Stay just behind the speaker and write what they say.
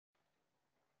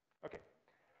Okay.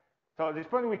 So at this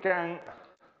point we can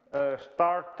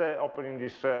start opening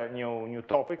this new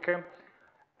topic,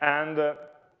 and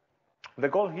the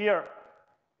goal here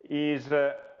is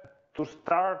to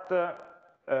start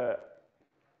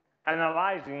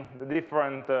analyzing the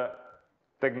different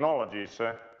technologies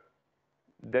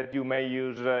that you may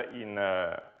use in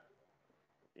a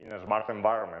smart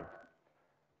environment.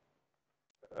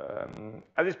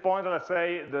 At this point, let's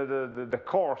say the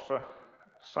course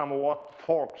somewhat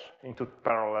forks into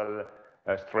parallel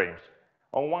streams.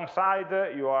 On one side,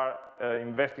 you are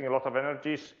investing a lot of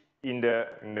energies in the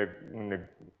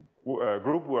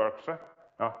group works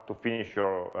to finish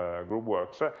your group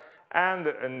works,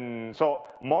 and so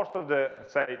most of the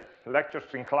lectures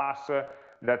in class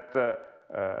that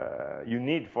you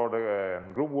need for the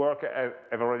group work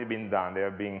have already been done. They are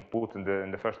being put in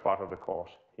the first part of the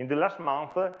course. In the last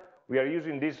month, we are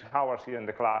using these hours here in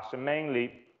the class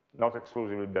mainly, not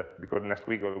exclusively, but because next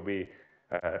week will be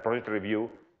a project review,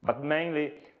 but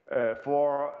mainly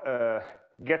for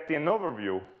getting an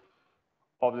overview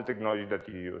of the technology that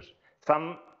you use.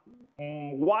 Some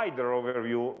wider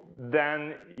overview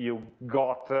than you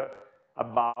got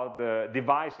about the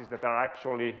devices that are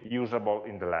actually usable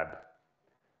in the lab.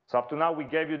 So up to now, we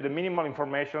gave you the minimal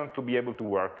information to be able to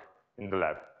work in the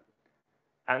lab.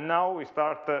 And now we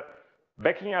start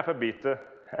backing up a bit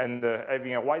and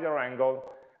having a wider angle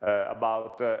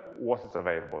about what is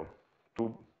available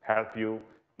to help you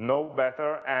know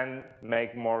better and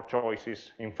make more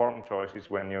choices, informed choices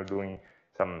when you're doing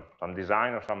some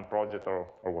design or some project or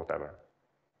whatever.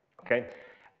 Okay,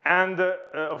 and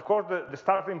of course the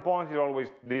starting point is always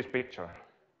this picture.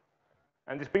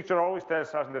 And this picture always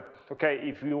tells us that, okay,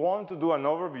 if you want to do an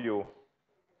overview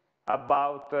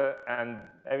about and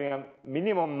having a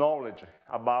minimum knowledge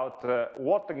about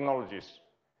what technologies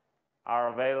are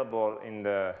available in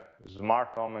the smart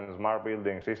home and smart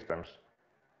building systems,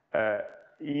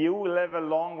 you will have a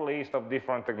long list of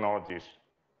different technologies,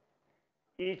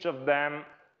 each of them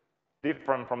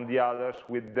different from the others,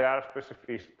 with their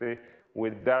specificity,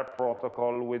 with their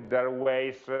protocol, with their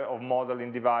ways of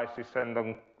modeling devices and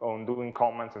on doing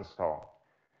comments and so on.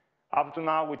 Up to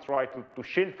now, we try to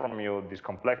shield from you this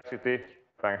complexity,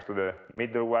 thanks to the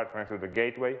middleware, thanks to the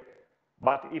gateway.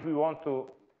 But if we want to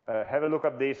have a look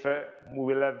at this, we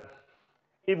will have,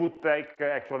 it would take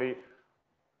actually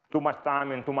too much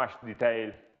time and too much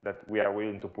detail that we are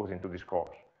willing to put into this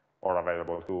course, or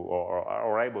available to,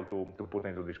 or able to put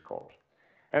into this course.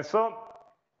 And so,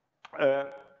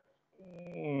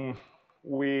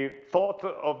 we thought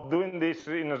of doing this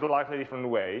in a slightly different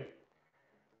way.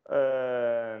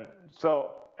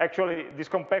 So actually, this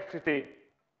complexity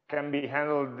can be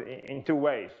handled in two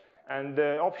ways. And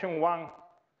option one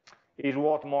is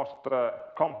what most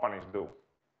companies do.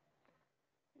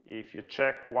 If you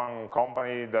check one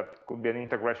company, that could be an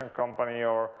integration company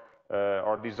or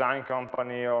design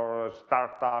company or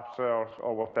startups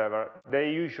or whatever,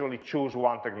 they usually choose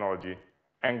one technology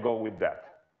and go with that.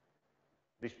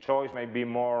 This choice may be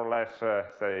more or less,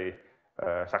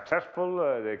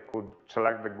 successful. They could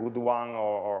select the good one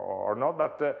or not,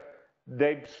 but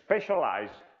they specialize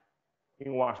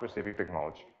in one specific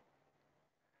technology.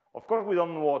 Of course, we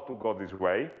don't want to go this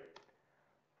way.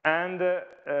 And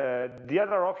the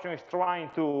other option is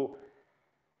trying to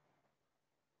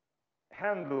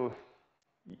handle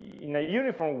in a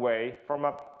uniform way, from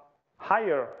a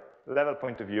higher level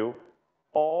point of view,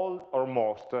 all or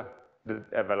most the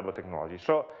available technology.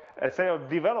 So instead of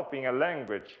developing a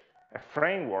language, a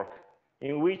framework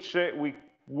in which we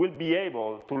will be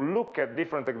able to look at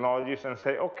different technologies and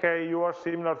say, okay, you are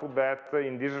similar to that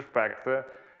in this respect,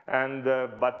 and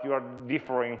but you are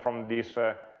differing from this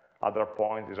other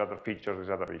point, these other features, these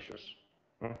other issues.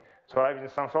 So having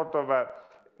some sort of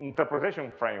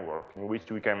interpretation framework in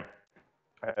which we can,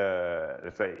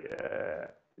 let's say,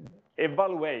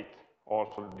 evaluate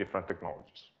also different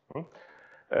technologies.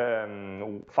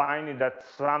 Finding that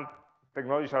some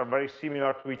technologies are very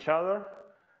similar to each other,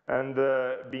 and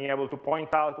being able to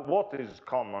point out what is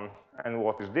common and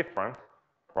what is different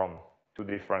from two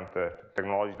different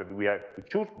technologies that we have to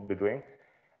choose between,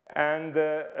 and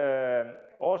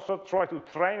also try to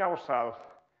train ourselves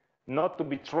not to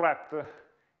be trapped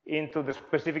into the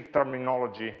specific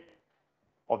terminology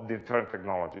of different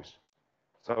technologies.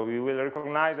 So we will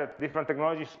recognize that different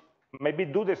technologies maybe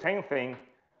do the same thing,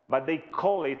 but they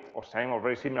call it, or same or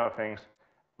very similar things,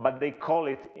 but they call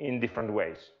it in different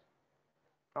ways.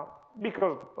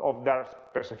 Because of their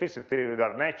specificity,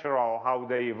 their nature, or how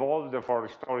they evolved for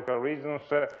historical reasons,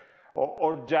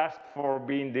 or just for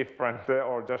being different,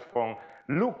 or just from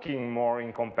looking more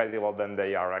incompatible than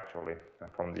they are actually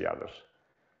from the others.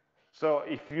 So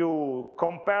if you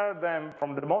compare them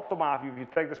from the bottom up, if you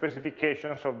take the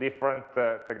specifications of different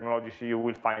technologies, you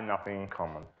will find nothing in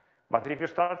common. But if you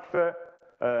start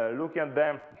looking at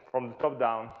them from the top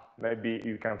down, maybe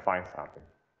you can find something.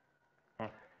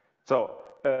 So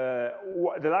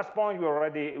the last point, you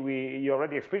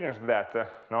already experienced that.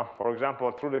 No? For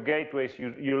example, through the gateways,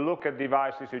 you look at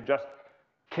devices, you just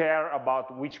care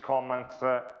about which commands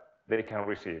they can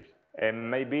receive.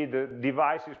 And maybe the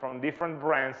devices from different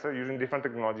brands using different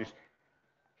technologies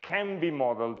can be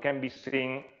modeled, can be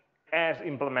seen as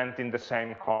implementing the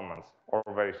same commands or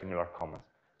very similar commands.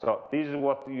 So this is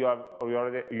what you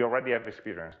already have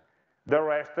experienced. The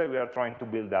rest we are trying to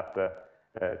build up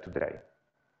today.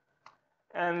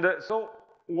 And so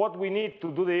what we need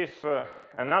to do this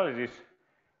analysis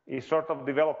is sort of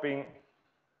developing,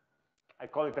 I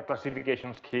call it a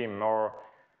classification scheme, or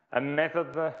a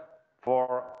method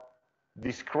for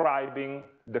describing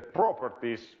the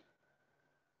properties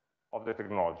of the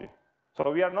technology.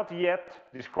 So we are not yet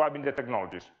describing the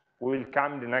technologies. We will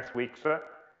come in the next weeks,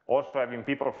 also having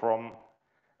people from,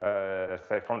 let's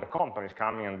say, from the companies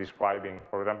coming and describing.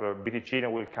 For example, BT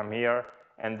will come here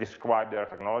and describe their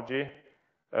technology.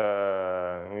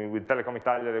 With Telecom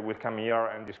Italia, they will come here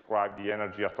and describe the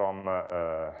energy atom,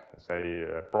 say,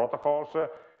 protocols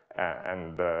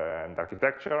and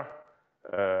architecture.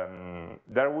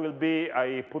 There will be,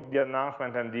 I put the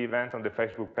announcement and the event on the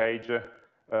Facebook page,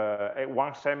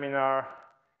 one seminar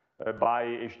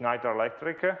by Schneider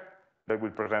Electric that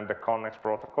will present the Connex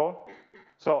protocol.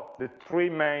 So the three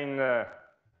main,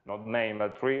 not main,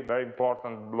 but three very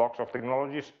important blocks of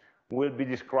technologies will be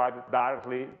described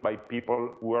directly by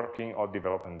people working or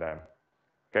developing them.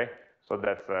 Okay, so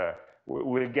that's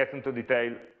we'll get into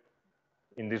detail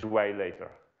in this way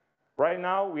later. Right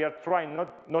now, we are trying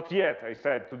not yet, I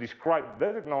said, to describe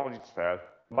the technology itself,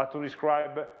 but to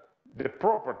describe the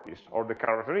properties or the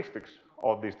characteristics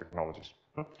of these technologies.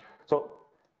 So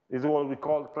this is what we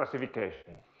call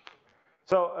classification.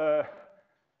 So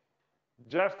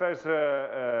just as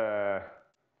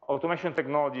automation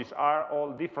technologies are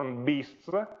all different beasts,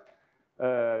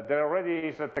 there already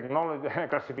is a technology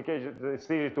classification.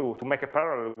 It's easy to make a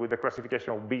parallel with the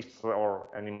classification of beasts or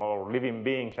animal or living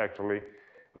beings, actually.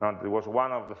 It was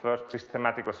one of the first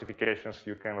systematic classifications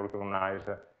you can recognize,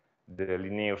 the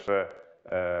Linnaeus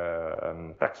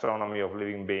taxonomy of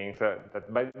living beings.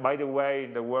 That by the way,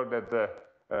 the work that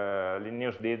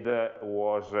Linnaeus did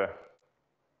was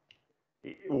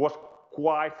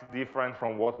quite different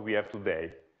from what we have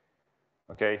today.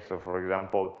 Okay, so for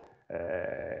example,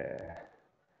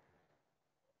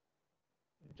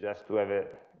 just to have a,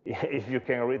 if you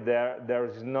can read there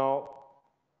is no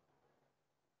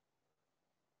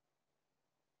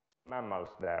mammals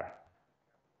there,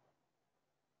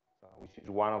 which is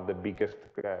one of the biggest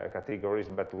categories,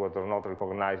 but was not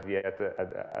recognized yet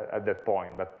at that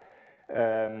point. But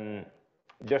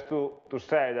just to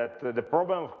say that the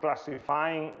problem of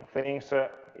classifying things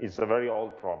is a very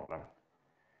old problem.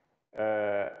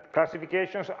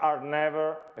 Classifications are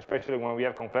never, especially when we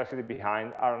have complexity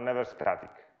behind, are never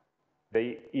static.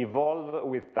 They evolve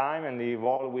with time and they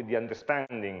evolve with the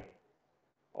understanding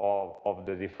of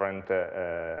the different,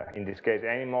 in this case,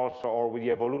 animals, or with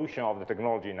the evolution of the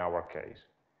technology in our case.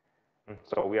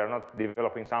 So we are not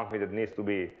developing something that needs to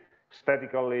be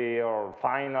statically or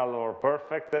final or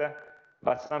perfect,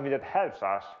 but something that helps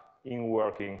us in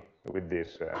working with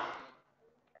this.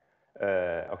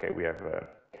 Okay, we have.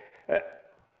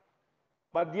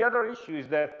 But the other issue is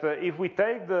that if we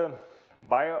take the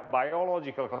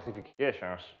biological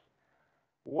classifications,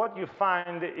 what you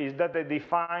find is that they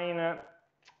define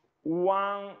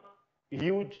one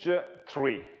huge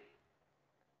tree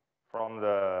from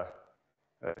the,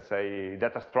 let's say,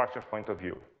 data structure point of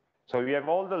view. So you have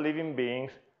all the living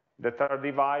beings that are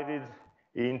divided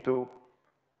into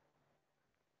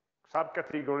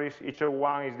subcategories. Each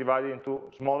one is divided into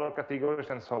smaller categories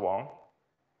and so on.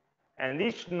 And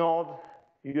each node,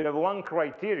 you have one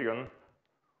criterion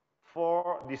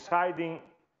for deciding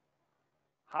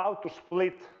how to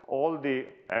split all the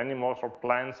animals or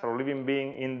plants or living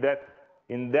beings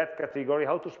in that category,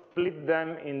 how to split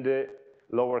them in the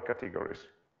lower categories.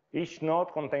 Each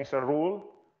node contains a rule.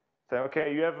 Say,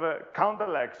 okay, you have count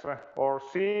X, or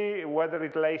see whether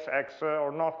it lays eggs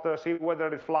or not, see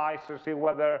whether it flies, see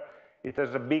whether it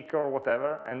has a beak or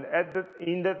whatever. And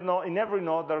in every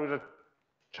node, there is a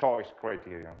choice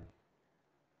criterion.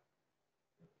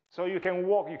 So you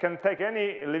can take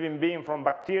any living being from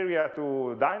bacteria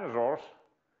to dinosaurs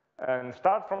and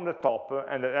start from the top,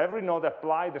 and at every node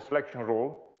apply the selection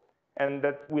rule, and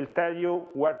that will tell you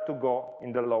where to go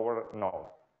in the lower node.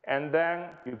 And then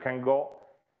you can go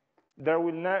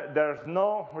there's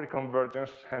no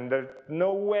reconvergence, and there's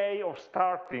no way of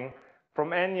starting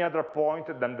from any other point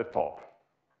than the top.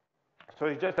 So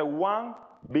it's just a one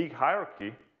big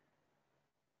hierarchy.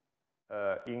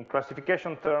 In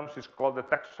classification terms, it's called the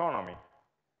taxonomy.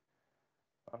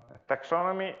 A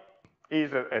taxonomy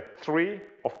is a tree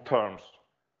of terms,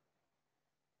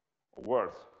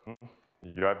 words.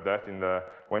 You have that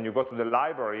when you go to the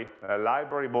library.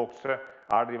 Library books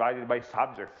are divided by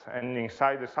subjects, and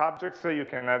inside the subjects you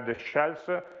can have the shelves,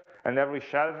 and every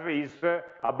shelf is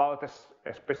about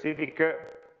a specific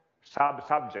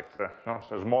sub-subject,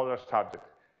 so smaller subject.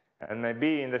 And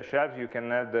maybe in the shelves you can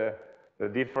have the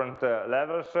different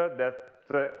levels that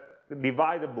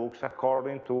divide the books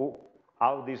according to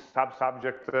how this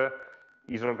sub-subject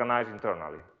is organized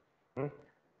internally.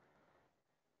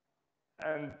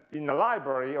 And in a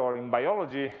library or in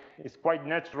biology, it's quite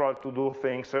natural to do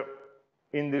things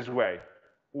in this way.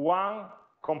 One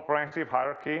comprehensive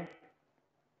hierarchy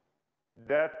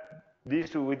that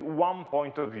deals with one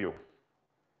point of view.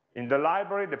 In the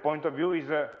library, the point of view is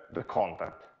the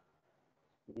content.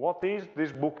 What is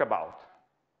this book about?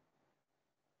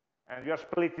 And you are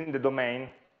splitting the domain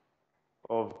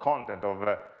of content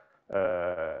of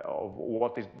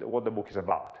what the book is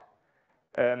about.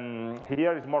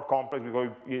 Here is more complex because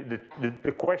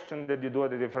the question that you do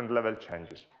at the different level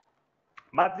changes.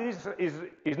 But this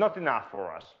is not enough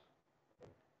for us,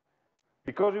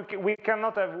 because we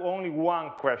cannot have only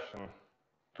one question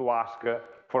to ask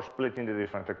for splitting the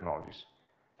different technologies.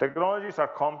 Technologies are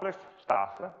complex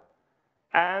stuff,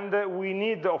 and we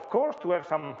need, of course, to have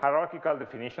some hierarchical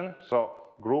definition, so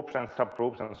groups and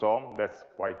subgroups and so on. That's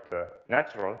quite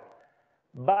natural.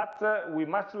 But we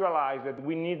must realize that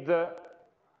we need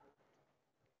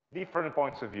different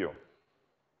points of view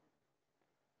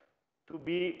to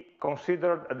be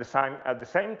considered at the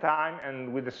same time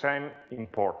and with the same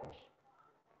importance.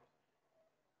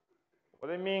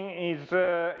 What I mean is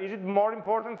it more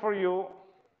important for you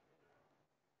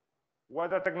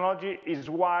whether technology is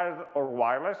wired or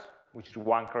wireless, which is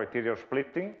one criteria of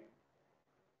splitting,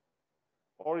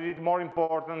 or is it more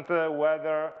important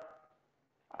whether,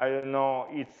 I don't know,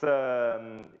 it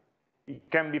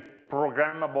can be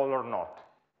programmable or not?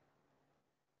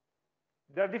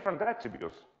 There are different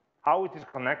attributes. How it is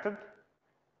connected,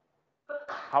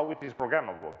 how it is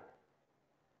programmable.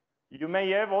 You may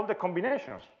have all the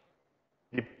combinations,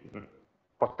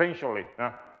 potentially.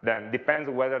 Then depends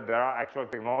whether there are actual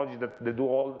technologies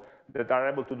that are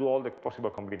able to do all the possible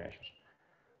combinations.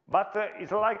 But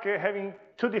it's like having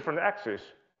two different axes.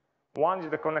 One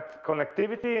is the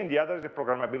connectivity, and the other is the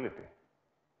programmability.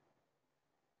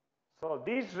 So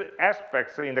these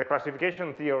aspects in the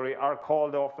classification theory are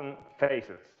called often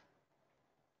facets,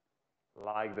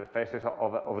 like the facets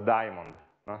of a diamond,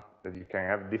 that you can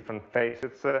have different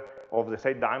facets of the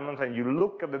same diamond, and you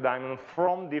look at the diamond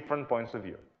from different points of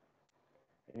view.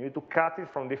 You need to cut it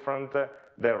from different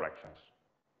directions.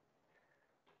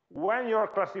 When you're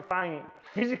classifying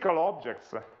physical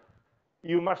objects,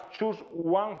 you must choose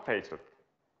one facet,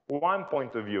 one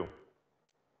point of view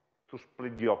to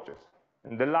split the objects.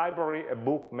 In the library, a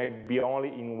book may be only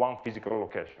in one physical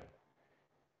location.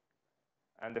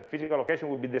 And the physical location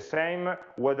will be the same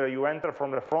whether you enter from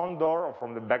the front door or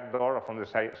from the back door or from the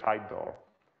side door.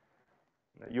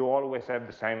 You always have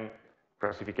the same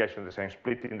classification, the same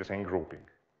splitting, the same grouping.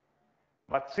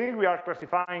 But since we are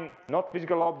classifying not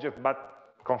physical objects, but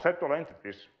conceptual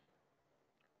entities,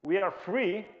 we are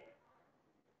free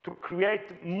to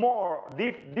create more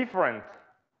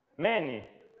many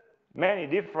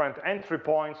different entry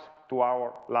points to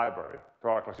our library, to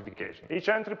our classification. Each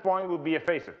entry point will be a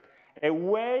facet, a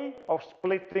way of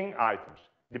splitting items.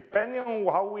 Depending on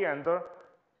how we enter,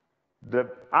 the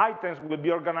items will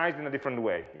be organized in a different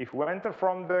way. If we enter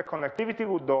from the connectivity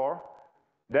door,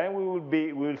 then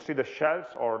we will see the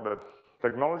shelves or the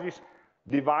technologies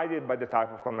divided by the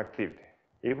type of connectivity.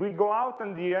 If we go out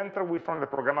and enter from the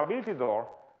programmability door,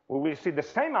 we will see the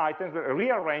same items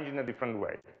rearranged in a different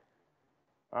way.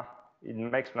 It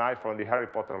makes nice for the Harry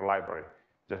Potter library.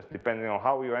 Just depending on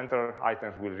how you enter,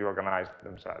 items will reorganize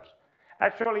themselves.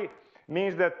 Actually,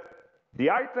 means that the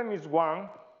item is one,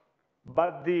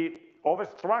 but the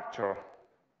overstructure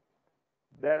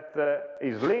that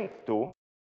is linked to,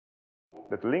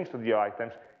 that links to the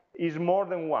items, is more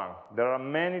than one. There are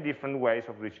many different ways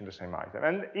of reaching the same item.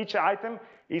 And each item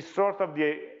is sort of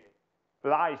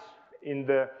lies in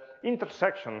the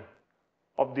intersection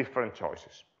of different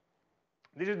choices.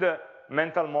 This is the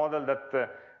mental model that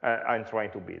I'm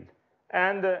trying to build.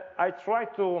 And I try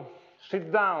to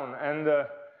sit down and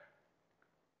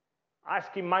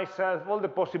asking myself all the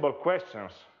possible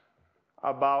questions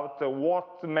about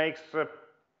what makes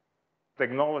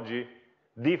technology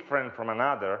different from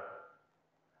another,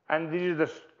 and this is the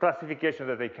classification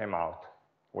that they came out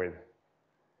with.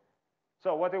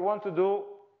 So what I want to do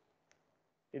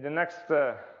in the next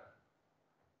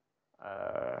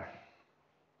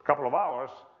couple of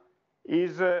hours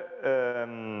is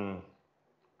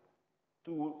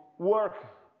to work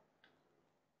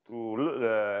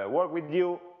with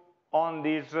you on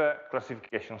this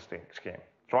classification scheme,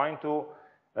 trying to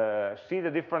see the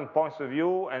different points of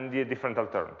view and the different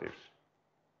alternatives.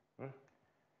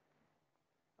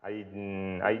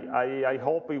 I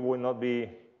hope it will not be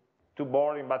too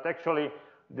boring, but actually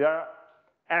there are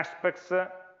aspects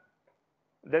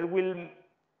that will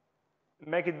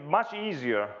make it much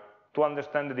easier to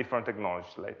understand the different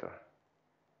technologies later.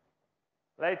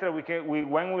 Later,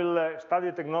 when we'll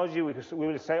study technology, we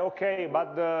will say, okay,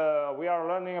 but we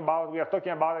are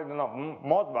talking about, I don't know,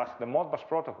 Modbus, the Modbus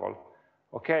protocol.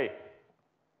 Okay,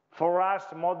 for us,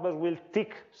 Modbus will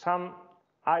tick some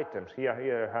items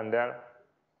here, and there,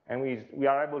 and we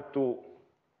are able to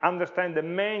understand the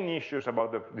main issues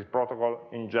about this protocol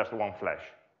in just one flash,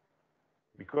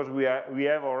 because we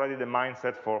have already the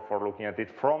mindset for looking at it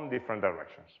from different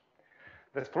directions.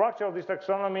 The structure of this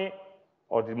taxonomy,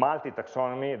 or the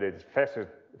multi-taxonomy, the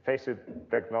facet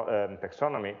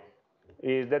taxonomy,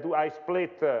 is that I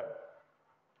split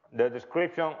the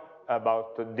description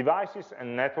about devices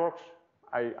and networks.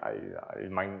 I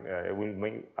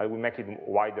will make it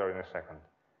wider in a second,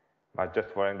 but just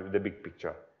for the big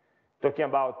picture. Talking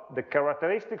about the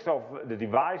characteristics of the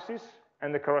devices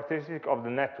and the characteristics of the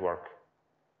network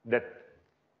that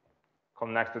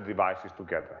connects the devices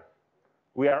together.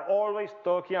 We are always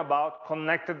talking about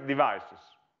connected devices.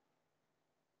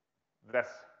 That's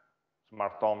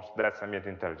smart homes, that's ambient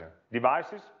intelligence.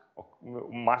 Devices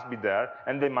must be there,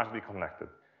 and they must be connected.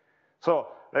 So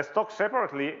let's talk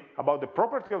separately about the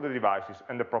property of the devices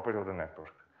and the property of the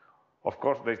network. Of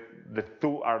course, the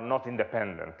two are not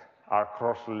independent, are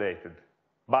cross-related.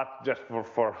 But just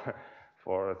for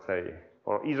let's say,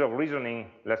 for ease of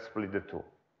reasoning, let's split the two.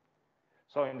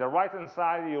 So in the right-hand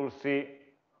side, you'll see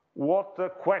what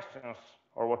questions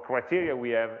or what criteria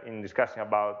we have in discussing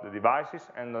about the devices,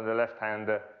 and on the left hand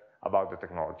about the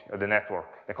technology, or the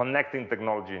network, the connecting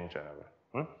technology in general.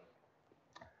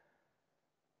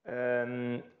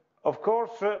 Of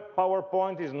course,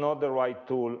 PowerPoint is not the right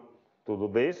tool to do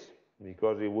this,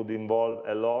 because it would involve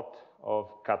a lot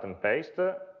of cut and paste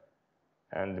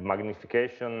and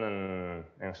magnification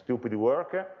and stupid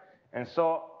work. And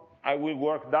so I will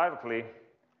work directly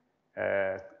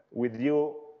with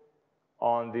you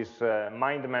on this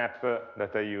mind map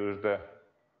that I used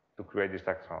to create this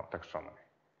taxonomy.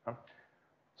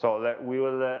 So we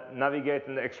will navigate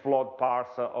and explore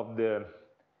parts of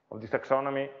this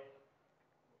taxonomy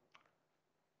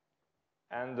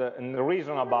and the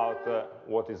reason about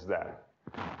what is there.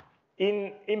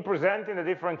 In presenting the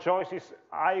different choices,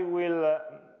 I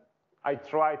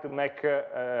try to make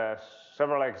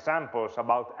several examples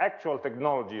about actual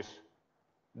technologies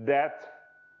that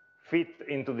fit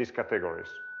into these categories.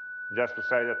 Just to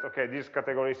say that, okay, these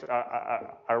categories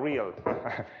are real,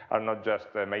 are not just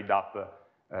made up.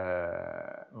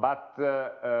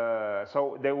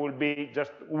 So there will be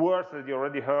just words that you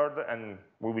already heard, and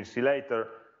we will see later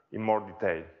in more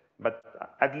detail. But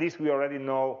at least we already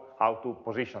know how to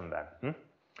position them.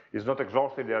 It's not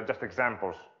exhaustive, they are just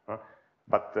examples,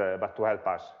 but to help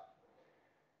us.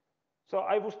 So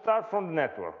I will start from the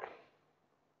network.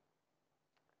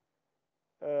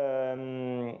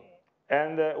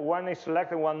 When I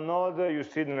select one node, you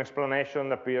see an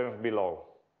explanation appears below.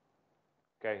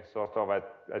 Okay, sort of,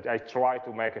 I try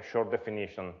to make a short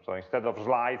definition. So instead of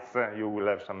slides, you will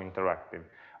have some interactive.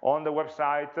 On the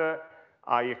website,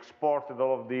 I exported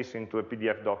all of this into a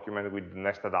PDF document with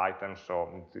nested items,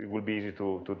 so it will be easy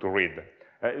to read.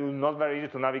 It will not very easy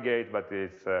to navigate, but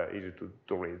it's easy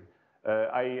to read.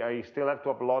 I still have to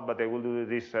upload, but I will do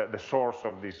this, the source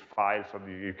of this file, so that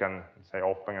you can say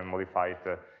open and modify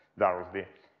it directly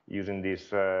using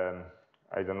this.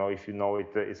 I don't know if you know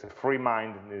it. It's a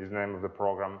FreeMind, is the name of the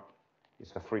program.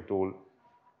 It's a free tool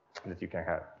that you can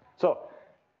have. So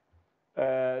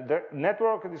the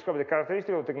network describes the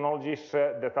characteristics of technologies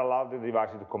that allow the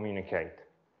devices to communicate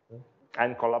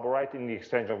and collaborate in the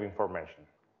exchange of information.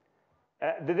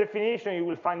 The definition you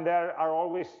will find there are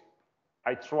always,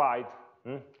 I tried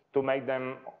to make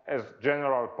them as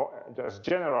general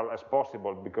as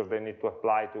possible, because they need to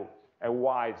apply to a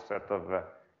wide set of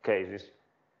cases.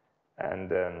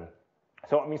 And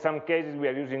so in some cases we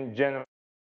are using general,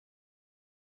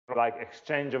 like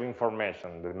exchange of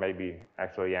information. That may be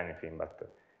actually anything, but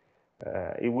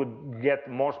It would get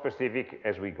more specific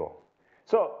as we go.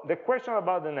 So the question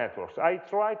about the networks,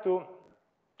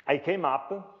 I came up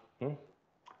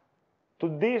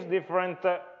to these different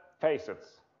facets,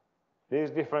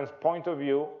 these different point of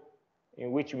view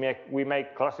in which we may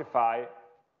classify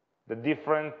the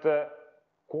different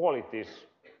qualities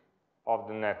of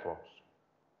the networks.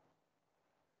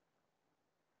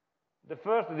 The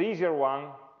first, the easier one,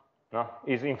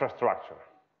 is infrastructure.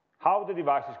 How the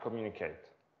devices communicate.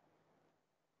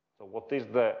 So what is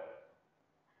the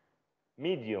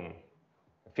medium,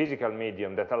 physical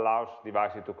medium that allows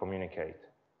devices to communicate?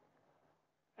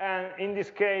 And in this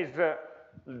case,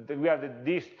 we have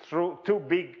these two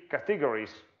big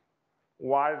categories,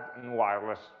 wired and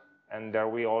wireless, and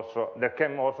there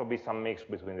can also be some mix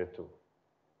between the two.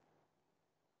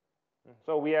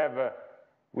 So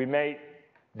we may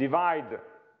divide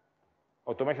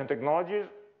automation technologies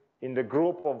in the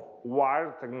group of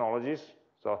wired technologies,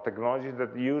 so technologies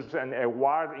that use a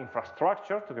wired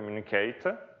infrastructure to communicate.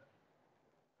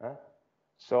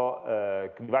 So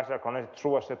devices are connected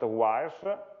through a set of wires,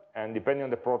 and depending on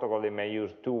the protocol, they may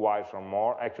use 2 wires or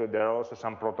more. Actually, there are also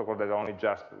some protocols that only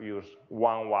just use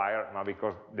 1 wire, now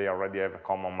because they already have a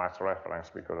common mass reference,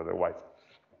 because otherwise.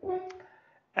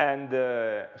 And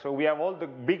so we have all the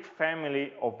big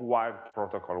family of wired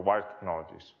protocol, wired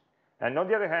technologies. And on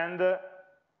the other hand,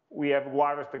 we have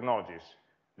wireless technologies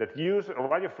that use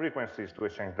radio frequencies to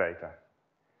exchange data.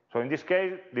 So in this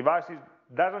case, devices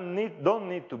don't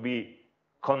need to be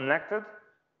connected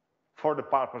for the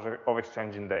purpose of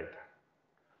exchanging data.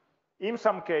 In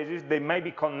some cases, they may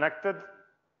be connected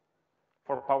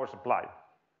for power supply.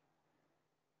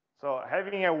 So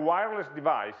having a wireless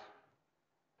device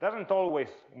doesn't always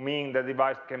mean the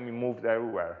device can be moved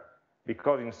everywhere,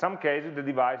 because in some cases, the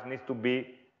device needs to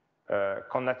be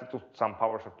connected to some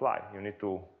power supply. You need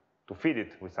to feed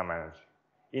it with some energy.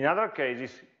 In other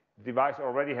cases, the device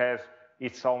already has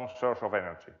its own source of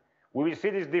energy. We will see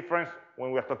this difference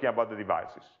when we're talking about the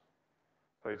devices.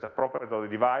 So it's a property of the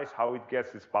device, how it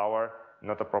gets its power,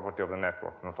 not a property of the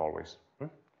network, not always.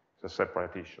 It's a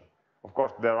separate issue. Of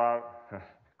course, there are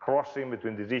crossing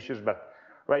between these issues, but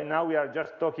right now we are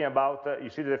just talking about, you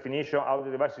see the definition, how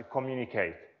the devices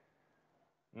communicate,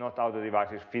 not how the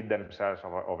devices feed themselves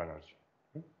of energy.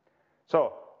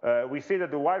 So we see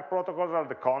that the wired protocols are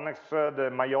the Connex,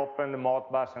 the MyOpen, the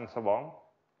Modbus, and so on.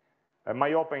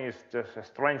 MyOpen is just a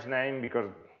strange name because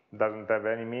it doesn't have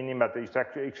any meaning, but it's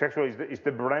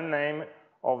the brand name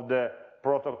of the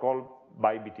protocol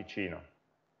by BTicino,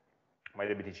 by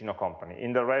the BTicino company.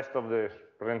 In the rest of the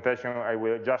presentation, I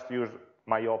will just use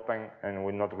MyOpen and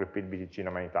will not repeat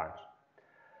BTicino many times.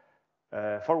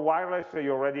 For wireless,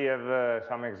 you already have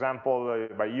some example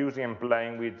by using and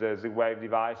playing with Z-Wave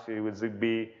devices, with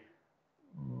ZigBee,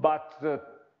 but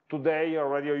today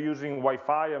already you're using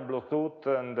Wi-Fi and Bluetooth,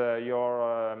 and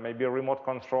your maybe a remote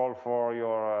control for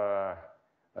your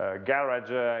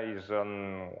garage is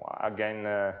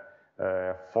again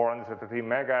 433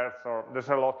 megahertz, or there's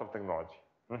a lot of technology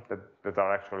that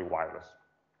are actually wireless.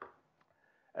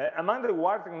 Among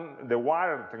the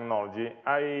wired technology,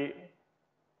 I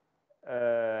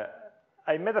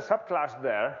made a subclass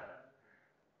there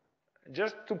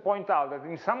just to point out that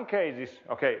in some cases,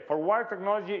 okay, for wired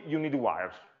technology, you need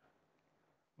wires.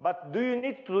 But do you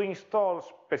need to install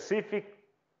specific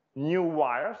new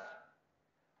wires,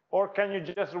 or can you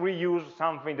just reuse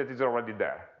something that is already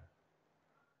there?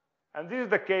 And this is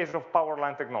the case of power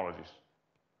line technologies.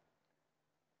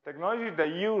 Technologies that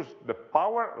use the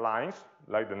power lines,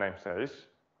 like the name says,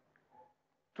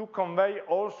 to convey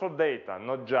also data,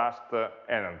 not just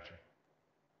energy.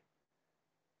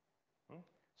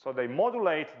 So they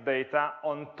modulate data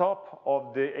on top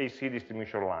of the AC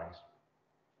distribution lines,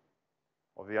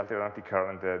 of the alternating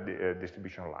current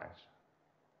distribution lines.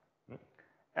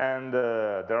 And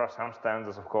there are some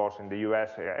standards, of course, in the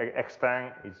US.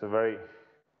 X10, it's a very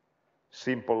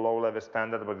simple low-level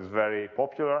standard, but it's very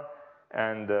popular.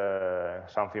 And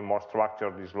something more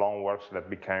structured is LongWorks that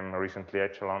became recently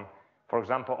Echelon. For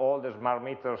example, all the smart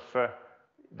meters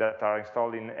that are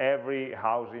installed in every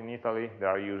house in Italy, they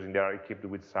are equipped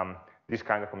with this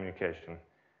kind of communication.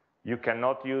 You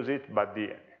cannot use it, but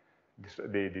the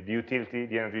utility,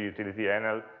 the energy utility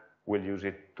Enel, will use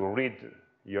it to read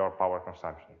your power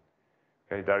consumption.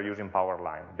 Okay, they're using power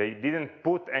line. They didn't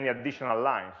put any additional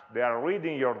lines. They are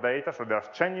reading your data, so they're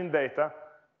exchanging data,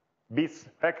 bits,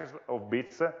 packets of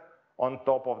bits on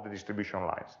top of the distribution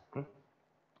lines.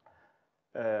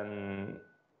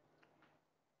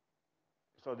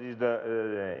 So this is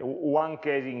the one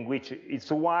case in which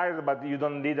it's wired, but you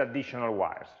don't need additional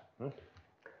wires.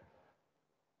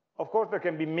 Of course, there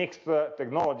can be mixed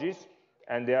technologies,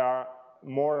 and they are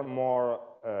more and more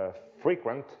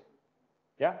frequent.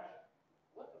 Yeah?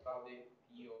 What about the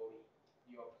PoE,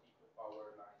 to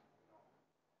power line?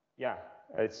 Yeah,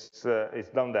 it's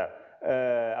down there,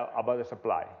 about the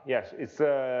supply. Yes, it's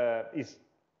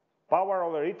power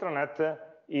over Ethernet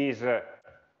is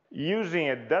using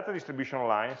a data distribution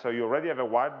line, so you already have a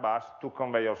wired bus to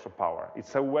convey also power.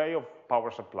 It's a way of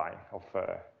power supply.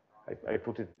 I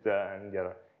put it in the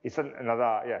other. It's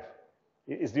another, yes,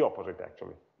 it's the opposite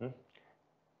actually.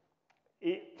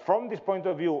 From this point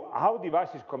of view, how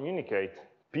devices communicate,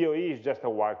 PoE is just a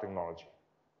wire technology.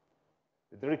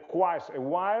 It requires a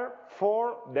wire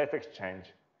for data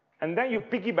exchange. And then you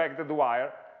piggyback that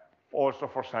wire also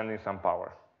for sending some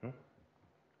power.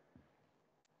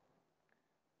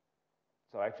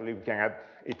 So actually, we can add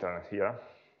Ethernet here,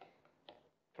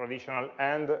 traditional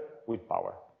and with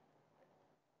power.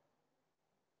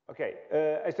 Okay,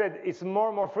 I said it's more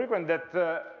and more frequent that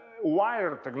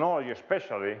wire technology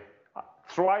especially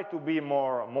try to be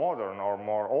more modern or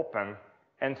more open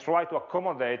and try to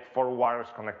accommodate for wireless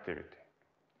connectivity.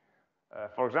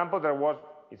 For example,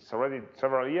 it's already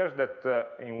several years that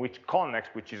in which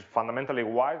Connex, which is fundamentally a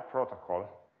wired protocol,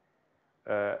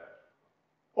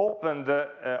 opened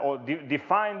or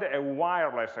defined a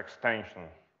wireless extension.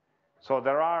 So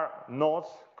there are nodes,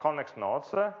 Connex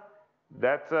nodes,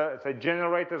 that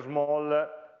generate a small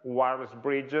wireless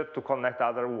bridge to connect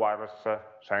other wireless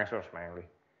sensors mainly.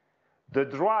 The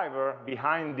driver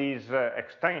behind these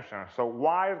extensions, so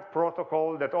wired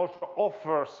protocol that also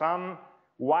offers some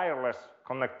wireless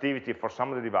connectivity for some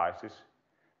of the devices,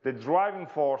 the driving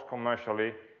force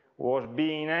commercially was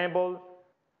being able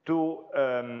to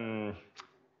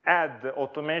add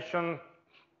automation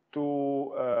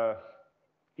to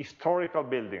historical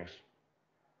buildings,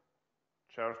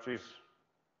 churches,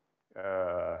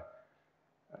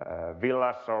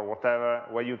 villas or whatever,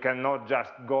 where you cannot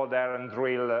just go there and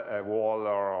drill a wall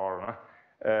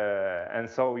and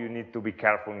so you need to be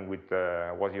careful with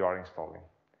what you are installing.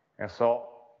 And so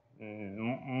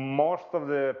most of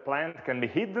the plant can be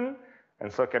hidden,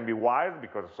 and so can be wired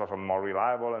because it's also more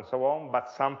reliable and so on, but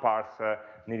some parts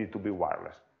needed to be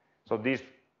wireless. So these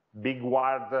big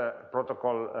wired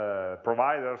protocol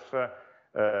providers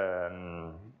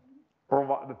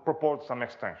propose some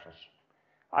extensions.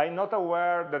 I'm not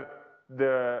aware that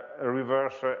the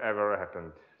reverse ever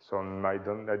happened. So I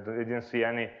didn't see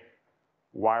any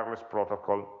wireless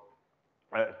protocol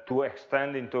to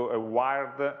extend into a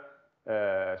wired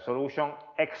solution,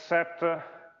 except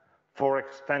for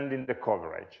extending the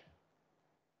coverage.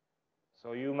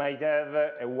 So you might have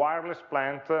a wireless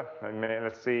plant,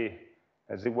 let's see,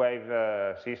 a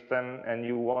Z-Wave system, and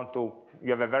you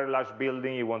have a very large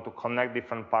building, you want to connect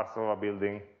different parts of a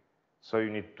building, so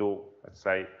you need to, let's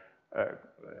say,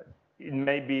 it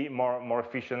may be more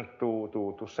efficient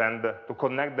to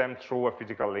connect them through a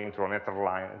physical link, through an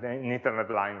Ethernet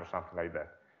line or something like that.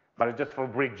 But it's just for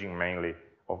bridging mainly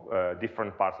of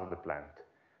different parts of the plant,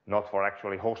 not for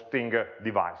actually hosting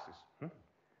devices.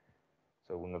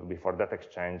 So it will not be for that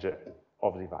exchange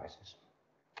of devices.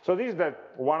 So this is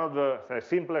one of the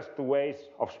simplest ways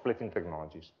of splitting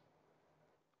technologies.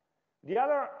 The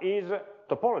other is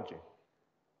topology.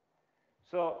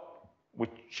 So,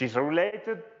 which is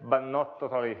related, but not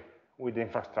totally with the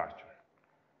infrastructure.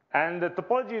 And the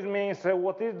topology means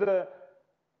what is the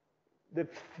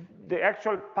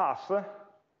actual path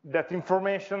that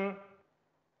information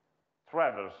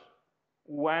travels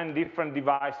when different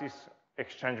devices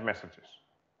exchange messages.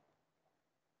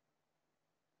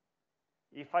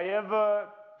 If I have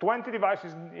 20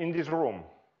 devices in this room,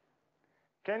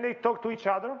 can they talk to each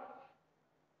other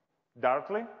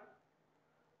directly?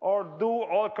 Or do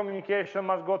all communication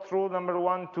must go through number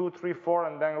 1, 2, 3, 4,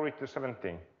 and then reach to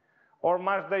 17? Or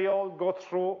must they all go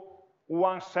through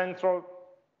one central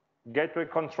gateway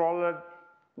controller,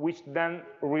 which then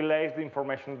relays the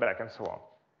information back, and so on?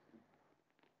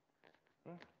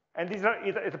 And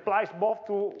it applies both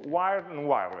to wired and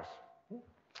wireless.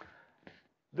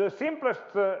 The simplest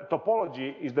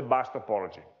topology is the bus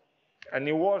topology. And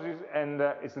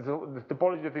it's the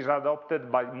topology that is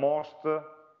adopted by most,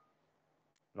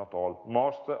 not all,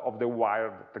 most of the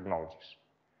wired technologies.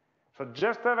 So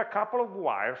just have a couple of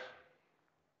wires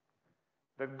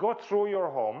that go through your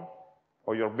home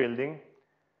or your building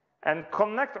and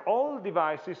connect all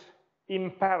devices in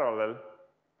parallel,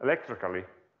 electrically,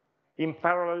 in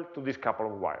parallel to this couple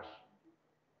of wires.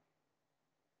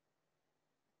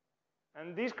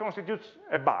 And this constitutes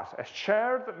a bus, a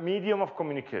shared medium of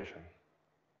communication.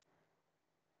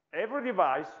 Every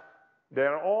device,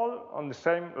 they're all on the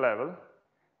same level.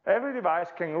 Every device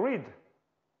can read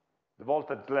the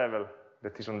voltage level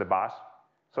that is on the bus,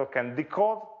 So it can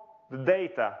decode the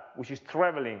data which is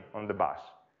traveling on the bus.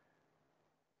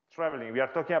 Traveling, we are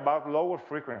talking about lower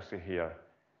frequency here.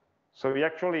 So we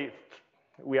actually,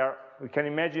 we can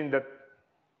imagine that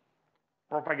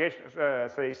propagation,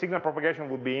 say signal propagation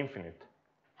would be infinite.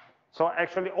 So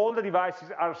actually all the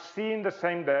devices are seeing the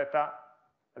same data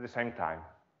at the same time,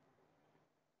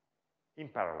 in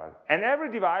parallel. And every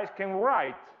device can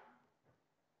write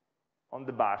on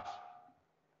the bus,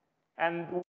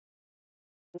 and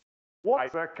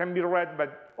what can be read by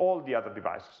all the other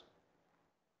devices.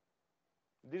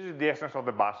 This is the essence of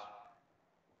the bus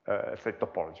say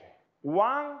topology.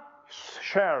 One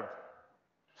shared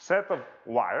set of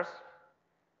wires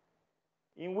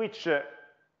in which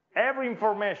every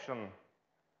information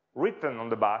written on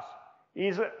the bus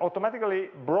is automatically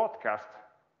broadcast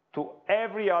to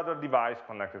every other device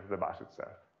connected to the bus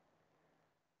itself.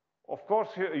 Of course,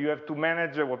 you have to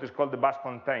manage what is called the bus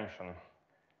contention.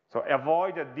 So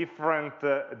avoid that different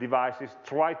devices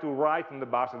try to write on the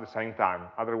bus at the same time,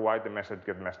 otherwise the message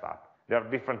gets messed up. There are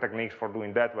different techniques for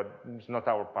doing that, but it's not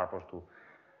our purpose to.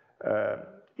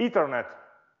 Ethernet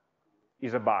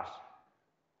is a bus.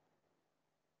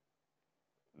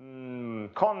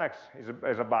 Connex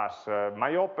is a bus,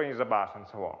 MyOpen is a bus, and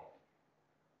so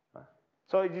on.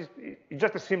 So it's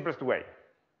just the simplest way.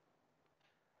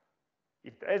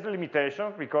 It has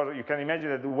limitations because you can imagine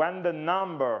that when the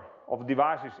number of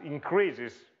devices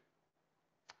increases,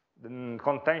 the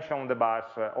contention on the bus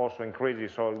also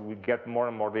increases, so it will get more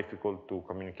and more difficult to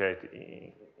communicate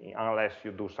unless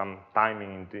you do some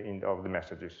timing of the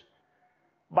messages.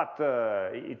 But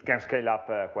it can scale up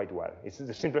quite well. It's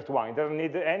the simplest one. It doesn't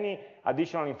need any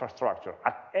additional infrastructure.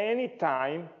 At any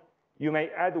time, you may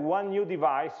add one new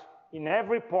device in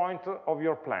every point of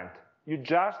your plant. You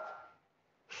just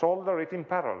solder it in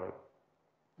parallel.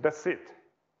 That's it.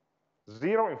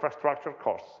 Zero infrastructure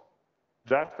costs,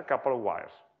 just a couple of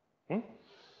wires.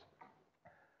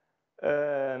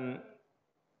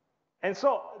 And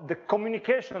so the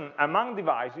communication among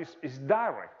devices is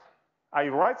direct. I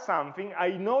write something, I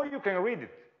know you can read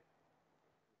it.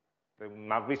 There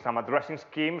must be some addressing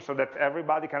scheme so that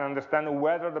everybody can understand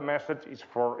whether the message is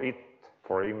for it,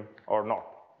 for him, or not.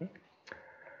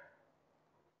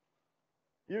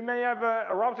 You may have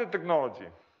a router technology.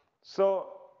 So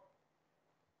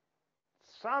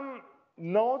some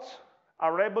nodes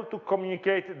are able to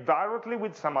communicate directly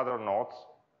with some other nodes,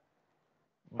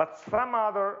 but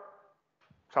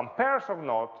some pairs of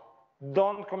nodes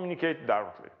don't communicate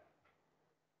directly.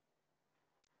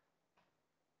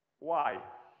 Why?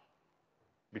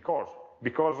 Because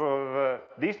of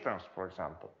distance, for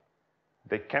example.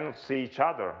 They cannot see each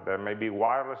other. There may be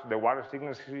wireless, the wireless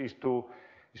signal is too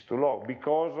low.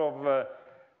 Because of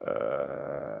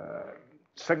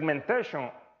segmentation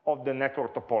of the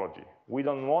network topology. We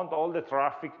don't want all the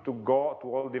traffic to go to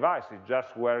all devices,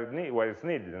 just where it's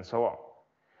needed, and so on.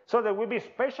 So there will be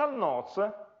special nodes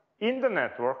in the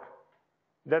network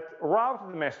that route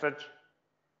the message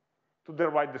to the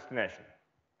right destination.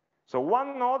 So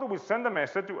one node will send a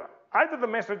message, either the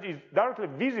message is directly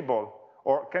visible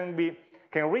or can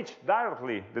reach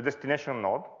directly the destination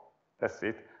node, that's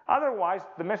it. Otherwise,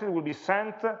 the message will be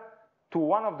sent to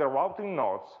one of the routing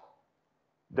nodes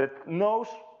that knows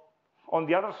on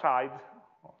the other side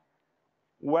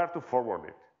where to forward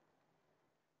it.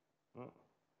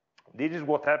 This is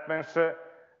what happens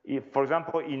if, for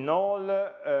example, in all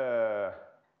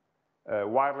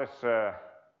wireless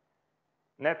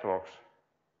networks,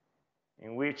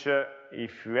 in which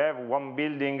if you have one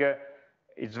building,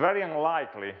 it's very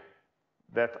unlikely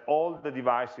that all the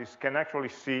devices can actually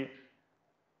see,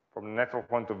 from the network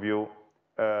point of view,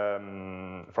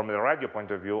 from the radio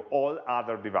point of view, all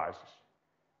other devices.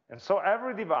 And so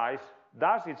every device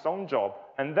does its own job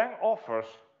and then offers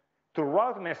to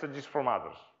route messages from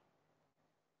others.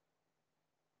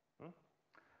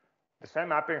 The same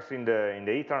happens in the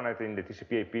Ethernet, in the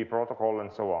TCP/IP protocol,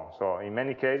 and so on. So in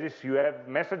many cases, you have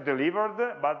message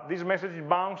delivered, but this message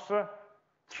bounces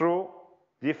through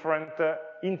different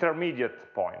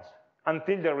intermediate points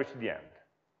until they reach the end.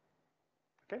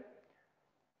 Okay?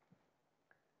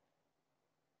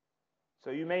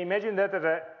 So you may imagine that there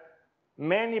are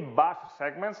many bus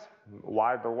segments,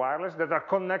 wired or wireless, that are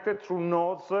connected through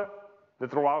nodes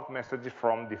that route messages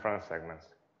from different segments.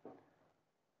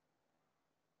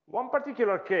 One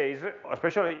particular case,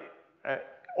 especially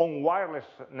on wireless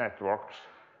networks,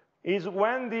 is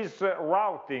when this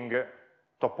routing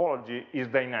topology is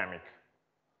dynamic.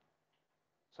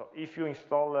 So if you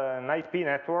install an IP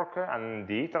network and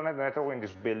the Ethernet network in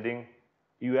this building,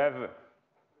 you have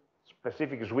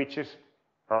specific switches,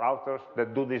 routers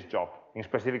that do this job in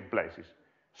specific places.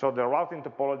 So the routing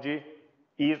topology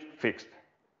is fixed.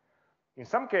 In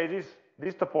some cases,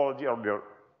 this topology, or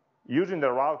using the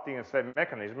routing and save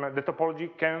mechanism, the topology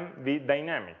can be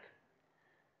dynamic.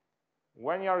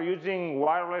 When you're using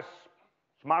wireless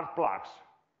smart plugs,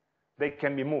 they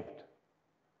can be moved.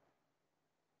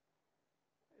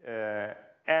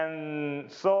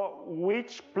 And so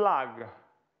which plug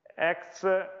acts,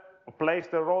 plays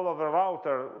the role of a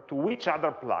router to which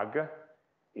other plug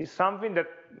is something that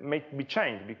may be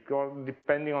changed, because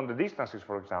depending on the distances,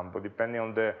 for example, depending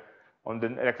on the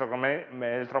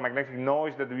electromagnetic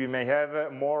noise that we may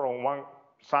have more on one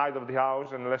side of the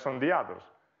house and less on the others.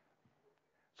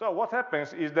 So what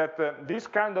happens is that this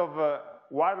kind of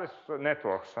wireless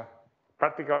networks,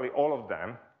 practically all of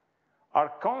them,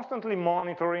 are constantly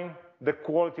monitoring the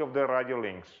quality of the radio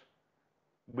links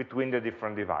between the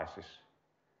different devices.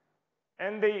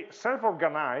 And they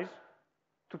self-organize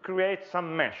to create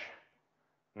some mesh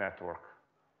network.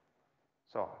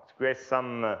 So to create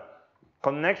some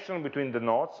connection between the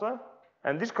nodes,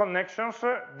 and these connections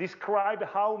describe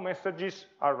how messages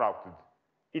are routed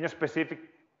in a specific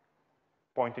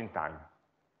point in time.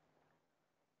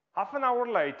 Half an hour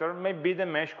later, maybe the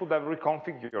mesh could have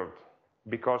reconfigured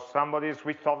because somebody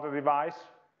switched off the device,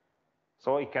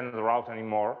 so it cannot route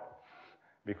anymore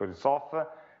because it's off,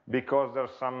 because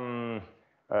there's some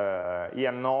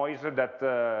EM noise that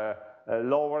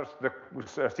lowers the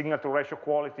signal to ratio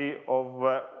quality of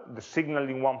the signal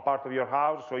in one part of your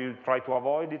house, so you try to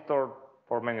avoid it, or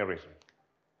for many reasons.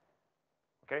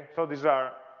 Okay, so these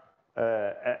are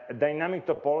a dynamic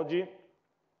topology.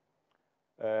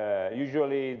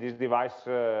 Usually this device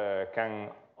can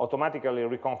automatically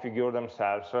reconfigure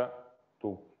themselves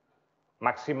to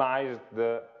maximize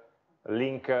the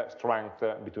link strength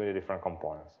between the different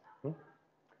components.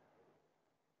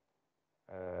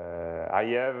 I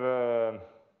have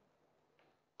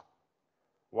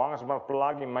one smart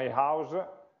plug in my house.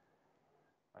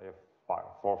 I have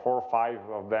four or five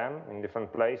of them in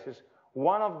different places.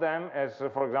 One of them has,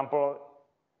 for example,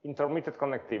 intermittent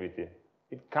connectivity.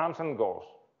 It comes and goes.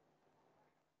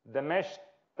 The mesh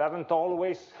doesn't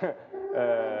always,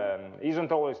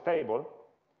 isn't always stable,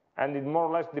 and it more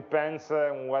or less depends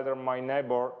on whether my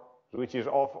neighbor switches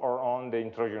off or on the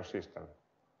intrusion system.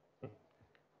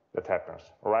 That happens.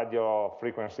 Radio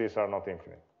frequencies are not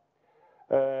infinite.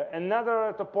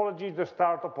 Another topology is the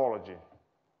star topology,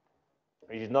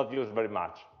 which is not used very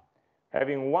much.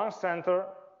 Having one center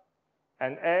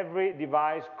and every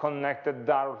device connected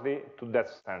directly to that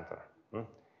center.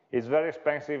 It's very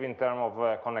expensive in terms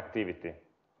of connectivity,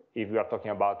 if we are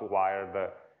talking about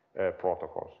wired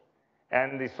protocols.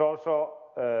 And it's also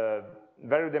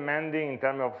very demanding in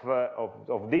terms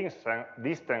of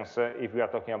distance if we are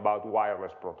talking about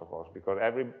wireless protocols, because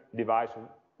every device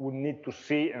would need to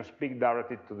see and speak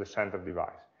directly to the center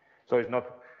device. So it's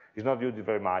not used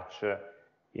very much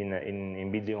in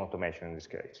building automation in this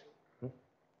case.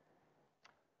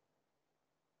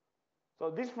 So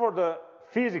this for the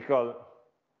physical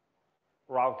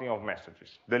routing of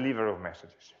messages, delivery of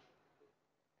messages.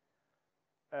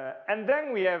 And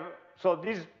then we have, so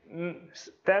this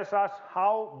tells us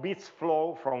how bits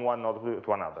flow from one node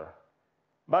to another.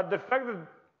 But the fact that,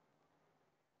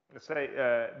 let's say,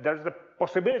 there's the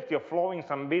possibility of flowing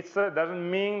some bits doesn't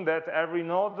mean that every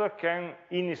node can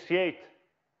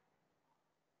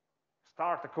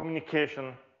start a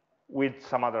communication with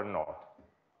some other node.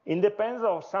 It depends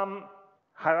on some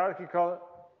hierarchical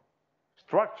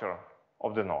structure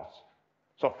of the nodes.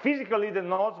 So physically, the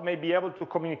nodes may be able to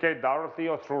communicate directly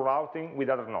or through routing with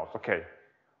other nodes. Okay.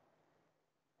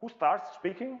 Who starts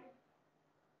speaking?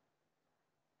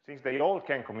 Since they all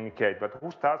can communicate, but who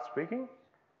starts speaking?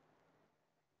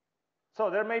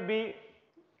 So there may be,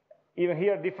 even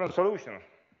here, different solutions.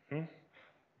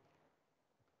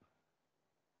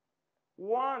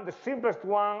 One, the simplest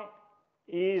one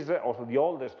is, also the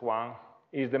oldest one,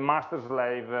 is the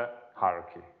master-slave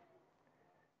hierarchy.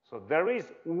 So there is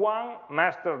one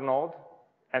master node,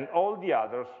 and all the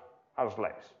others are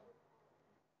slaves.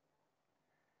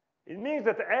 It means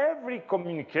that every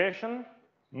communication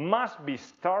must be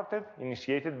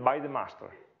initiated by the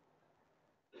master,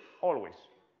 always.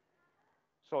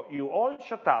 So you all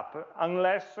shut up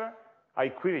unless I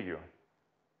query you,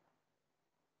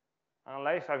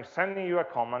 unless I'm sending you a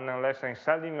command, unless I'm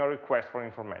sending you a request for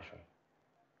information.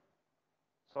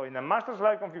 So in a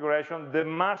master-slave configuration, the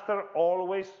master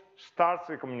always starts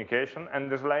the communication,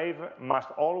 and the slave must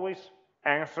always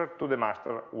answer to the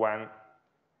master when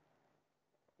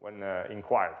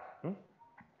inquired.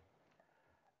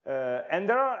 And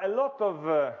there are a lot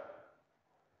of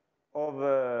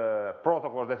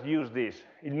protocols that use this.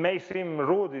 It may seem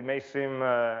rude, it may seem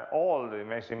old, it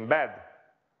may seem bad,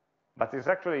 But it's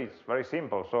very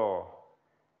simple. So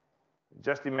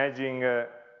just imagine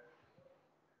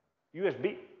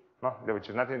USB, no? Which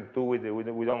has nothing to do with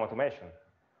home automation.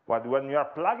 But when you are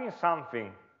plugging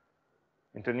something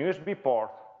into an USB port,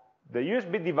 the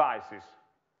USB devices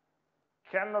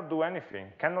cannot do anything,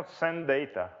 cannot send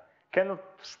data, cannot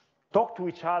talk to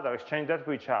each other, exchange data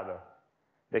to each other.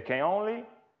 They can only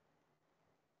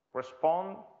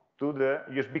respond to the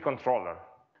USB controller.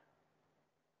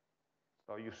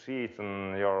 So you see it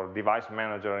in your device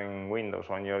manager in Windows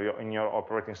or in your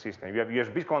operating system. You have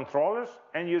USB controllers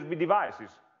and USB devices.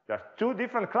 There are two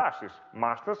different classes,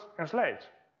 masters and slaves.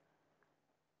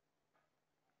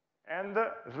 And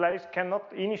slaves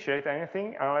cannot initiate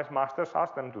anything unless masters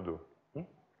ask them to do.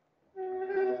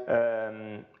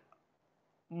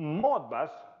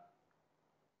 Modbus,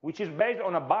 which is based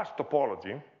on a bus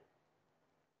topology,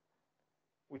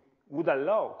 could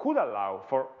allow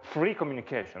for free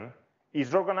communication,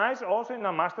 is organized also in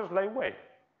a master-slave way.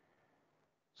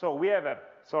 So we have a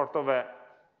sort of a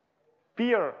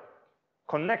peer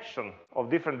connection of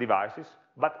different devices,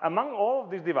 but among all of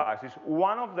these devices,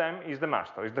 one of them is the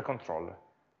master, is the controller.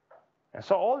 And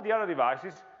so all the other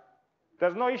devices,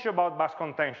 there's no issue about bus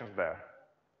contentions there.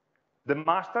 The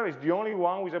master is the only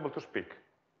one who is able to speak.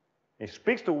 He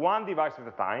speaks to one device at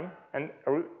a time and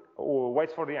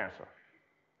waits for the answer.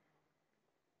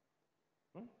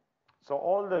 So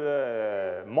all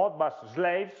the Modbus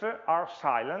slaves are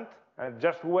silent and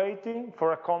just waiting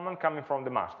for a command coming from the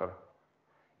master.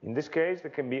 In this case,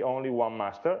 there can be only one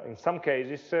master. In some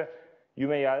cases, you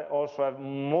may also have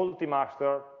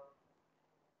multi-master.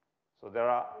 So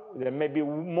there may be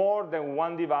more than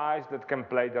one device that can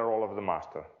play the role of the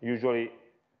master. Usually,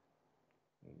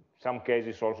 in some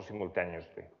cases, also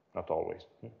simultaneously, not always.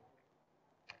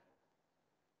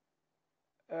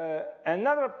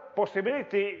 Another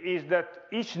possibility is that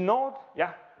each node,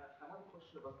 yeah? I have a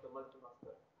question about the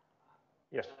multi-master.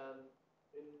 Yes.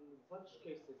 In such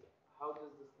cases, how does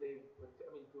the slave,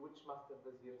 to which master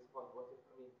does he respond? What if,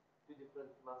 two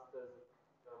different masters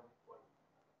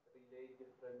relay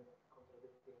different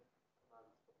contradicting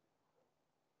commands?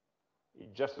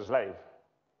 It's just a slave.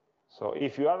 So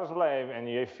if you are a slave and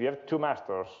if you have two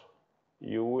masters,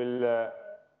 you will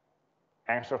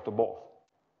answer to both.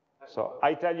 So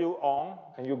I tell you on,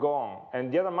 and you go on.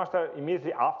 And the other master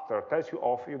immediately after tells you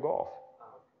off, you go off.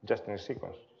 Just in a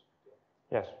sequence.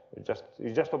 Yes,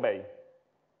 you just obey.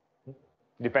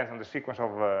 Depends on the sequence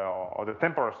of, or the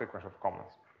temporal sequence of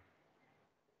commands.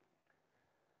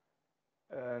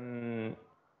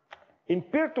 In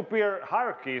peer-to-peer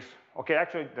hierarchies, okay,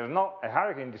 actually there's not a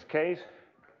hierarchy in this case.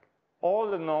 All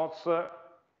the nodes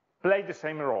play the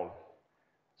same role.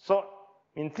 So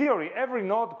in theory, every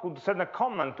node could send a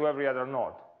command to every other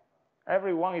node.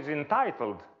 Everyone is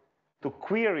entitled to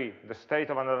query the state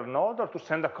of another node or to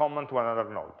send a command to another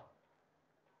node.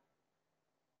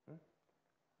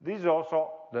 This is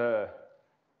also the,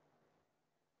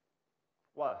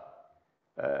 well,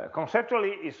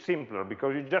 conceptually it's simpler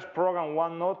because you just program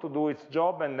one node to do its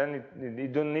job and then you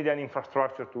don't need any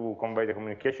infrastructure to convey the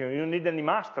communication. You don't need any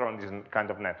master on these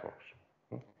kind of networks.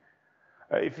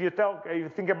 If you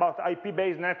think about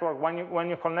IP-based network, when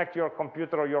you connect your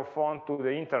computer or your phone to the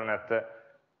internet,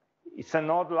 it's a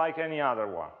node like any other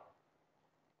one.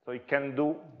 So it can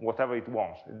do whatever it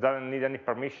wants. It doesn't need any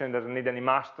permission, it doesn't need any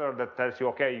master that tells you,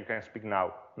 okay, you can speak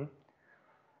now.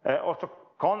 Also,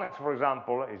 Connect, for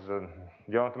example, is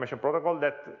the automation protocol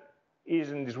that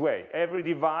is in this way. Every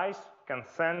device can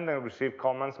send and receive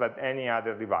commands like any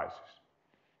other devices.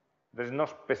 There's no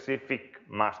specific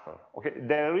master. Okay,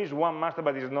 there is one master,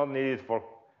 but it's not needed for,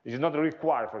 it's not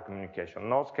required for communication.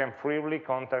 Nodes can freely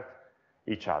contact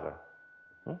each other.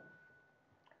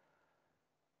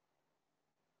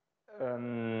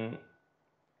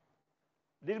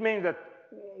 This means that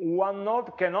one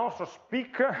node can also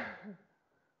speak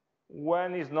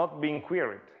when it's not being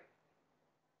queried,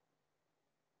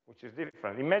 which is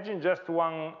different. Imagine just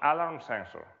one alarm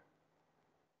sensor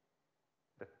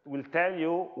that will tell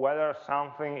you whether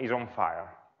something is on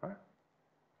fire.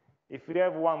 If you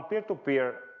have one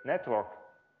peer-to-peer network,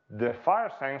 the fire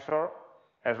sensor,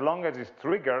 as long as it's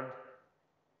triggered,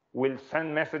 will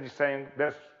send messages saying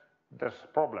there's a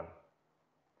problem.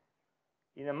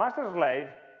 In a master-slave,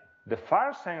 the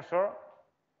fire sensor,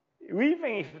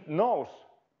 even if it knows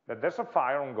that there's a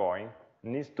fire ongoing,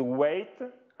 needs to wait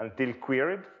until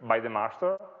queried by the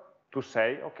master to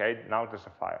say, okay, now there's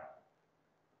a fire.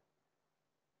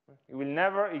 It will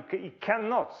never, it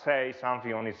cannot say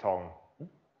something on its own.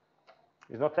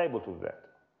 It's not able to do that.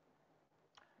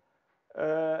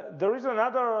 There is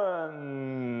another,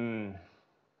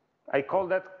 I call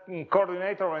that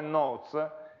coordinator and nodes.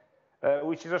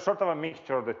 which is a sort of a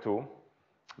mixture of the two,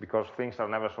 because things are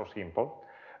never so simple,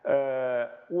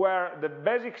 where the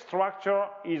basic structure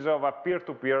is of a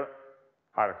peer-to-peer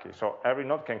hierarchy. So every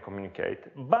node can communicate,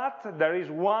 but there is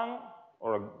one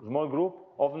or a small group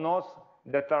of nodes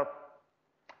that are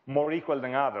more equal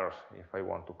than others, if I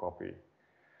want to copy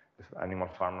this Animal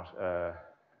Farm's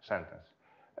sentence.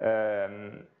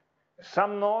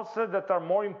 Some nodes that are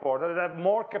more important, that have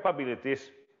more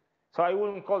capabilities. So I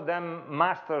wouldn't call them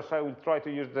masters, I will try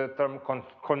to use the term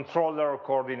controller or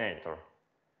coordinator.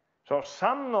 So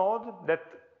some node that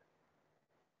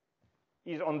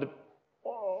is on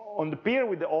the peer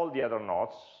with all the other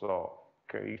nodes, so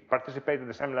okay, it participates at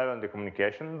the same level in the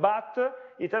communication, but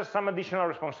it has some additional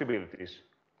responsibilities.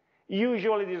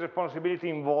 Usually this responsibility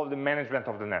involves the management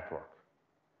of the network,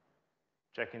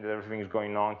 checking that everything is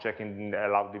going on, checking the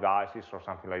allowed devices or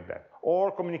something like that,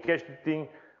 or communicating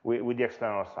with the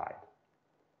external side.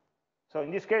 So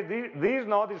in this case, this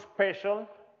node is special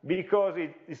because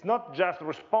it's not just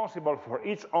responsible for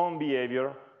its own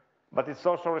behavior, but it's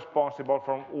also responsible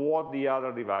for what the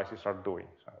other devices are doing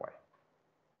in some way.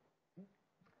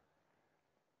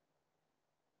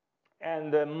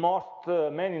 And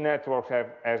many networks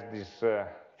have this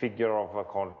figure of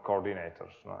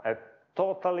coordinators. No? A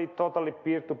totally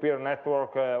peer-to-peer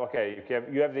network, okay,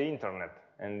 you have the internet,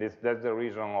 and that's the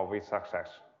reason of its success,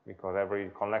 because every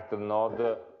connected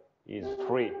node is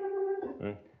free.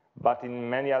 But in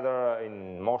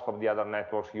most of the other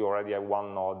networks, you already have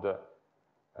one node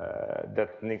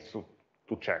that needs to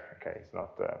check. Okay, it's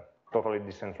not totally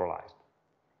decentralized.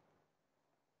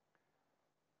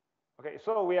 Okay,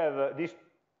 so we have these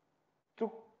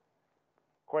two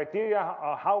criteria: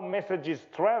 how messages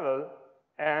travel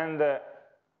and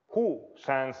who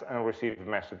sends and receives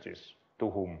messages to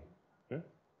whom.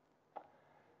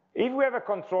 If we have a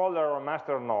controller or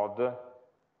master node,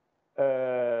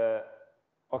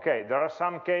 okay, there are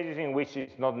some cases in which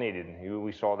it's not needed.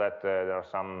 We saw that there are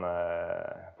some,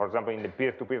 for example, in the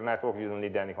peer-to-peer network, you don't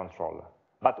need any controller.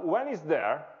 But when it's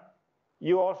there,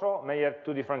 you also may have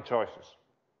two different choices.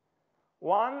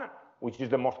 One, which is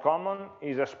the most common,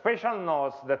 is a special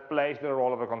node that plays the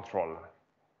role of a controller.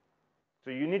 So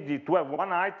you need to have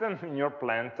one item in your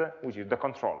plant, which is the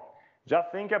controller.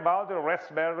 Just think about the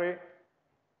Raspberry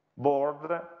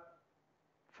board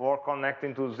for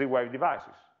connecting to Z-Wave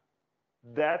devices.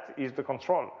 That is the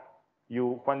controller.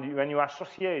 When you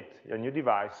associate a new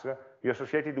device, you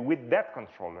associate it with that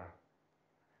controller.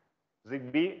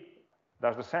 ZigBee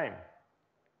does the same.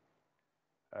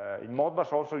 In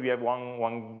Modbus also you have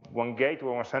one gate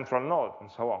with one central node and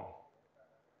so on.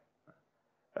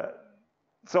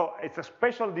 So it's a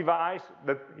special device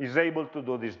that is able to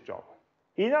do this job.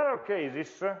 In other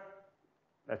cases,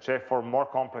 let's say for more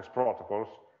complex protocols,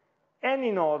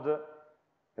 any node,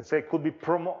 let's say, could be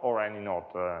or any node,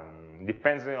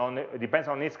 depends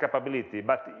on its capability,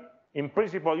 but in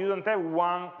principle you don't have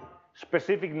one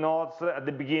specific node at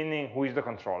the beginning who is the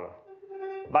controller.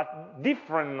 But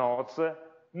different nodes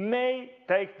may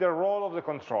take the role of the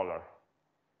controller.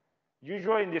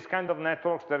 Usually in this kind of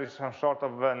networks there is some sort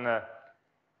of an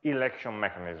election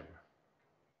mechanism.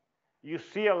 You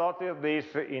see a lot of this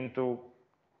into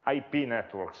IP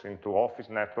networks, into Office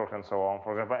networks and so on.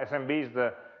 For example, SMB is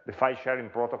the file sharing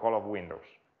protocol of Windows,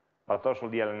 but also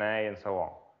the LNA and so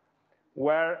on,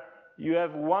 where you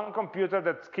have one computer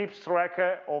that keeps track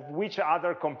of which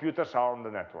other computers are on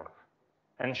the network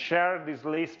and share this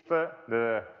list.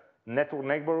 The network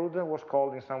neighborhood was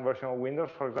called in some version of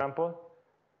Windows, for example.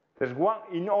 There's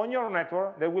on your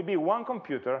network, there will be one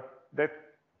computer that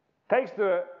takes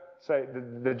the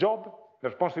job, the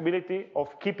responsibility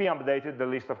of keeping updated the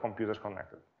list of computers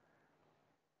connected.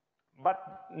 But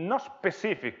no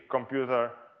specific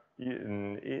computer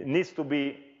needs to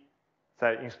be,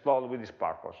 say, installed with this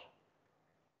purpose.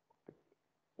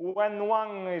 When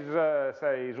one is,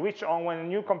 say, switched on, when a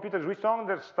new computer is switched on,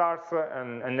 there starts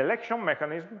an election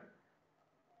mechanism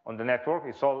on the network.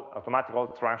 It's all automatic, all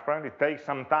transparent. It takes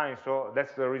some time, so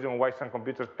that's the reason why some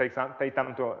computers take some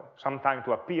time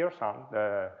to appear,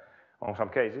 on some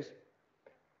cases.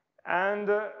 And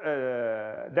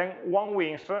then one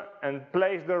wins and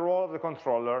plays the role of the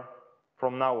controller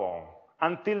from now on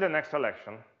until the next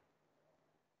election.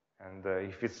 And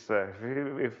if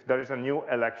there is a new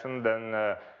election,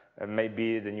 then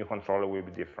maybe the new controller will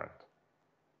be different.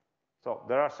 So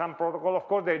there are some protocols, of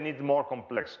course, they need more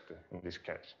complexity in this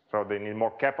case. So they need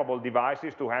more capable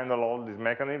devices to handle all these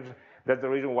mechanisms. That's the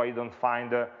reason why you don't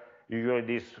find usually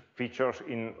these features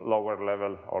in lower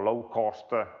level or low cost,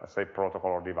 let's say,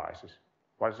 protocol or devices.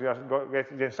 Once you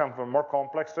get something more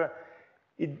complex,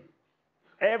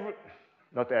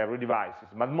 not every device,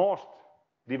 but most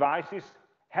devices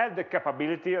have the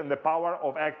capability and the power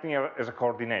of acting as a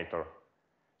coordinator.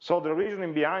 So the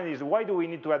reasoning behind is, why do we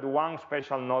need to add one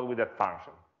special node with that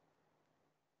function?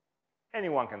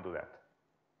 Anyone can do that.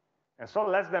 And so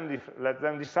let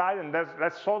them decide, and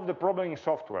let's solve the problem in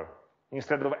software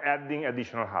instead of adding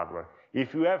additional hardware.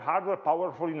 If you have hardware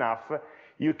powerful enough,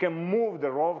 you can move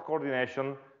the role of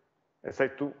coordination, let's say,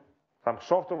 to some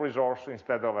software resource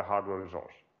instead of a hardware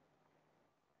resource.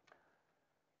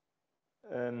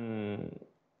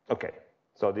 Okay,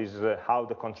 so this is how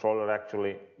the controller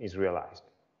actually is realized.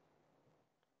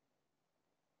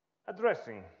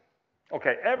 Addressing.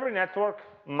 Okay, every network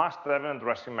must have an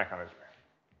addressing mechanism.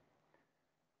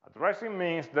 Addressing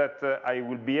means that I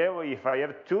will be able, if I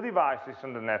have two devices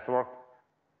on the network,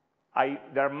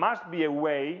 there must be a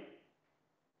way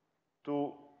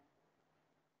to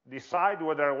decide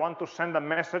whether I want to send a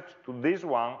message to this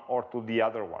one or to the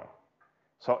other one.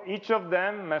 So each of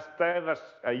them must have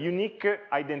a unique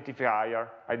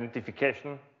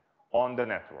identification on the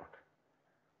network.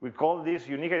 We call this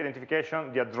unique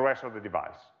identification the address of the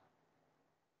device.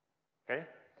 Okay?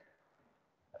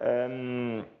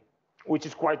 Which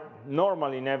is quite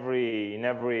normal in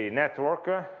every network,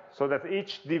 so that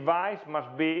each device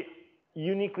must be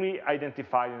uniquely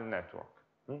identified in the network.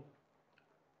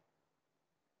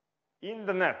 In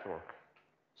the network.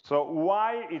 So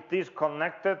why it is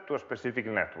connected to a specific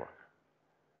network?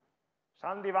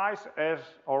 Some devices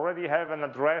already have an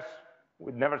address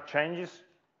which never changes.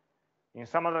 In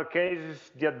some other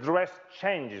cases, the address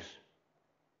changes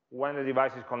when the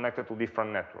device is connected to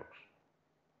different networks.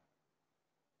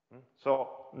 So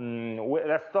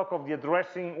let's talk of the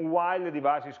addressing while the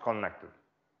device is connected.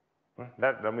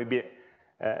 There may be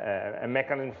a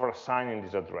mechanism for assigning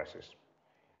these addresses.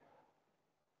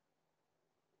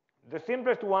 The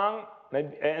simplest one,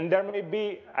 and there may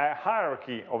be a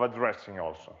hierarchy of addressing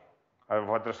also, of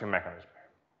addressing mechanism.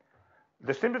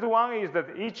 The simplest one is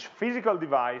that each physical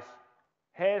device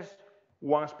has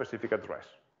one specific address.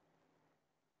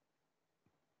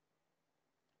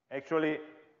 Actually,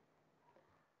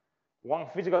 one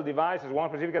physical device has one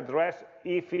specific address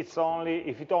if it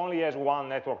only has one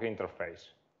network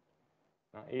interface.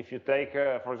 If you take,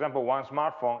 for example, one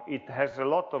smartphone, it has a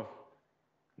lot of,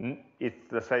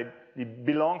 let's say, it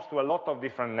belongs to a lot of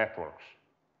different networks.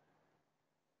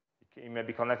 It may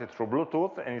be connected through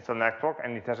Bluetooth, and it's a network,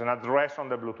 and it has an address on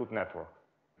the Bluetooth network,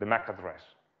 the MAC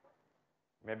address.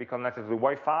 It may be connected to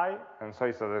Wi-Fi, and so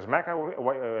it has MAC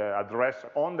address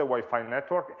on the Wi-Fi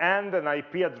network, and an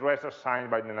IP address assigned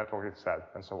by the network itself,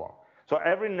 and so on. So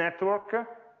every network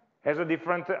has a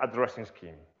different addressing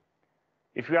scheme.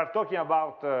 If we are talking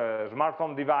about smart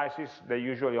home devices, they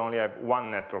usually only have one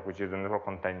network, which is the network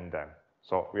containing them.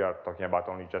 So we are talking about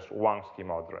only just one scheme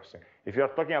of addressing. If you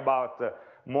are talking about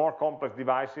more complex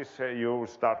devices, you will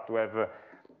start to have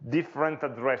different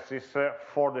addresses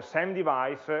for the same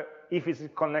device if it's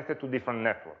connected to different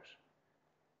networks.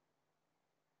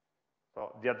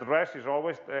 So the address is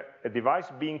always a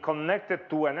device being connected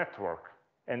to a network.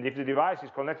 And if the device is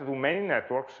connected to many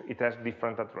networks, it has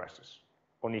different addresses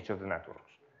on each of the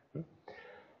networks.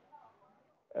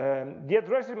 The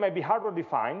addresses may be hardware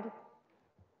defined.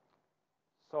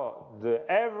 So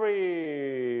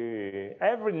every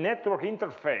network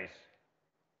interface,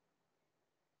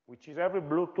 which is every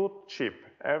Bluetooth chip,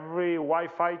 every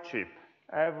Wi-Fi chip,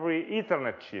 every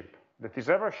Ethernet chip that is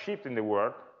ever shipped in the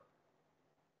world,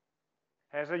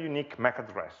 has a unique MAC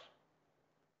address,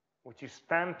 which is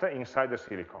stamped inside the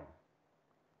silicon.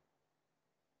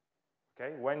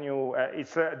 Okay, when you,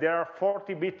 there are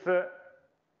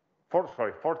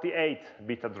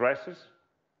 48-bit addresses,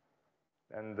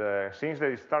 and since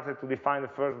they started to define the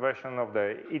first version of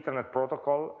the Ethernet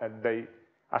protocol, they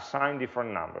assign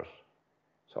different numbers.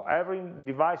 So every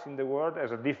device in the world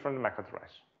has a different MAC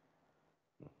address.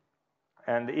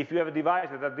 And if you have a device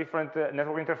that has different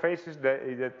network interfaces,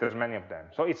 there's many of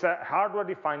them. So it's a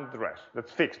hardware-defined address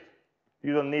that's fixed.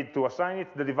 You don't need to assign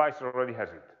it, the device already has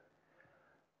it.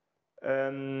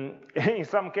 In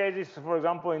some cases, for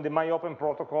example, in the MyOpen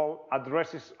protocol,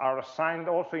 addresses are assigned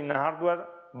also in hardware,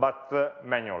 but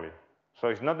manually. So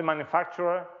it's not the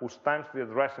manufacturer who stamps the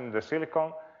address in the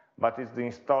silicon, but it's the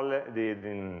installer,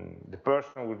 the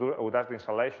person who does the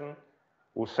installation,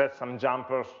 who sets some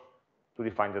jumpers to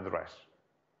define the address.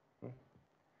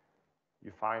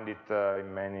 You find it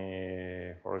in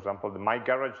many, for example, the My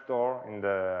Garage door,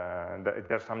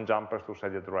 there's some jumpers to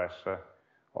set the address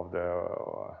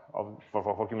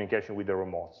for communication with the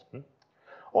remotes.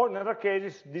 Or in other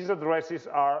cases, these addresses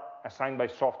are assigned by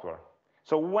software.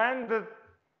 So when the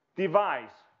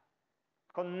device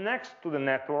connects to the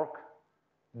network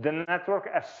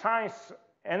assigns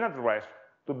an address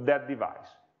to that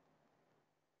device.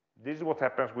 This is what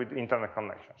happens with internet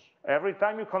connections. Every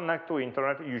time you connect to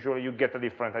internet, usually you get a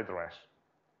different address.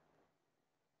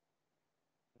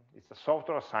 It's a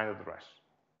software assigned address.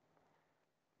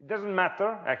 It doesn't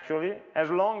matter, actually, as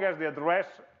long as the address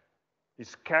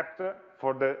is kept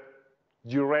for the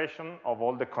duration of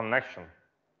all the connection.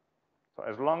 So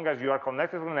as long as you are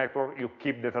connected to the network, you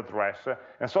keep that address.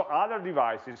 And so other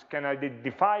devices can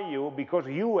identify you because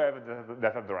you have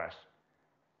that address.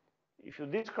 If you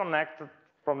disconnect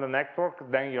from the network,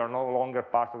 then you're no longer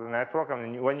part of the network.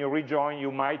 And when you rejoin,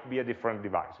 you might be a different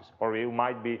devices, or you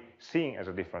might be seen as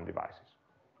a different devices.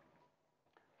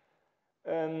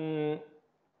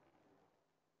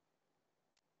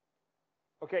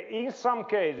 Okay, in some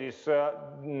cases,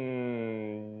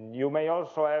 you may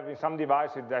also have, in some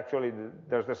devices, actually,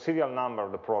 there's the serial number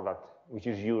of the product, which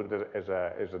is used as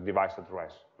a device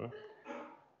address.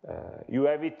 You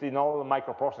have it in all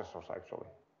microprocessors, actually.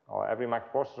 Every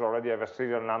microprocessor already have a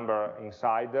serial number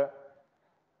inside.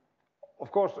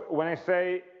 Of course, when I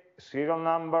say serial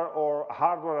number or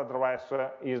hardware address,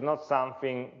 is not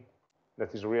something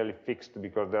that is really fixed,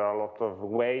 because there are a lot of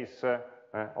ways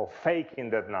of faking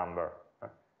that number.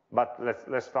 But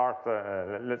let's start.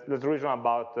 Let's reason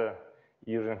about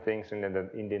using things in the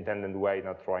intended way,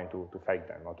 not trying to fake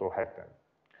them or to hack them.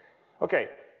 Okay,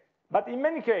 but in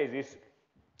many cases,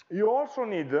 you also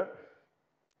need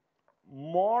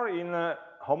more in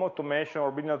home automation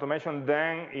or building automation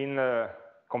than in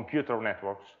computer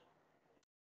networks.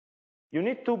 You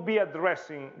need to be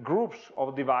addressing groups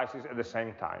of devices at the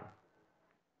same time.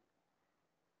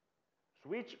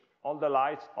 Switch all the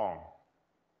lights on.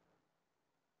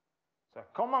 So a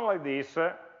command like this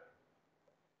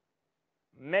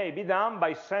may be done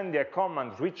by sending a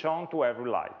command switch on to every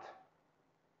light.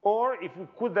 Or if we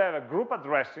could have a group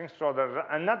addressing, so there's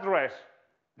an address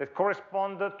that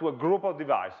corresponds to a group of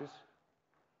devices,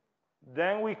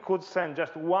 then we could send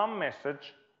just one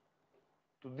message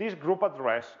to this group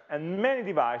address, and many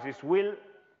devices will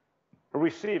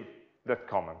receive that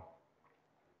command.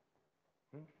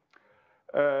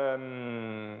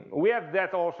 We have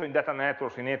that also in data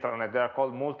networks, in Ethernet. They are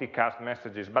called multicast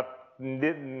messages, but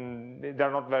they're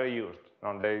not very used.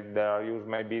 They are used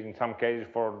maybe in some cases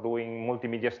for doing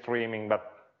multimedia streaming,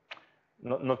 but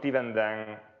not even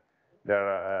then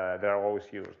they're always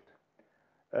used.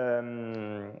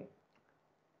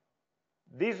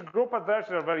 These group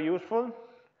addresses are very useful.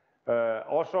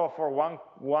 Also for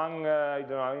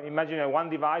imagine one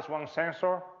device, one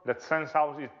sensor that sends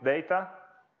out its data,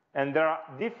 and there are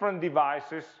different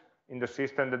devices in the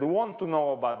system that want to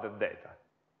know about the data.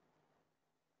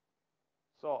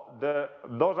 So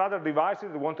those other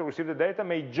devices that want to receive the data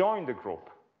may join the group.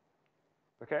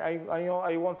 Okay,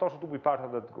 I want also to be part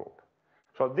of that group.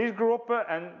 So this group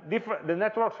and the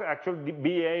networks actually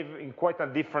behave in quite a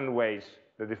different ways.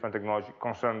 The different technology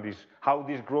concern this, how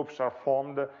these groups are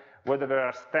formed, whether they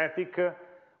are static,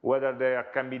 whether they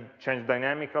can be changed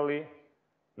dynamically.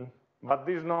 But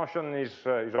this notion is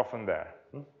often there.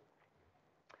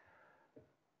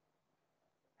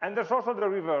 And there's also the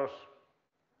reverse.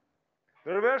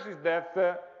 The reverse is that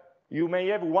you may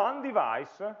have one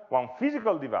device, one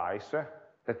physical device,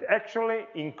 that actually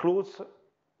includes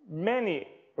many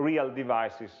real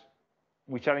devices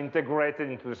which are integrated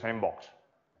into the same box.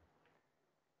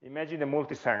 Imagine the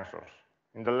multi-sensors.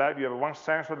 In the lab, you have one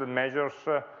sensor that measures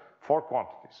 4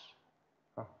 quantities: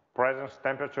 presence,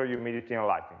 temperature, humidity, and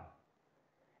lighting.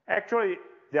 Actually,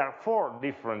 there are 4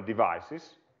 different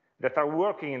devices that are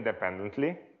working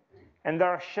independently, and they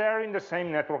are sharing the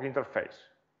same network interface.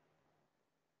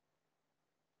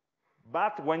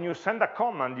 But when you send a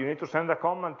command, you need to send a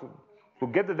command to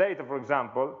get the data, for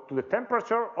example, to the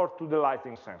temperature or to the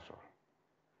lighting sensor.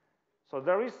 So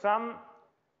there is some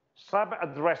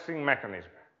sub-addressing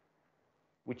mechanism,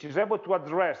 which is able to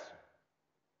address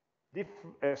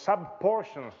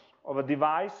sub-portions of a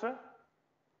device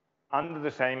under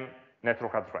the same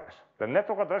network address. The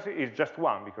network address is just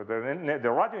one, because the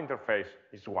radio interface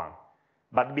is one.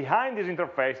 But behind this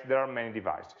interface, there are many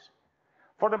devices.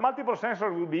 For the multiple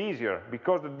sensors, it will be easier,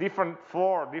 because the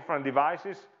 4 different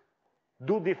devices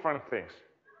do different things.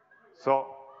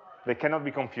 So they cannot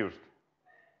be confused.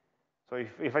 So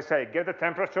if I say, get the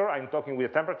temperature, I'm talking with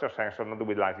a temperature sensor, not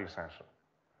with lighting sensor.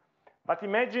 But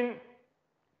imagine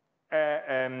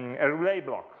a relay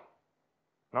block.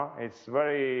 No? It's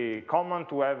very common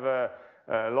to have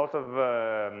a lot of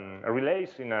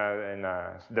relays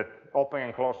that open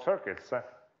and close circuits,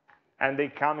 and they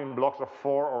come in blocks of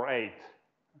 4 or 8.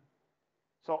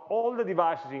 So all the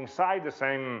devices inside the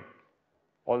same,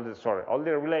 all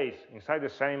the relays inside the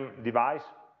same device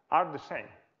are the same.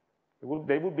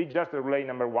 They would be just the relay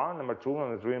number 1, number 2,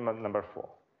 number 3, and number 4.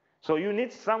 So you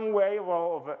need some way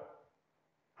of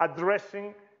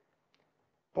addressing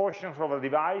portions of a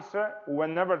device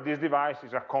whenever this device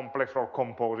is a complex or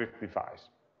composite device.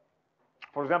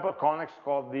 For example, Connex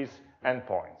calls these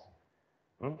endpoints.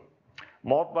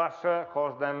 Modbus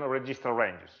calls them register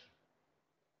ranges.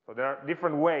 So there are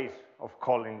different ways of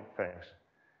calling things.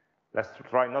 Let's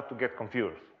try not to get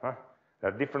confused. There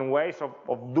are different ways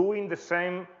of doing the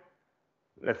same,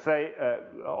 let's say,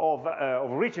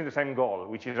 of reaching the same goal,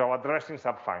 which is of addressing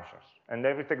sub-functions. And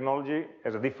every technology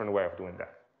has a different way of doing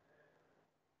that.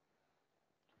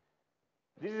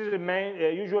 This is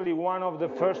usually one of the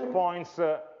first points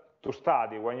to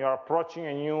study. When you're approaching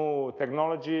a new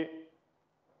technology,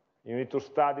 you need to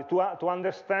study, to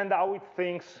understand how it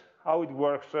thinks, how it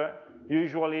works.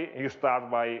 Usually you start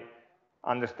by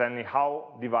understanding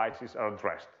how devices are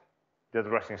addressed, the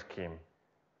addressing scheme.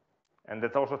 And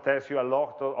that also tells you a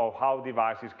lot of how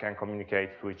devices can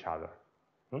communicate to each other.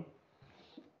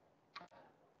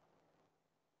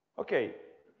 Okay.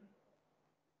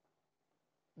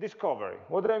 Discovery.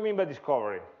 What do I mean by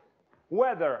discovery?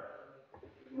 Whether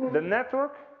the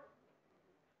network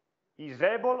is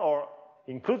able or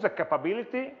includes a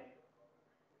capability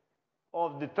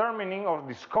of determining or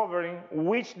discovering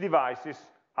which devices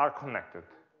are connected.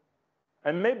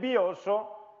 And maybe also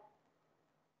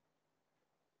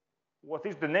what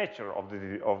is the nature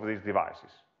of these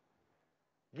devices.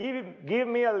 Give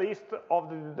me a list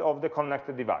of the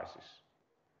connected devices.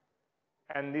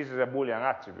 And this is a Boolean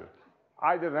attribute.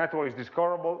 Either the network is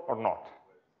discoverable or not.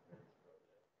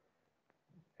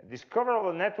 A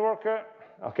discoverable network,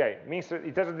 okay, means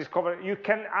it has a discovery. You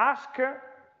can ask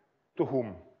to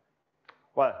whom?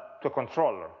 Well, to a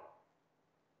controller.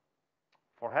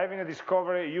 For having a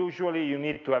discovery, usually you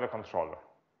need to have a controller.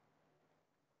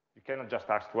 You cannot just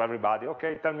ask to everybody,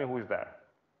 okay, tell me who is there.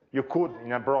 You could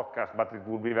in a broadcast, but it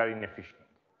would be very inefficient.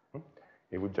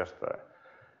 It would just...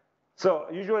 So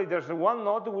usually there's one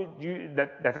node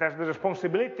that has the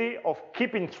responsibility of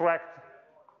keeping track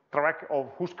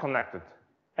of who's connected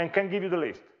and can give you the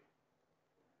list.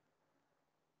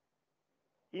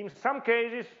 In some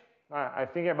cases, I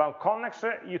think about Connex,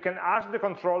 you can ask the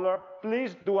controller,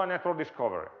 please do a network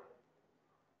discovery.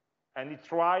 And it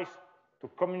tries to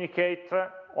communicate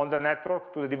on the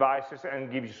network to the devices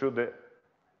and gives you the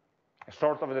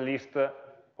sort of the list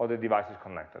of the devices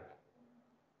connected.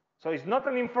 So it's not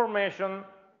an information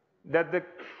that the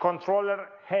controller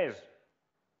has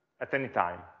at any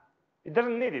time. It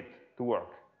doesn't need it to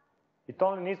work. It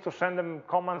only needs to send them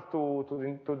commands to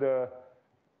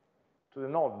the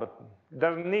node, but it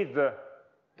doesn't need the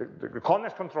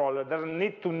Connex controller doesn't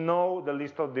need to know the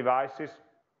list of devices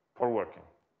for working.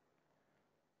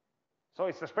 So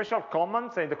it's a special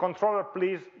command saying the controller,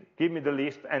 please give me the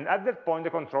list, and at that point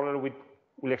the controller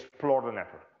will explore the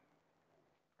network.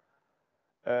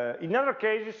 In other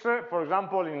cases, for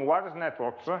example, in wireless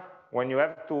networks, when you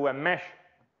have to mesh,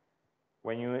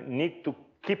 when you need to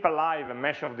keep alive a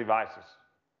mesh of devices,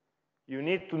 you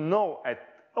need to know at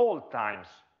all times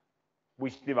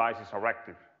which devices are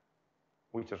active,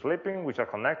 which are sleeping, which are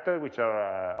connected, which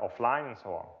are offline, and so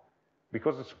on.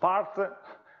 Because it's part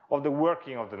of the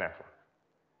working of the network.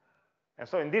 And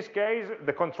so in this case,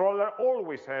 the controller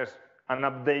always has an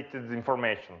updated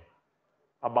information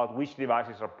about which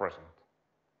devices are present.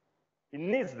 It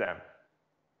needs them,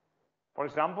 for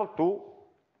example,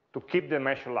 to keep the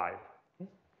mesh alive.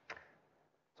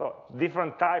 So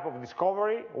different type of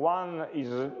discovery. One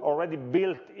is already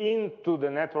built into the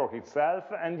network itself,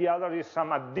 and the other is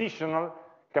some additional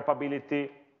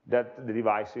capability that the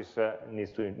devices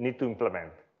need to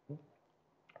implement.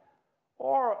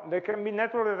 Or there can be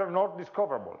networks that are not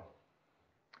discoverable.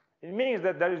 It means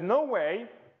that there is no way,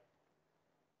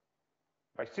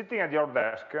 by sitting at your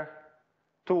desk,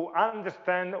 to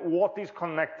understand what is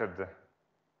connected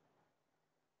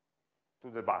to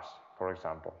the bus, for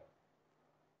example.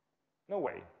 No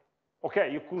way.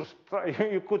 Okay,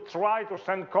 you could try to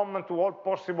send comment to all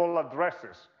possible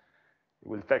addresses. It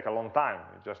will take a long time,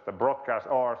 just a broadcast,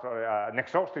 or sorry, an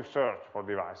exhaustive search for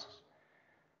devices.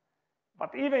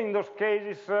 But even in those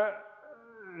cases,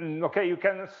 okay, you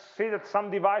can see that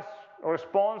some device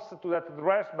responds to that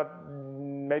address, but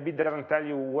maybe it doesn't tell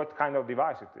you what kind of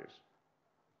device it is.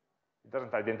 It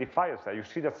doesn't identify itself. You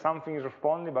see that something is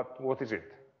responding, but what is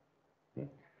it?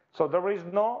 So there is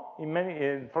no,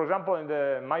 for example, in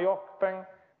the MyOpen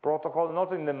protocol,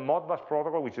 not in the Modbus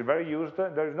protocol, which is very used,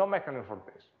 there is no mechanism for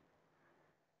this.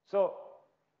 So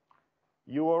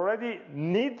you already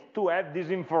need to add this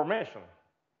information.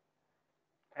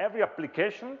 Every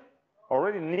application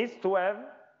already needs to have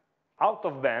out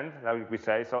of band, like we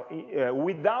say, so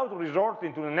without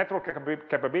resorting to the network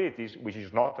capabilities, which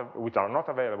are not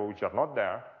available, which are not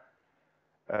there,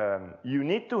 you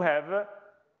need to have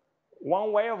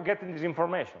one way of getting this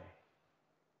information.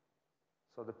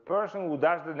 So the person who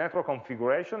does the network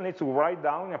configuration needs to write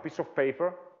down in a piece of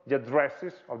paper the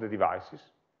addresses of the devices.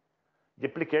 The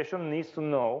application needs to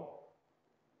know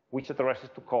which addresses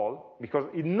to call, because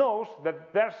it knows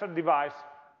that there's a device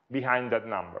behind that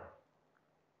number.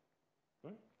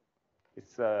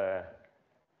 It's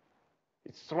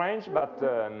strange, but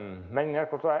many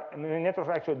networks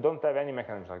actually don't have any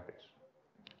mechanisms like this.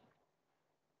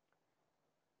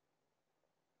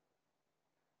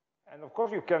 And of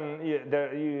course, you can,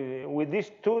 with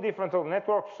these two different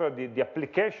networks, the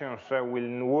applications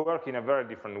will work in a very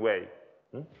different way,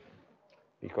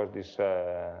 because this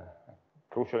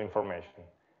crucial information.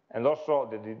 And also,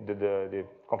 the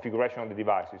configuration of the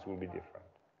devices will be different.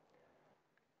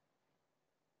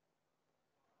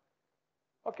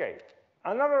 Okay,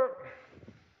 another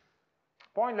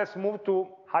point, let's move to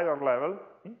higher level.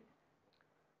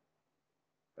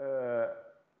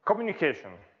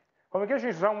 Communication. Communication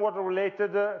is somewhat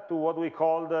related to what we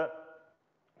call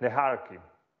the hierarchy.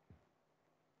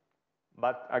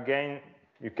 But again,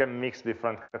 you can mix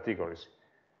different categories.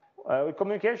 With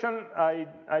communication, I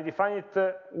define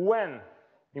it when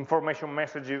information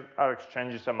messages are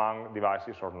exchanged among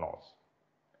devices or nodes.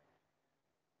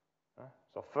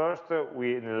 So first,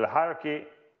 we, in the hierarchy,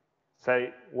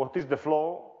 say what is the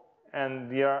flow, and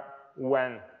here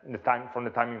when, in the time, from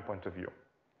the timing point of view.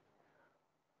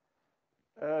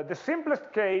 The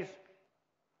simplest case,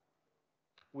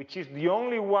 which is the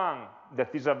only one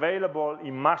that is available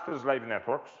in master-slave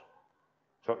networks.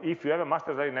 So if you have a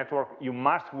master-slave network, you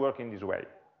must work in this way.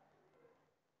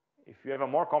 If you have a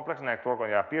more complex network,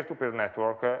 or a peer-to-peer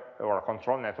network, or a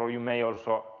control network, you may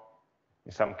also,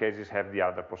 in some cases, have the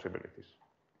other possibilities.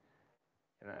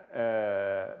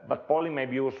 But polling may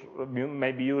be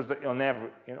used on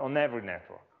every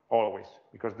network, always,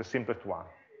 because the simplest one.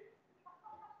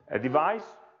 A device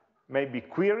may be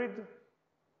queried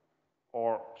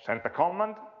or sent a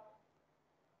command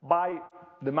by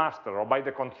the master, or by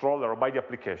the controller, or by the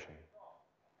application.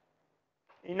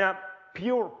 In a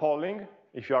pure polling,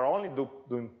 if you are only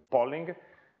doing polling,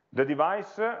 the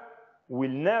device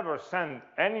will never send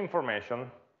any information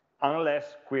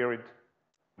unless queried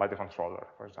by the controller,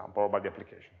 for example, or by the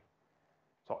application.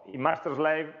 So in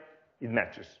master-slave, it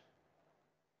matches.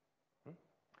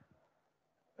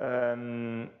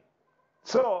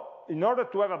 So in order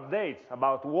to have updates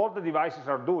about what the devices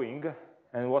are doing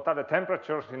and what are the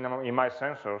temperatures in my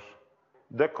sensors,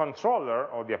 the controller,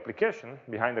 or the application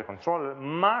behind the controller,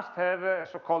 must have a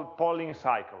so-called polling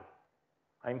cycle.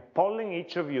 I'm polling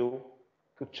each of you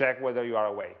to check whether you are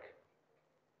awake,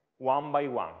 one by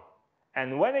one.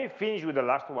 And when I finish with the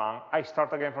last one, I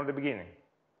start again from the beginning.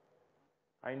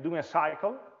 I'm doing a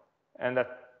cycle, and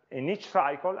in each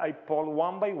cycle, I poll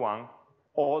one by one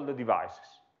all the devices.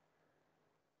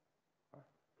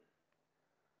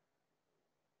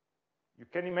 You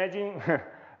can imagine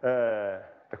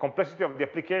the complexity of the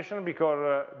application,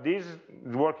 because this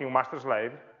is working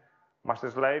master-slave.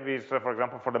 Master-slave is, for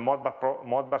example, for the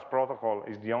Modbus protocol,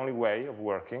 is the only way of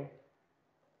working.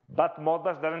 But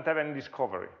Modbus doesn't have any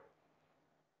discovery.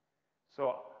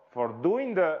 So for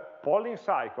doing the polling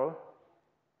cycle,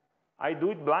 I do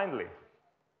it blindly,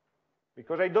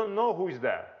 because I don't know who is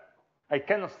there. I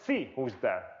cannot see who is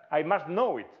there. I must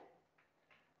know it.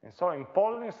 And so I'm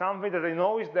polling something that I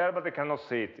know is there, but I cannot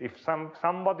see it. If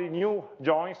somebody new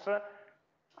joins,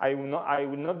 I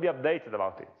will not be updated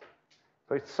about it.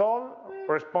 So it's all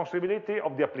responsibility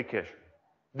of the application.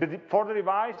 For the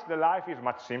device, the life is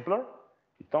much simpler.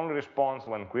 It only responds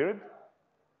when queried.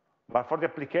 But for the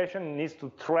application, it needs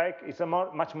to track. It's a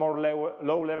much more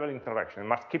low-level interaction. It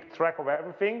must keep track of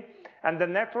everything. And the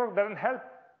network doesn't help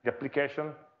the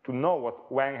application to know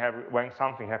when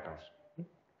something happens.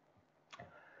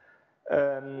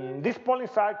 This polling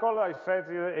cycle, I said,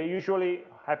 usually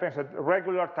happens at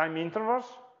regular time intervals.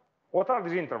 What are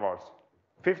these intervals?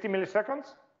 50 milliseconds?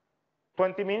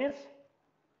 20 minutes?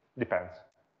 Depends.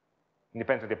 It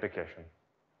depends on the application.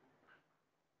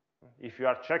 If you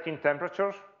are checking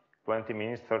temperatures, 20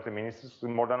 minutes, 30 minutes is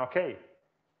more than okay.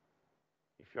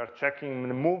 If you are checking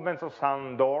the movements of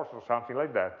some doors or something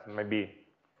like that, maybe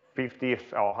 50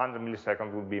 or 100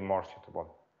 milliseconds would be more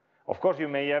suitable. Of course, you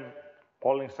may have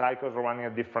polling cycles running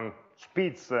at different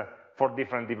speeds for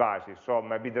different devices. So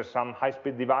maybe there's some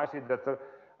high-speed devices that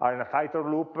are in a tighter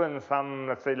loop, and some,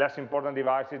 let's say, less important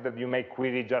devices that you may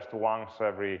query just once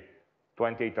every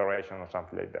 20 iterations or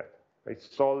something like that.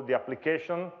 It's all the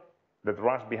application that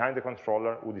runs behind the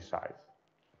controller who decides.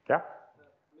 Yeah?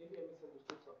 Maybe I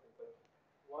misunderstood something, but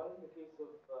why in the case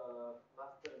of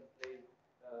master and slave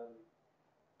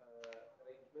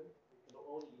arrangement, we can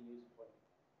only use one?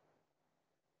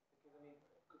 Because, I mean,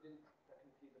 couldn't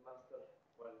technically the master,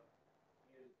 well,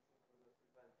 use synchronous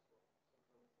events or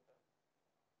synchronous events?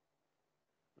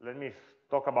 Let me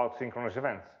talk about synchronous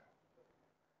events.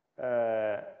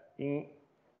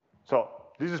 So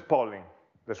this is polling.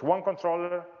 There's one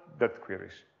controller that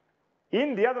queries.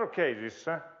 In the other cases,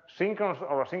 synchronous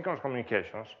or asynchronous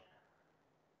communications,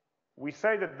 we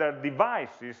say that their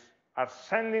devices are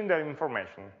sending their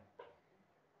information.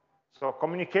 So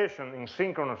communication in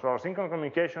synchronous or asynchronous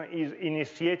communication is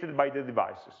initiated by the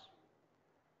devices.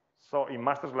 So in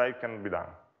master-slave can be done,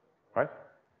 right?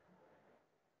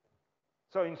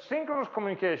 So in synchronous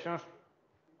communications,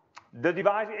 the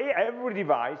device, every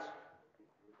device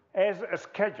has a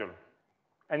schedule,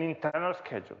 an internal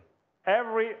schedule.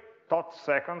 Every tot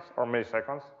seconds or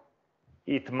milliseconds,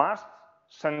 it must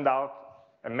send out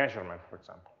a measurement, for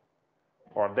example,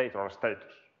 or a data or a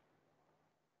status.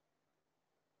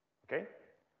 Okay?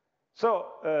 So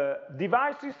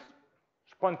devices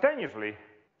spontaneously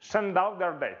send out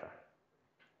their data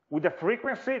with a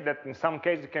frequency that in some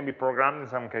cases can be programmed, in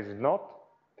some cases not,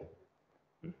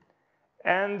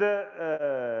 and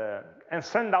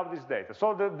send out this data.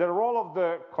 So the role of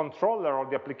the controller or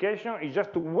the application is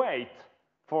just to wait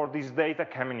for this data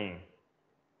coming in.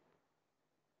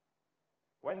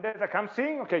 When data comes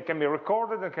in, okay, it can be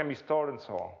recorded and can be stored and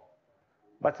so on.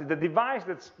 But it's the device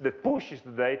that pushes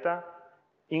the data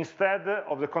instead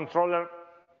of the controller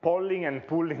polling and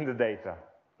pulling the data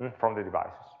from the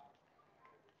devices.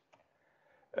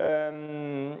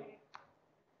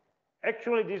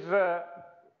 Actually, this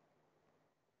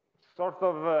sort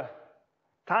of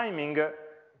timing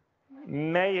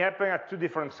may happen at two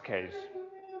different scales.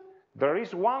 There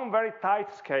is one very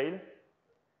tight scale,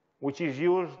 which is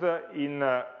used in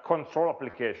control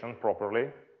application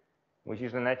properly, which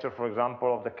is the nature, for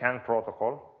example, of the CAN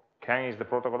protocol. CAN is the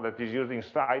protocol that is used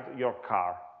inside your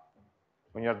car.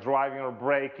 When you're driving or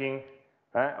braking,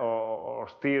 or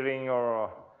steering or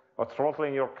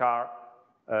throttling your car,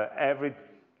 every,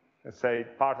 let's say,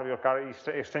 part of your car is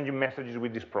exchanging messages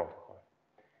with this protocol.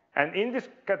 And in this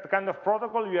kind of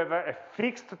protocol, you have a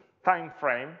fixed time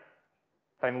frame,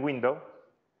 time window,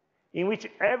 in which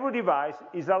every device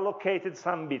is allocated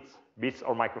some bits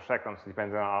or microseconds,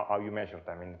 depending on how you measure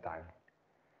them in time.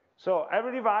 So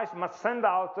every device must send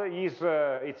out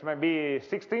it's maybe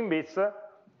 16 bits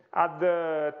at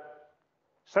the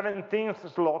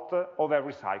 17th slot of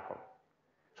every cycle.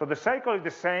 So the cycle is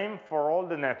the same for all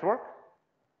the network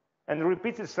and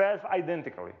repeats itself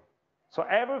identically. So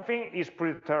everything is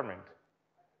predetermined.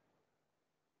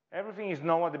 Everything is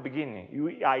known at the beginning.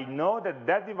 I know that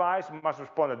that device must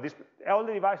respond at this. All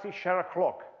the devices share a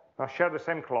clock, share the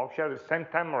same clock, share the same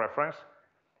time reference,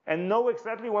 and know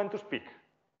exactly when to speak.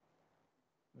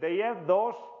 They have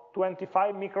those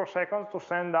 25 microseconds to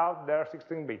send out their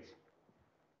 16 bits.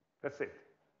 That's it.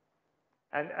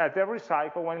 And at every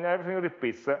cycle, when everything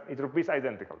repeats, it repeats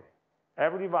identically.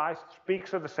 Every device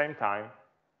speaks at the same time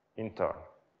in turn.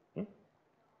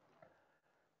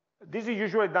 This is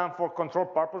usually done for control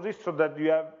purposes, so that you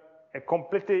have a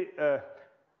completely,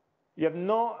 you have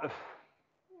no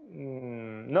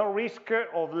risk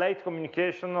of late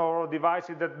communication or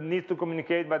devices that need to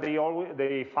communicate, but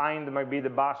they find maybe the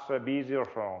bus busy or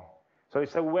so on. So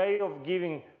it's a way of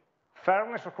giving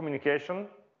fairness of communication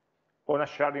on a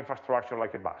shared infrastructure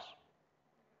like a bus.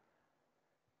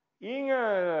 In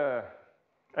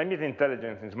ambient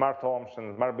intelligence, in smart homes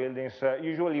and smart buildings,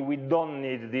 usually we don't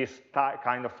need this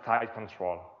kind of tight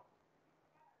control.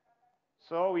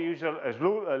 So we use a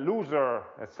looser,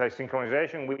 let's say,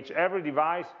 synchronization, which every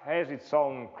device has its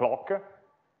own clock,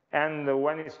 and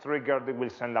when it's triggered, it will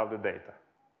send out the data.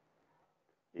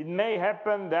 It may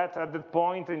happen that at that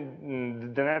point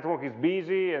the network is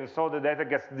busy, and so the data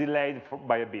gets delayed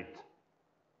by a bit.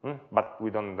 But we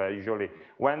don't usually.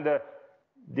 When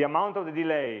the amount of the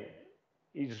delay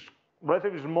is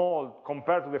relatively small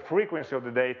compared to the frequency of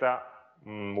the data,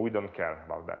 we don't care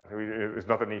about that. It's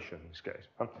not an issue in this case.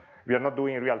 We are not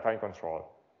doing real-time control.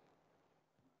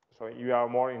 So you are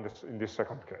more in this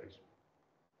second case.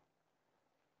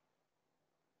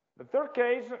 The third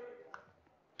case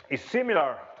is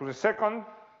similar to the second,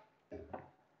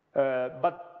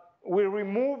 but we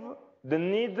remove the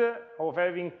need of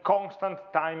having constant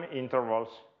time intervals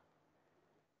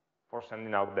for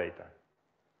sending out data.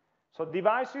 So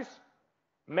devices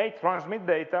may transmit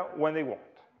data when they want.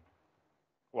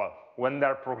 Well, when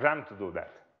they're programmed to do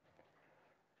that.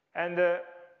 And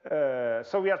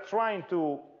so we are trying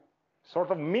to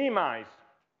sort of minimize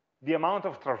the amount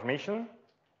of transmission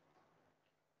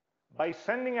by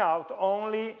sending out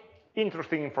only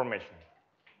interesting information.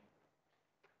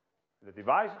 The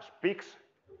device speaks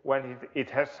when it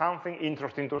has something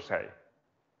interesting to say.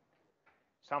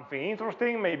 Something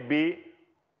interesting may be,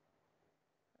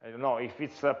 I don't know, if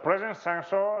it's a presence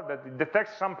sensor that it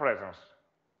detects some presence.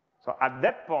 So at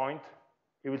that point,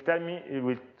 it will tell me, it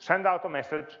will send out a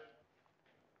message,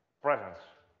 presence.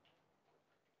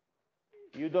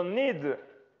 You don't need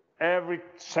every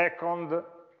second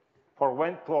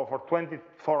for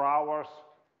 24 hours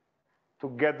to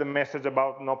get the message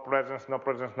about no presence, no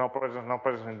presence, no presence, no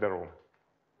presence in the room.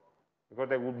 Because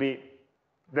that would be,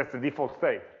 that's the default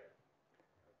state.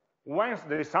 Once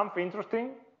there is something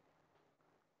interesting,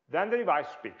 then the device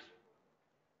speaks.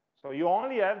 So you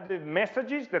only have the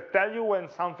messages that tell you when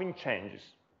something changes.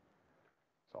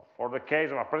 So for the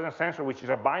case of a presence sensor, which is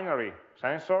a binary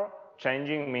sensor,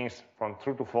 changing means from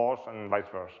true to false and vice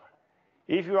versa.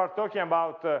 If you are talking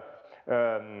about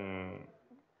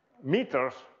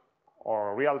meters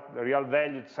or real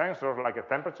valued sensors like a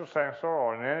temperature sensor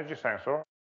or an energy sensor,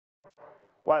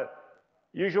 well,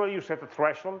 usually you set a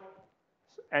threshold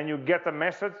and you get a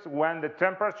message when the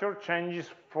temperature changes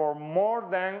for more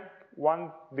than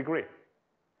 1 degree,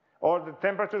 or the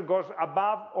temperature goes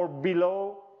above or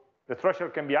below. The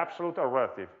threshold can be absolute or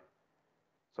relative.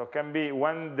 So it can be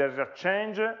when there's a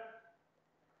change,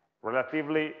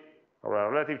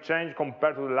 relative change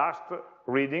compared to the last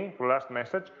reading, the last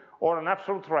message, or an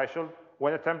absolute threshold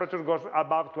when the temperature goes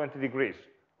above 20 degrees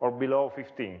or below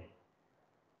 15.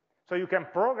 So you can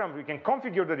program, you can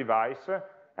configure the device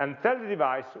and tell the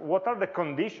device what are the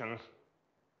conditions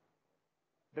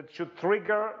that should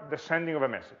trigger the sending of a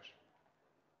message.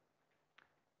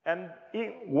 And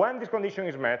when this condition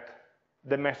is met,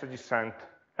 the message is sent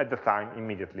at the time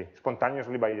immediately,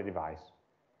 spontaneously by the device.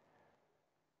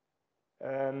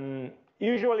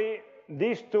 Usually,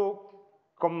 these two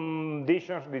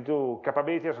conditions, the two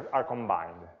capabilities are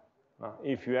combined.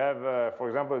 If you have, for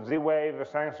example, Z-wave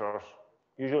sensors,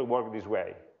 usually work this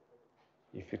way.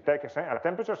 If you take a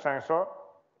temperature sensor,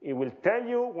 it will tell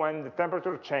you when the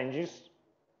temperature changes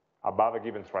above a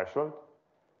given threshold,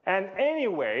 and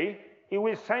anyway, it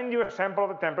will send you a sample of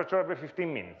the temperature every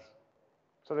 15 minutes.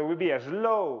 So there will be a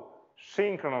slow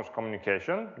synchronous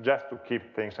communication, just to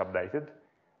keep things updated,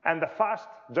 and a fast,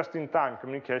 just-in-time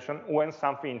communication when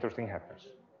something interesting happens.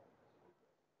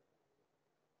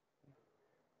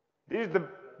 This is the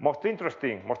most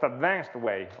interesting, most advanced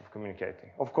way of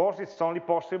communicating. Of course, it's only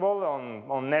possible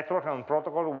on network and on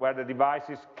protocol where the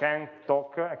devices can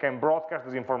talk, can broadcast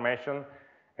this information,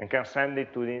 and can send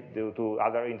it to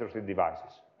other interested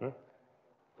devices.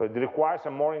 So it requires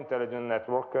a more intelligent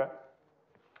network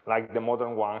like the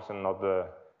modern ones and not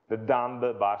the dumb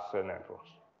bus networks.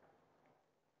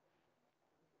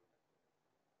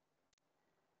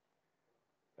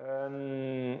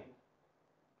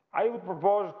 I would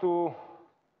propose to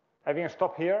having a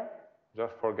stop here,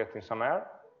 just for getting some air.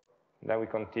 Then we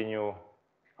continue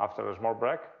after a small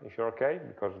break, if you're okay,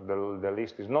 because the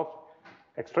list is not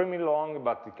extremely long,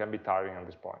 but it can be tiring at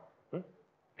this point.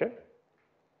 Okay?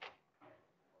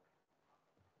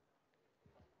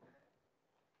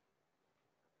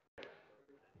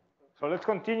 So let's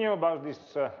continue about this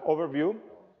overview.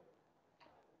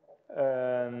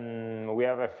 We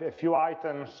have a few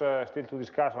items still to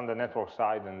discuss on the network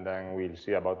side, and then we'll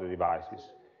see about the devices.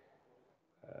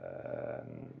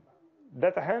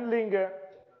 Data handling,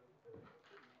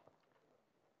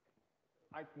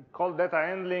 I call data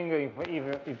handling,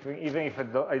 even if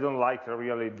I don't like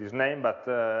really this name, but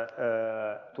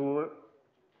to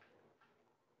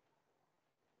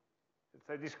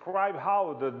describe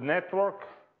how the network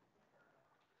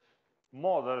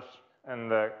models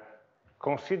and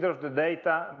considers the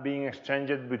data being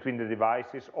exchanged between the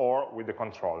devices or with the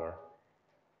controller.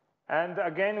 And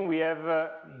again, we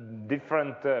have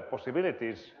different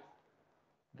possibilities.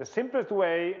 The simplest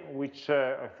way, which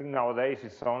I think nowadays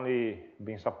it's only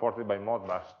being supported by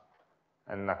Modbus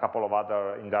and a couple of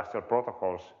other industrial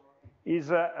protocols,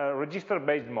 is a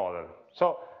register-based model.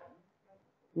 So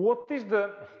what is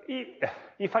the,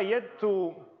 if I had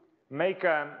to make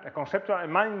a conceptual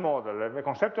mind model, a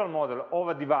conceptual model of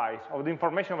a device, of the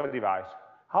information of a device,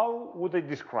 how would I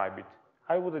describe it?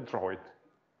 How would I draw it?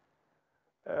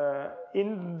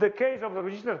 In the case of the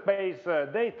register-based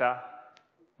data,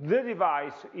 the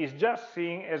device is just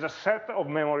seen as a set of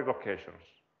memory locations.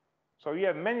 So you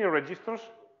have many registers,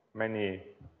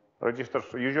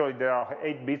 usually there are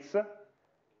 8 bits,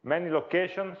 many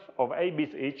locations of 8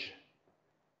 bits each,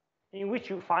 in which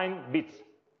you find bits.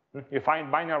 You find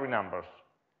binary numbers.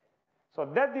 So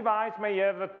that device may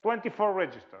have 24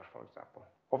 registers, for example,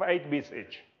 of 8 bits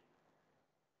each.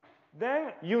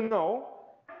 Then you know,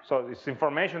 so it's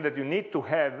information that you need to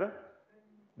have,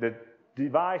 the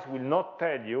device will not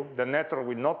tell you, the network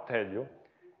will not tell you.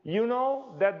 You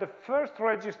know that the first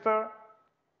register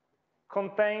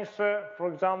contains,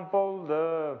 for example,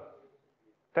 the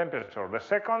temperature. The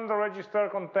second register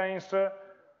contains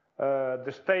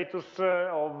the status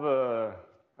of,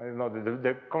 I don't know,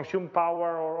 the consumed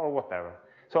power or whatever.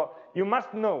 So you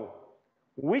must know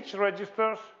which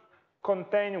registers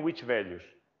contain which values.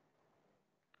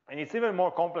 And it's even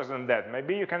more complex than that.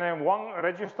 Maybe you can have one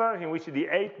register in which the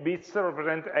 8 bits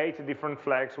represent 8 different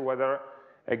flags, whether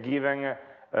a given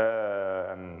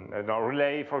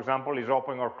relay, for example, is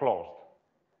open or closed.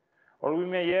 Or we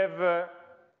may have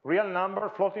real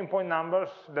numbers, floating point numbers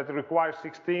that require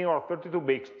 16 or 32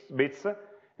 bits,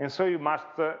 and so you must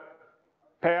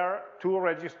pair 2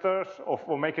 registers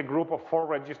or make a group of 4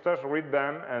 registers, read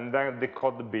them, and then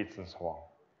decode the bits and so on.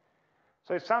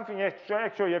 So it's something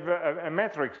actually you have a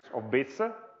matrix of bits,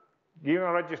 given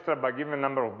a register by given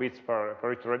number of bits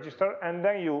for each register, and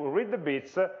then you read the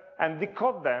bits and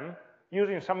decode them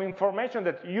using some information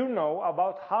that you know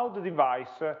about how the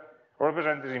device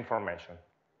represents this information.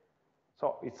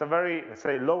 So it's a very, let's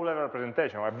say, low-level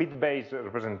representation, or a bit-based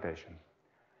representation.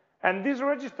 And this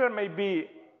register may be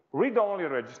read-only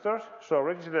registers, so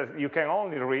registers that you can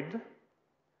only read,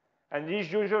 and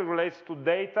this usually relates to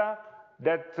data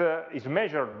that is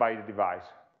measured by the device,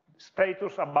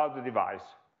 status about the device.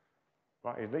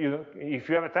 If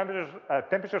you have a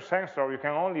temperature sensor, you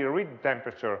can only read the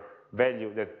temperature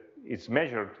value that is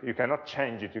measured. You cannot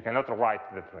change it. You cannot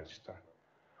write that register.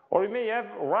 Or you may have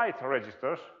write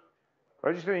registers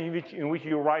in which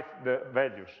you write the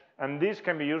values. And this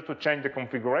can be used to change the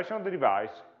configuration of the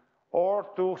device or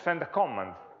to send a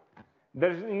command.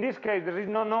 In this case, there is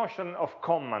no notion of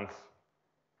commands.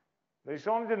 There is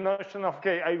only the notion of,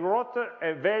 okay, I wrote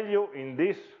a value in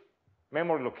this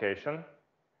memory location,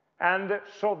 and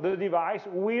so the device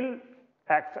will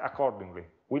act accordingly,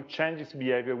 will change its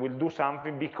behavior, will do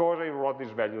something because I wrote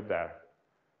this value there.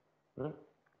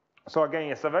 So again,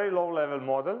 it's a very low-level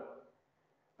model.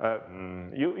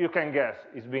 You can guess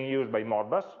it's being used by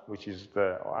Modbus, which is,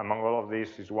 among all of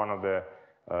these, is one of the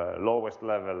lowest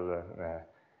level,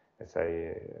 let's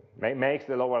say, makes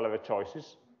the lower level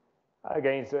choices.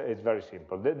 Again, it's very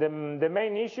simple. The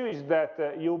main issue is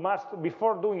that you must,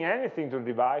 before doing anything to the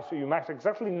device, you must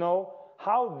exactly know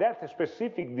how that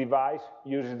specific device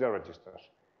uses the registers.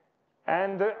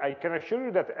 And I can assure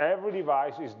you that every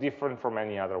device is different from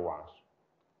any other ones,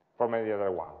 from any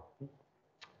other one.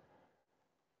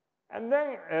 And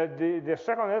then the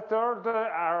second and third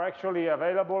are actually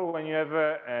available when you have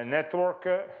a network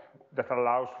that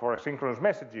allows for asynchronous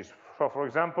messages. So for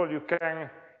example, you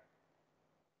can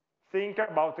think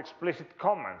about explicit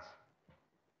commands.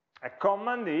 A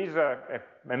command is a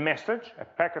message, a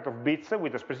packet of bits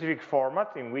with a specific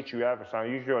format in which you have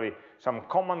usually some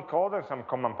command code and some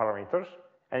command parameters,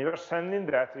 and you're sending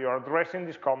that, you're addressing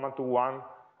this command to one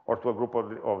or to a group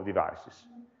of devices.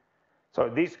 So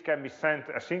this can be sent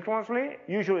asynchronously.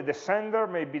 Usually the sender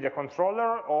may be the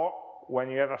controller, or when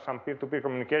you have some peer-to-peer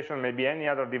communication, maybe any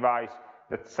other device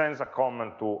that sends a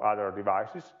command to other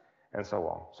devices, and so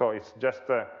on. So it's just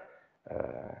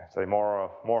say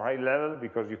more high level,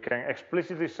 because you can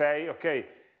explicitly say, okay,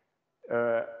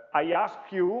 I ask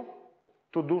you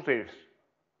to do this,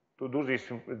 to do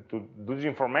this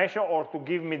information, or to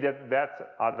give me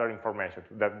that other information,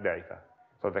 that data.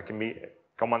 So there can be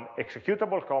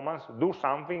executable commands, do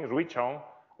something, switch on,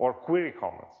 or query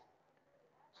commands.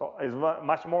 So it's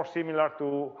much more similar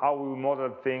to how we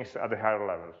model things at the higher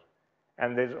levels.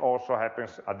 And this also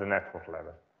happens at the network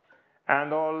level.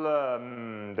 And all,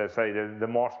 let's say, the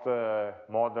most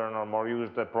modern or more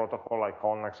used protocol like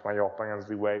Connex, MyOpen, and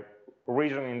Z-Wave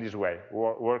reason in this way,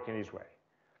 work in this way.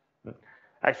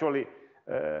 Actually,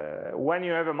 when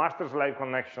you have a master-slave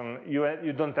connection,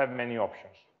 you don't have many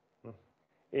options.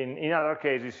 In other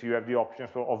cases, you have the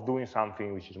options of doing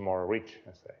something which is more rich,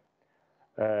 let's say.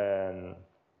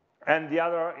 And the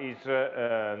other is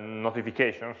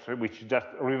notifications, which just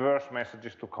reverse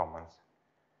messages to commands.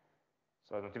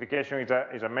 So notification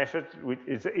is a message,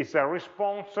 it's a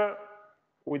response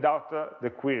without the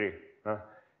query.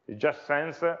 It just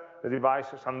sends the device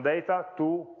some data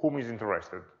to whom is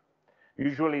interested.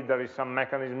 Usually there is some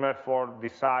mechanism for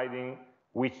deciding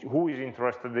who is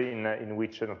interested in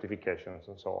which notifications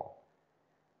and so on.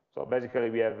 So basically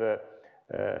we have,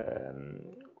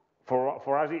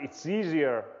 for us it's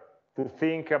easier to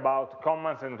think about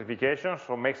commands and notifications,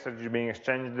 so messages being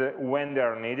exchanged when they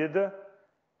are needed.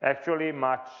 Actually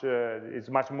it's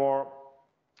much more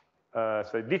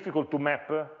so difficult to map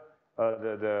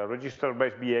the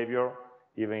register-based behavior,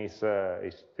 even is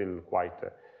still quite.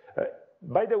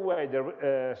 By the way,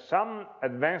 some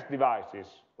advanced devices,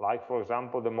 like for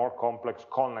example the more complex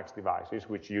connex devices,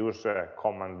 which use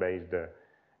command-based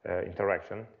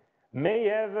interaction, may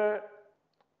have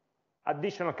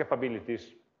additional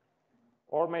capabilities,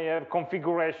 or may have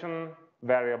configuration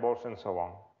variables and so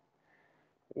on.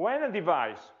 When a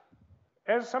device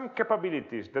has some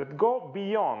capabilities that go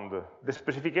beyond the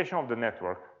specification of the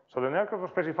network, so the network will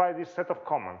specify this set of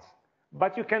commands,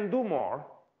 but you can do more,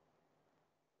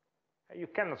 you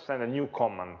cannot send a new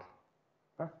command.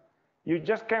 You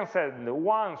just can send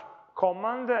one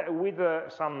command with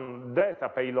some data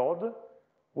payload,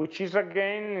 which is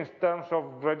again in terms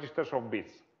of registers of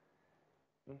bits.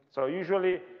 So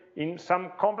usually in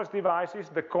some complex devices,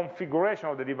 the configuration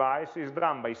of the device is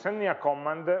done by sending a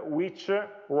command which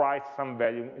writes some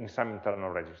value in some internal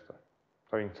register.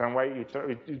 So in some way,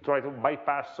 you try to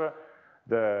bypass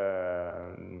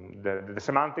the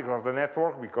semantics of the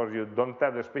network, because you don't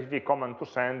have the specific command to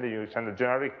send. You send a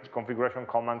generic configuration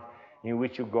command in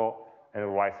which you go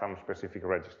and write some specific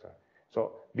register.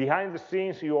 So behind the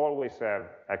scenes, you always have,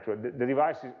 actually, the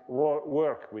devices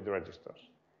work with registers.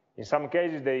 In some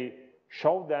cases, they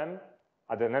show them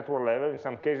at the network level. In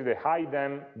some cases, they hide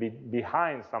them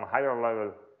behind some higher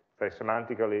level, say,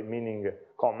 semantically meaning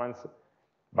commands,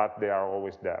 but they are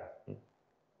always there.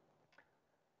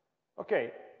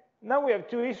 Okay, now we have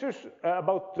two issues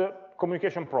about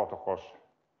communication protocols: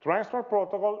 transfer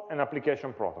protocol and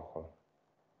application protocol.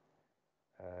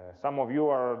 Some of you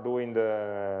are doing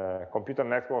the computer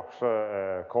networks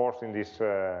course in this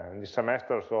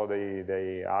semester, so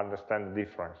they understand the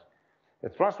difference. The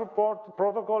transfer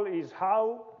protocol is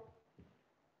how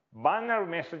binary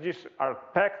messages are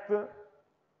packed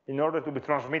in order to be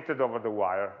transmitted over the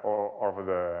wire or over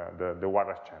the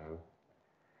wireless channel.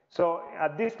 So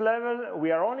at this level,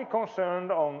 we are only concerned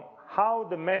on how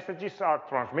the messages are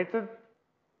transmitted,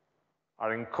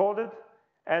 are encoded,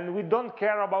 and we don't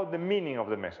care about the meaning of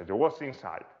the message, or what's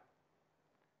inside.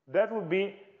 That would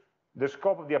be the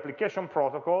scope of the application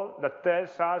protocol that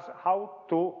tells us how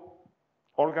to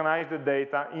organize the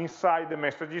data inside the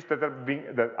messages that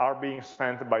are being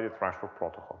sent by the transfer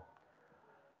protocol.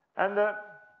 And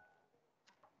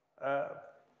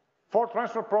for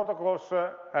transfer protocols,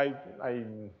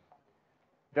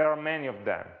 there are many of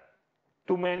them,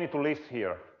 too many to list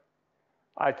here.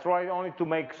 I tried only to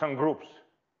make some groups.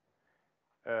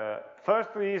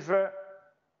 First is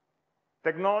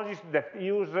technologies that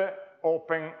use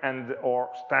open and or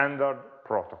standard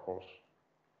protocols.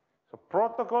 So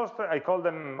protocols, I call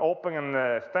them open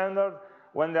and standard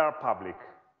when they are public.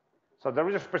 So there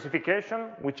is a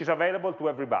specification which is available to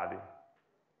everybody.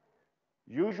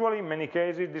 Usually, in many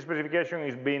cases, this specification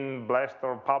is being blessed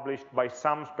or published by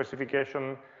some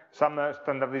specification, some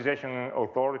standardization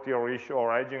authority or issue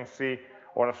or agency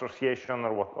or association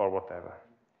or whatever.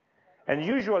 And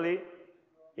usually,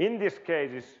 in these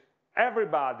cases,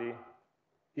 everybody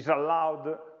is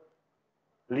allowed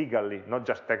legally, not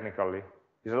just technically,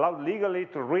 is allowed legally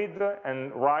to read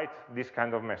and write these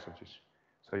kind of messages.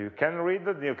 So you can read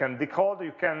it, you can decode,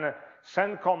 you can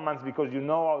send commands because you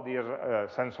know how these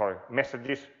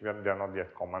messages, they are not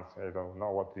yet commands, I don't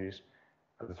know what it is.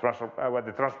 At the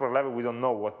transfer level, we don't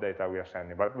know what data we are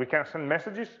sending, but we can send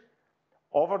messages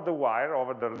over the wire,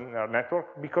 over the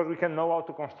network, because we can know how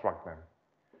to construct them.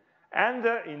 And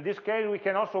in this case, we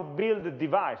can also build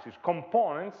devices,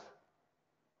 components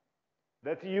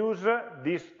that use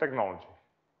this technology.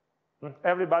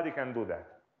 Everybody can do that.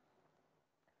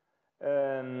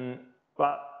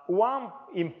 But one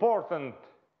important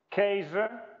case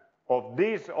of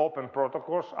these open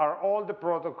protocols are all the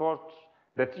protocols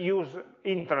that use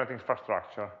internet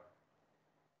infrastructure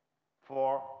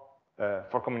for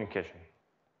communication.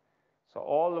 So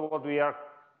all what we are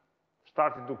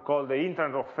starting to call the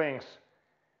Internet of Things,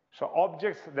 so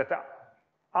objects that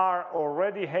are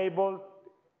already able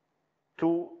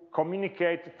to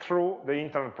communicate through the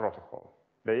Internet protocol.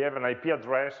 They have an IP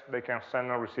address, they can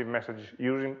send and receive messages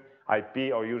using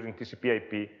IP or using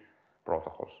TCP/IP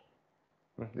protocols.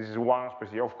 This is one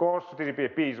specific. Of course,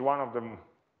 TCP/IP is one of the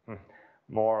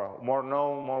more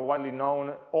widely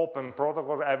known open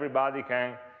protocols. Everybody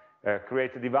can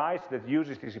create a device that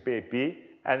uses TCP/IP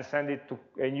and send it to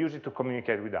and use it to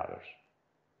communicate with others.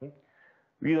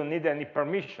 We don't need any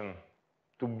permission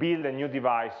to build a new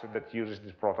device that uses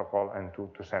this protocol and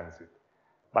to sense it.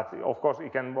 But of course,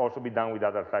 it can also be done with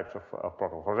other types of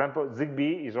protocols. For example,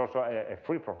 ZigBee is also a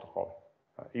free protocol.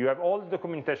 You have all the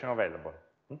documentation available.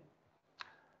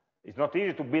 It's not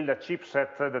easy to build a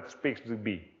chipset that speaks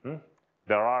ZigBee.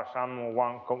 There are some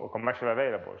commercially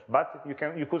available, but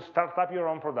you could start up your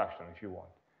own production if you want.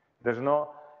 There's no,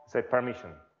 say,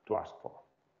 permission to ask for.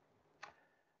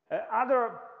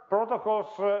 Other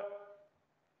protocols I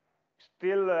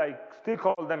still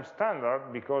call them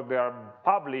standard because they are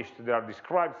published, they are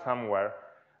described somewhere,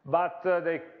 but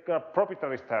they are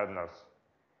proprietary standards.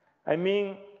 I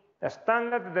mean, a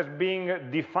standard that's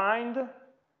being defined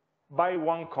by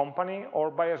one company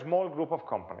or by a small group of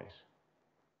companies.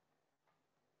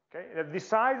 Okay? They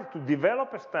decide to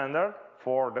develop a standard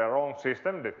for their own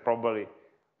system, that probably,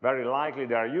 very likely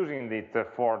they are using it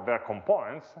for their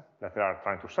components that they are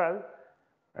trying to sell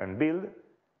and build,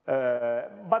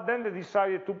 but then they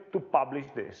decided to publish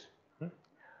this.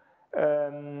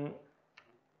 And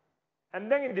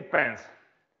then it depends.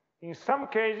 In some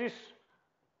cases,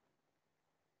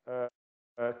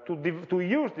 to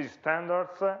use these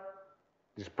standards,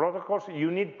 these protocols, you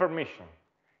need permission.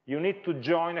 You need to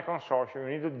join a consortium,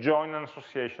 you need to join an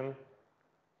association,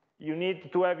 you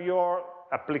need to have your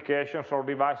applications or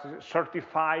devices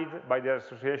certified by the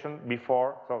association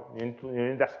before, so you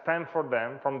need a stamp from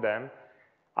them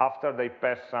after they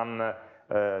pass some,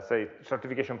 say,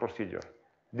 certification procedure.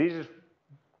 This is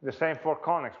the same for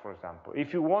Connex, for example.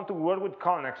 If you want to work with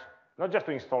Connex, not just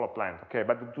to install a plant, okay,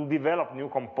 but to develop new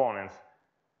components,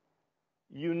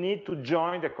 you need to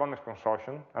join the Connex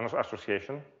consortium, an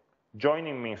association.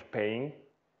 Joining means paying,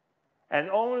 and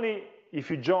only if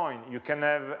you join, you can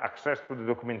have access to the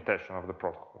documentation of the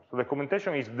protocol. So the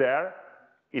documentation is there,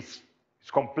 it's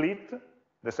complete,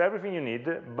 there's everything you need,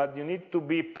 but you need to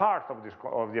be part of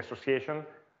the association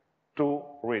to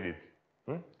read it.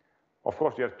 Of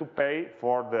course, you have to pay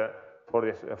for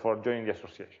joining the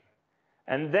association.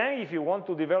 And then if you want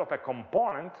to develop a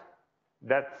component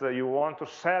that you want to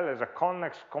sell as a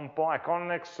Connex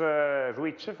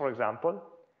switch, for example,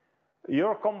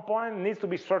 your component needs to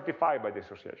be certified by the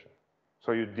association.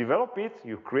 So you develop it,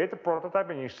 you create a prototype,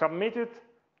 and you submit it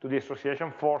to the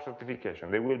association for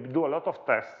certification. They will do a lot of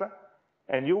tests,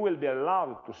 and you will be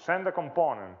allowed to send a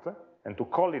component and to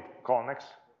call it Connex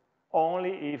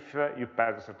only if you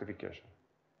pass the certification.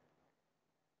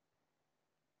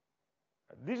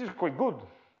 This is quite good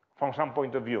from some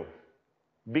point of view,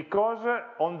 because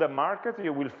on the market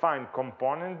you will find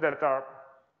components that are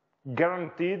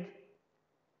guaranteed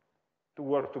to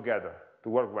work together, to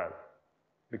work well,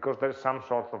 because there is some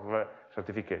sort of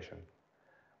certification.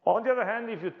 On the other hand,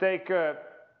 if you take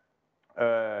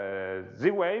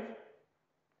Z-Wave,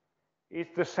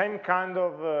 it's the same kind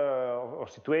of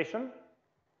situation,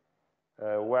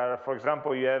 where, for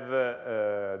example, you have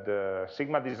the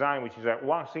Sigma Design, which is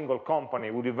one single company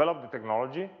who developed the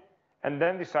technology, and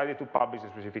then decided to publish the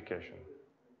specification.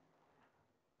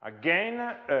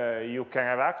 Again, you can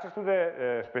have access to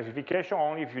the specification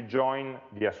only if you join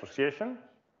the association.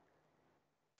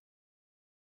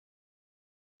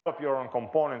 Develop your own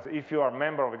components if you are a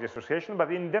member of the association,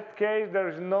 but in that case, there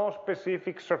is no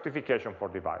specific certification for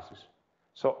devices.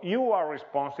 So you are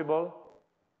responsible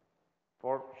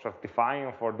for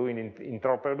certifying, for doing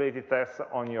interoperability tests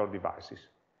on your devices.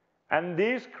 And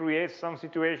this creates some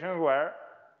situations where,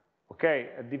 okay,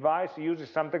 a device uses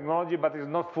some technology, but is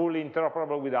not fully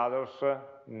interoperable with others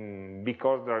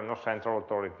because there is no central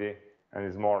authority, and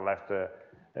is more left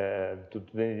to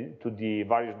the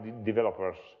various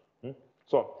developers.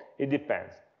 So it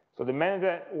depends. So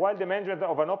while the management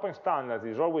of an open standard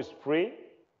is always free,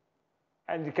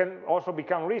 and it can also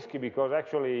become risky because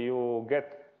actually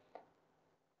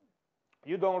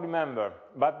you don't remember,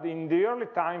 but in the early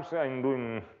times, I'm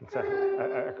doing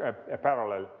a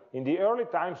parallel, in the early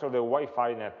times of the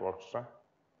Wi-Fi networks,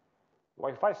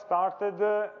 Wi-Fi started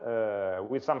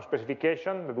with some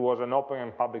specification that was an open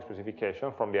and public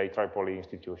specification from the IEEE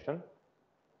institution.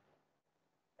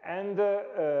 And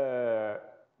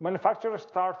manufacturers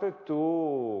started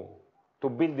to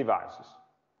build devices.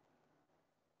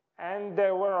 And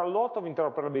there were a lot of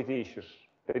interoperability issues.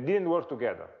 They didn't work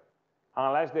together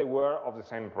unless they were of the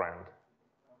same brand.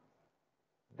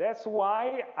 That's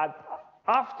why,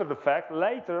 after the fact,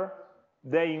 later,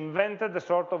 they invented the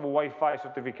sort of Wi-Fi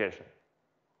certification.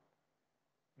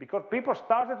 Because people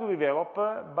started to develop,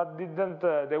 but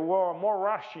they were more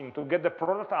rushing to get the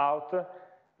product out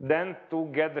than to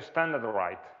get the standard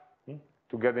right,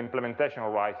 to get the implementation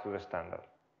right to the standard.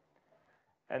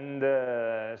 And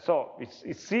so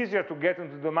it's easier to get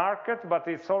into the market, but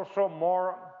it's also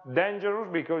more dangerous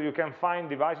because you can find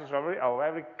devices of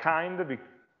every kind,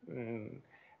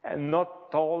 and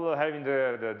not all having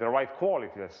the right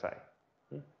quality, let's say.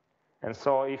 And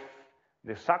so if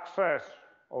the success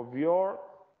of your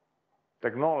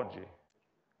technology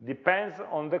depends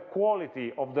on the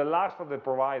quality of the last of the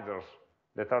providers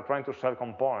that are trying to sell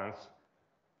components,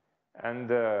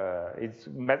 and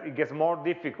it gets more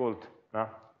difficult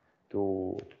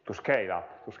to scale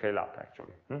up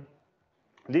actually.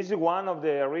 This is one of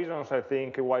the reasons, I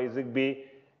think, why ZigBee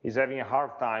is having a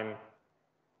hard time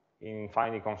in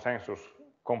finding consensus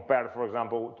compared, for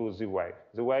example, to Z-Wave.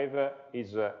 Z-Wave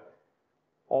is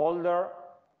older,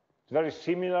 very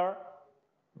similar,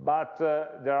 but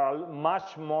there are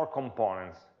much more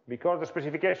components because the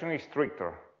specification is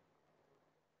stricter.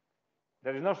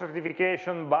 There is no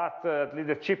certification, but at least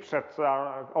the chipsets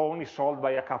are only sold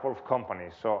by a couple of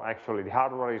companies. So actually, the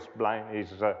hardware is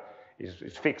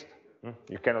fixed.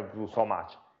 You cannot do so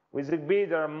much. With ZigBee,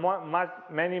 there are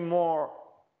many more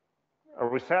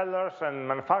resellers and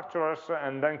manufacturers,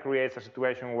 and then creates a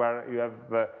situation where you have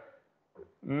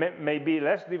maybe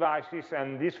less devices,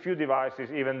 and these few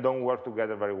devices even don't work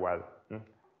together very well.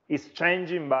 It's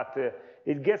changing, but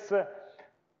it gets to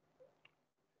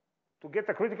get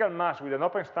a critical mass with an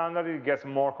open standard, it gets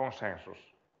more consensus.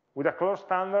 With a closed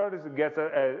standard, it gets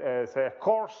a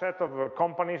core set of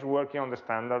companies working on the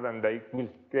standard, and they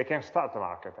can start the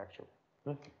market, actually.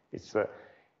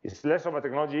 It's less of a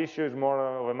technology issue, it's more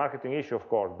of a marketing issue, of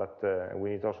course, but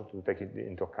we need also to take it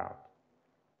into account.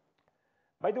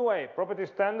 By the way, property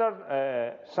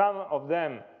standard, some of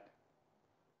them,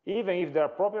 even if they're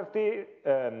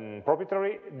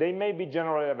proprietary, they may be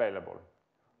generally available.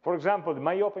 For example, the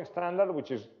MyOpen standard, which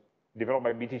is developed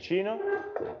by BTcino,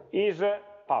 is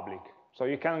public. So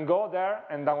you can go there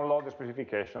and download the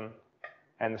specification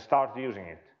and start using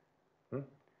it.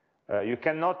 You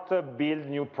cannot build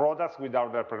new products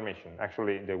without their permission.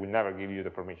 Actually, they will never give you the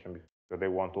permission because they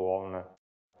want to own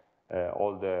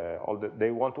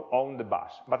they want to own the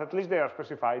bus. But at least they have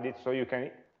specified it so you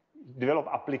can develop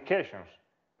applications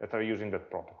that are using that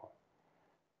protocol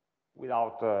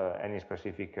without any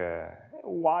specific.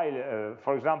 While,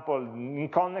 for example, in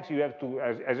Connex, you have to,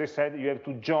 as I said, you have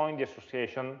to join the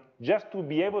association just to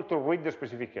be able to read the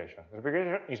specification. The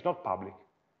specification is not public.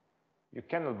 You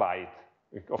cannot buy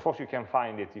it. Of course, you can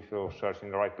find it if you search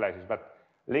in the right places, but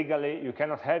legally, you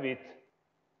cannot have it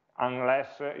unless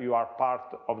you are part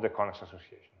of the Connex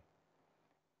association.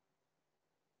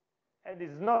 And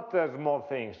it's not small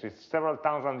things. It's several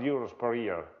thousand euros per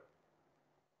year.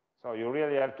 So you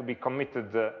really have to be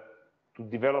committed to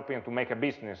developing and to make a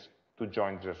business to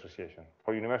join the association.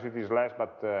 For universities, less,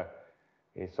 but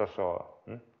it's also.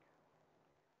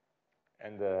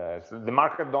 And the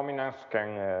market dominance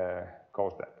can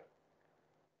cause that.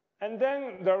 And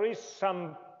then there is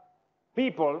some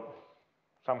people,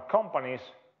 some companies,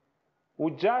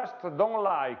 who just don't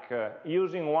like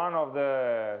using one of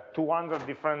the 200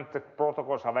 different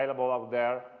protocols available out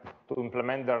there to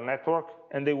implement their network,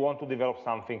 and they want to develop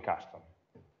something custom.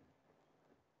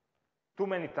 Too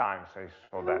many times I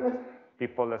saw that.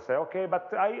 People that say, okay,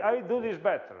 but I do this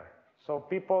better. So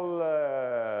people,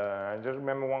 I just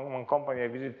remember one company I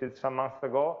visited some months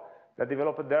ago that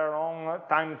developed their own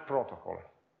timed protocol.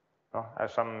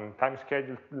 Some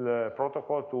time-scheduled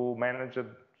protocol to manage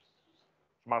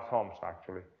smart homes,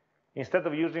 actually. Instead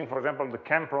of using, for example, the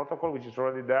CAN protocol, which is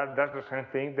already there, that's the same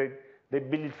thing. They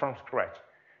built it from scratch.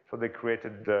 So they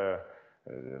created the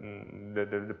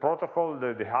protocol,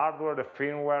 the hardware, the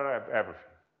firmware,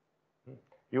 everything.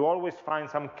 You always find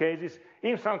some cases.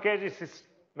 In some cases,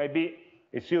 maybe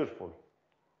it's useful.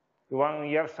 You want to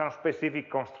have some specific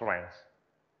constraints.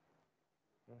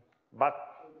 But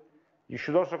you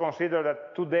should also consider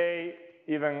that today,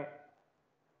 even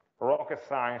rocket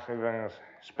science, even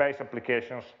space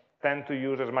applications, tend to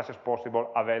use as much as possible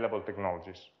available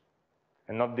technologies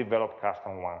and not develop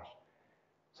custom ones.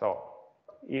 So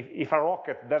if a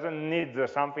rocket doesn't need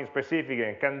something specific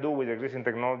and can do with existing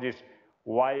technologies,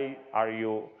 why are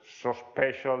you so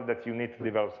special that you need to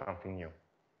develop something new?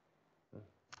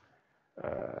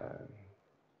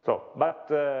 But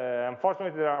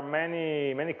unfortunately, there are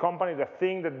many companies that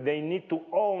think that they need to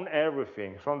own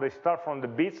everything. So they start from the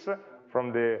bits,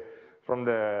 from the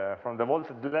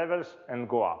voltage levels, and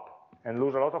go up, and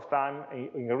lose a lot of time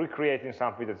in recreating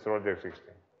something that's already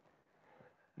existing.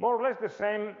 More or less the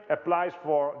same applies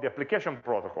for the application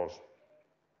protocols.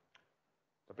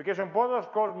 The application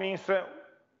protocol means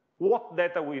what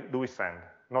data do we send,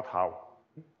 not how.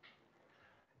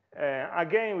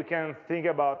 Again, we can think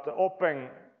about open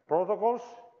protocols,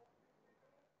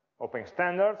 open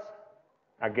standards,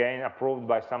 again approved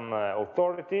by some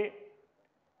authority.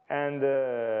 And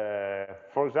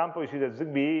for example, you see that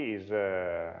ZigBee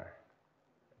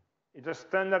is a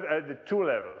standard at the two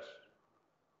levels.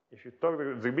 If you talk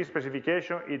about the ZigBee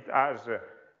specification, it has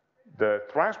the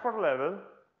transport level,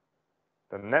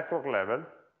 the network level,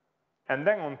 and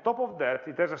then on top of that,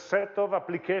 it has a set of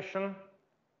application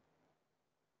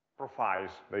profiles,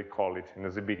 they call it in the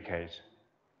ZB case.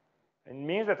 It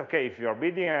means that, okay, if you're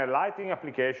building a lighting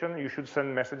application, you should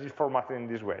send messages formatted in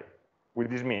this way, with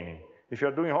this meaning. If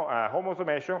you're doing home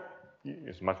automation,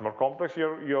 it's much more complex,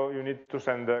 you need to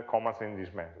send commands in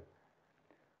this method.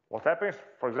 What happens,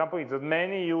 for example, is that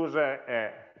many use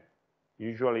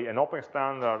usually an open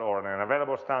standard or an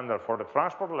available standard for the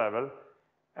transport level,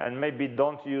 and maybe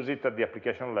don't use it at the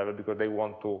application level because they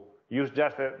want to use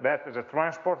just that as a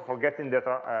transport for getting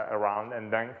data around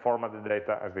and then format the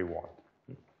data as they want.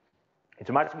 It's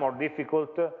much more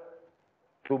difficult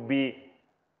to be,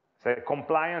 say,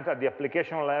 compliant at the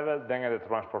application level than at the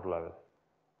transport level.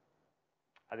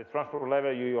 At the transport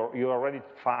level, you already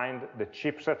find the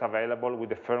chipset available with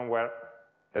the firmware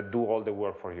that do all the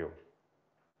work for you.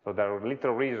 So there is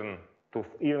little reason to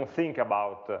even think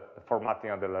about the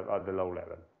formatting at the low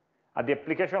level. At the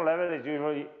application level,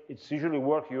 it's usually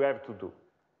work you have to do.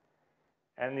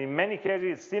 And in many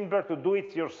cases, it's simpler to do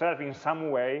it yourself in some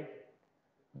way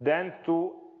than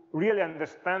to really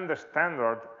understand the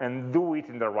standard and do it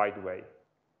in the right way.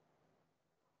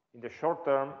 In the short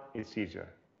term, it's easier.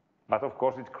 But of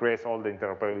course, it creates all the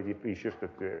interoperability issues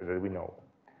that we know.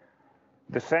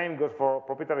 The same goes for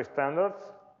proprietary standards.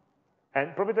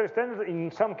 And proprietary standards,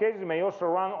 in some cases, may also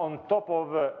run on top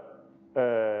of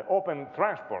open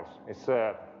transports.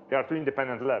 They are two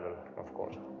independent levels, of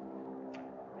course.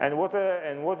 And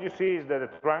what you see is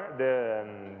that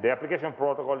the application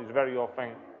protocol is very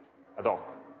often ad hoc.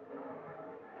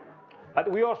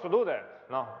 But we also do that.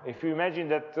 No? If you imagine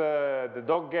that the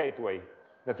dog gateway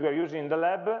that we are using in the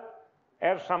lab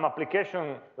has some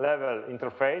application level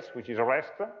interface, which is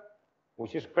REST,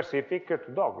 which is specific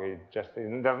to dog.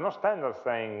 There's no standard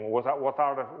saying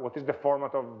what is the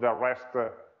format of the REST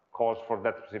calls for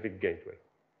that specific gateway.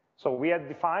 So we have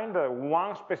defined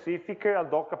one specific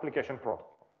ad hoc application protocol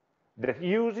that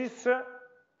uses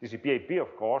TCP/IP,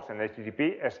 of course, and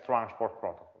HTTP as transport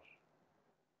protocols.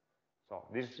 So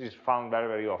this is found very,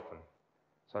 very often.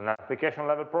 So an application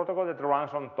level protocol that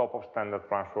runs on top of standard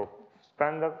transport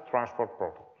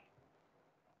protocols.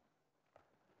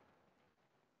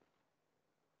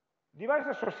 Device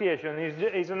association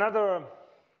is another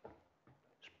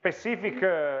specific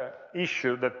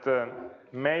issue that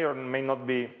may or may not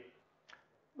be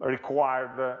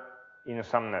required in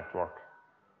some network.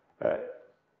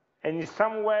 And in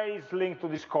some ways linked to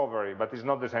discovery, but it's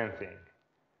not the same thing.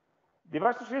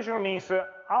 Device association means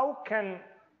how can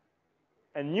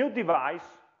a new device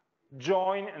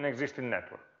join an existing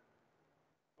network?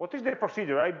 What is the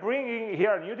procedure? I bring in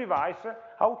here a new device,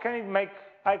 how can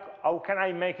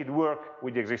I make it work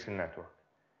with the existing network?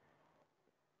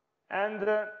 And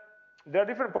there are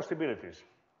different possibilities.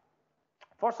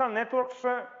 For some networks,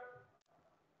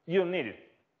 you don't need it.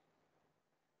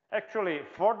 Actually,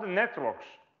 for the networks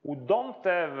who don't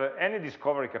have any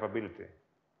discovery capability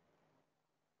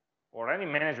or any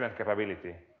management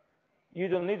capability, you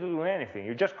don't need to do anything.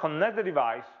 You just connect the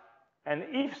device, and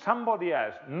if somebody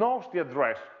else knows the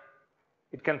address,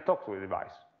 it can talk to the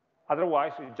device.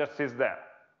 Otherwise, it just sits there.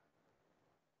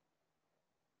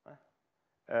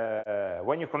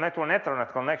 When you connect to an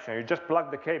Ethernet connection, you just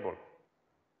plug the cable.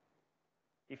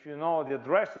 If you know the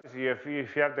addresses, if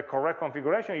you have the correct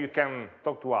configuration, you can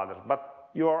talk to others. But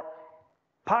you're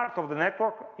part of the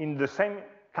network in the same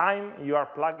time you are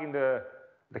plugging the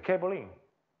cable in.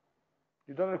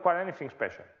 You don't require anything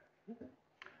special.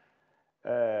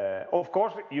 Of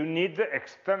course, you need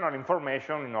external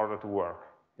information in order to work.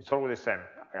 It's always the same.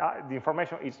 The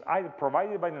information is either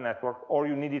provided by the network or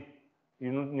you need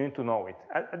to know it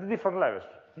at different levels.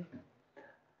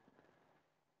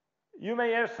 You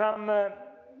may have some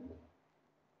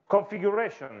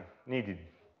configuration needed.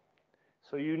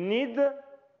 So you need,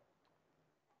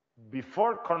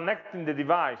 before connecting the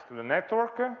device to the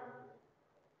network,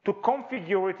 to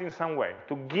configure it in some way,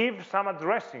 to give some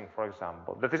addressing, for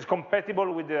example, that is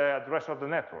compatible with the address of the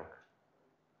network.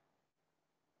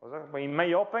 In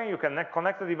MayOpen, you can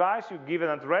connect the device, you give an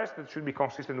address that should be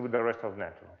consistent with the rest of the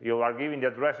network. You are giving the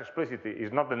address explicitly,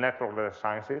 it's not the network that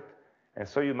assigns it, and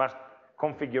so you must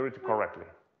configure it correctly.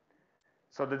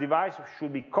 So the device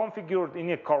should be configured in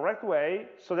a correct way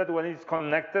so that when it's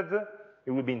connected,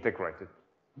 it will be integrated.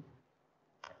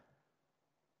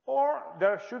 Or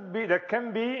there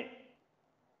can be,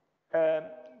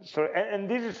 and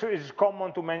this is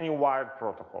common to many wired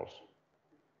protocols.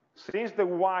 Since the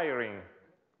wiring,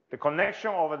 the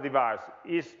connection of a device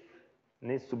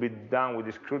needs to be done with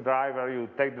a screwdriver, you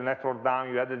take the network down,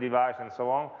 you add the device, and so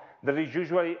on, there is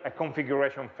usually a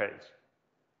configuration phase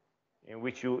in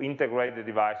which you integrate the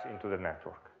device into the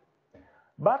network.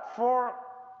 But for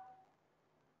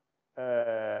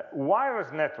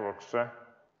wireless networks,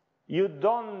 you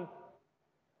don't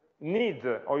need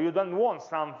or you don't want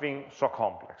something so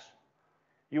complex.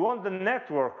 You want the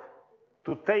network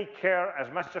to take care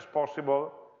as much as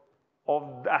possible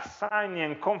of assigning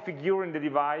and configuring the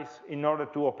device in order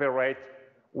to operate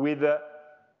with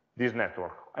this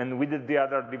network and with the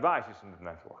other devices in the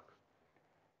network.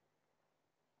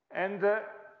 And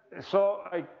so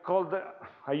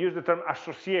I use the term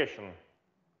association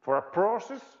for a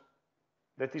process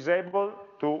that is able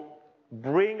to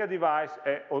bring a device,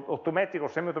 an automatic or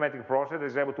semi-automatic process that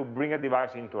is able to bring a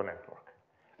device into a network.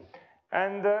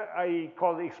 And I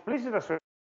call it explicit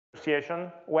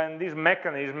association when this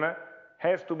mechanism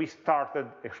has to be started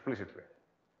explicitly.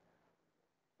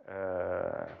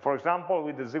 For example,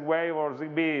 with the Z-Wave or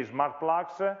ZigBee smart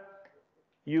plugs,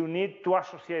 you need to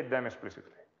associate them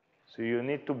explicitly. So you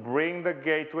need to bring the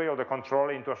gateway or the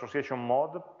controller into association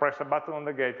mode, press a button on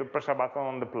the gateway, press a button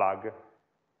on the plug,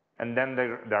 and then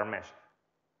they're meshed.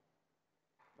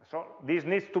 So this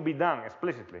needs to be done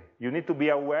explicitly. You need to be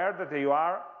aware that you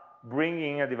are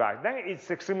bringing a device. Then it's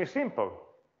extremely simple,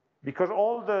 because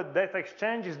all the data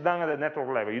exchange is done at the network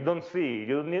level. You don't see,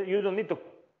 you don't need to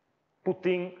put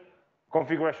in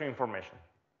configuration information.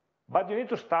 But you need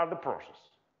to start the process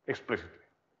explicitly.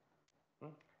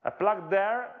 A plug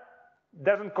there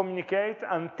doesn't communicate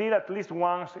until at least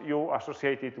once you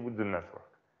associate it with the network.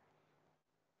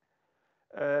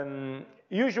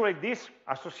 Usually this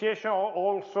association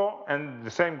also, and the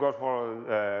same goes for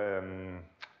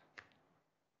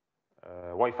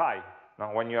Wi-Fi.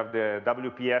 Now, when you have the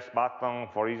WPS button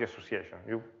for easy association,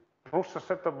 you push a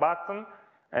set of buttons,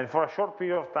 and for a short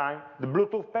period of time, the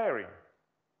Bluetooth pairing.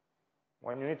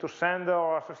 When you need to send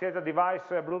or associate a device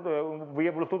via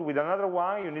Bluetooth with another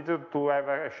one, you need to have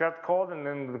a shared code and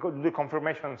then do the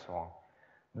confirmation and so on.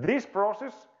 This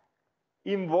process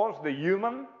involves the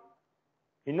human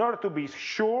in order to be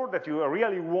sure that you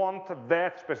really want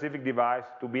that specific device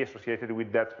to be associated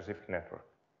with that specific network.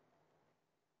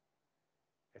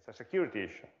 It's a security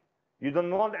issue. You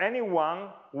don't want anyone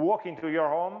walking to your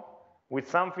home with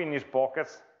something in his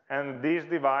pockets, and this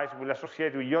device will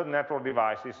associate with your network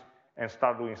devices and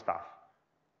start doing stuff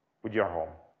with your home.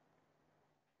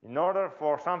 In order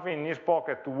for something in his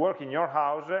pocket to work in your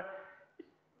house,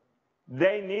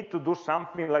 they need to do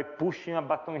something like pushing a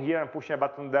button here and pushing a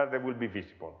button there that will be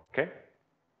visible, okay?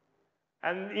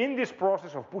 And in this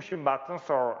process of pushing buttons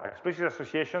or explicit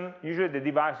association, usually the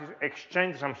devices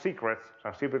exchange some secrets,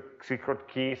 some secret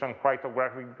keys, some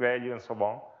cryptographic value and so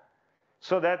on,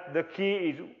 so that the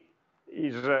key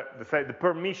is the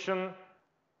permission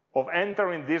of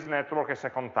entering this network a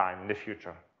second time in the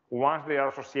future. Once they are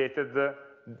associated,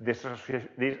 this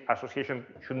association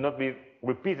should not be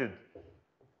repeated.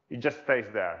 It just stays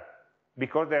there,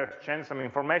 because they exchange some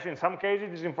information. In some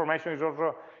cases, this information is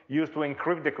also used to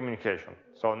encrypt the communication,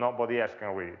 so nobody else can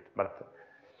read it. But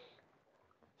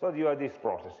so you have this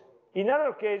process. In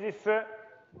other cases,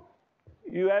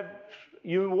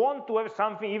 you want to have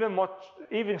something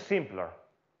even simpler,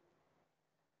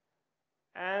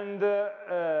 and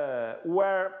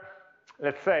where,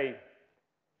 let's say,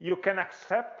 you can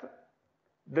accept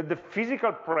that the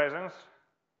physical presence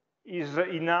is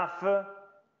enough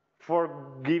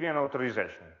for giving an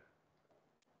authorization,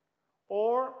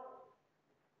 or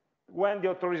when the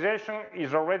authorization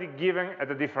is already given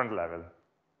at a different level.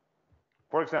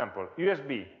 For example,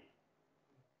 USB.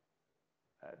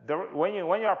 When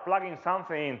you are plugging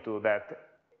something into that,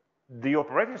 the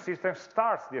operating system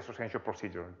starts the association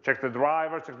procedure. Check the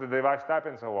driver, check the device type,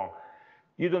 and so on.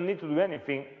 You don't need to do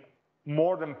anything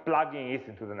more than plugging it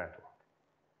into the network.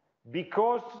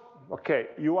 Because, okay,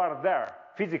 you are there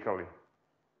physically.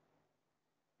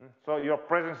 So your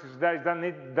presence is there. It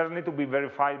doesn't need to be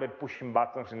verified by pushing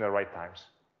buttons in the right times.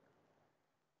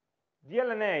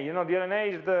 DLNA,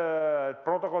 DLNA is the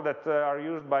protocol that are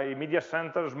used by media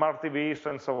centers, smart TVs,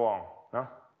 and so on. No?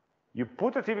 You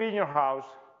put a TV in your house,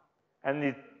 and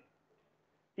it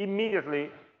immediately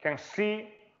can see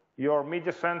your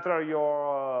media center,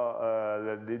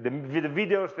 the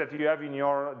videos that you have in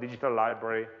your digital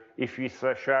library if it's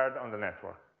shared on the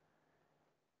network.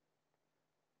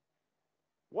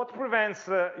 What prevents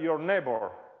your neighbor,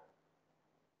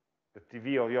 the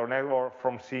TV of your neighbor,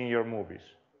 from seeing your movies?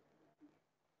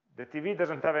 The TV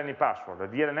doesn't have any password.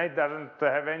 The DLNA doesn't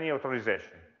have any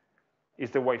authorization.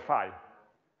 It's the Wi-Fi.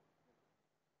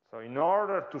 So in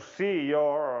order to see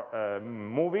your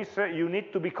movies, you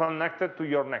need to be connected to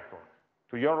your network,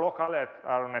 to your local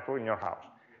network in your house.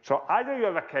 So either you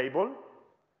have a cable,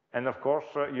 and of course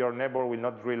your neighbor will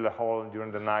not drill a hole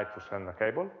during the night to send a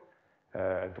cable,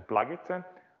 to plug it,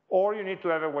 or you need to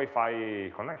have a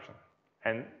Wi-Fi connection.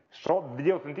 And so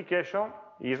the authentication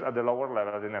is at the lower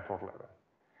level, at the network level.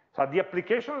 So at the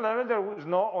application level, there is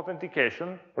no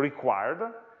authentication required.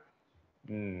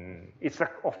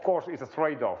 Of course, it's a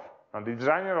trade-off. And the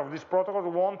designer of this protocol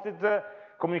wanted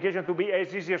communication to be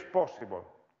as easy as possible,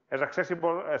 as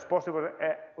accessible as possible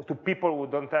to people who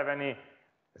don't have any,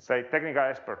 say, technical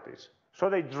expertise. So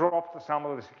they dropped some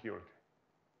of the security.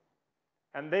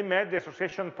 And they made the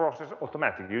association process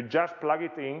automatic. You just plug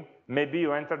it in, maybe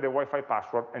you enter the Wi-Fi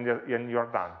password, and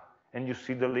you're done. And you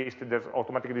see the list, there's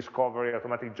automatic discovery,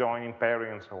 automatic joining,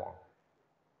 pairing, and so on.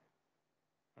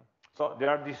 So there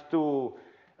are these two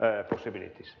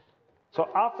possibilities. So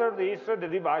after this, the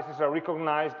devices are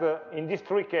recognized, in these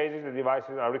three cases, the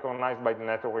devices are recognized by the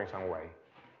network in some way.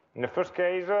 In the first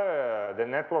case, the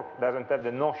network doesn't have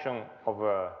the notion of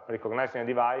recognizing a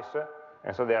device,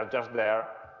 and so they are just there,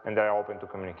 and they are open to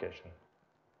communication.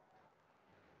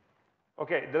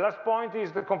 Okay, the last point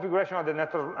is the configuration of the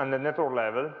network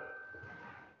level.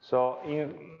 So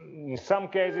in some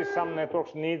cases, some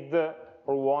networks need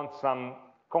or want some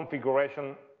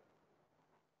configuration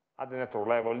at the network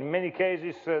level. In many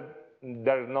cases,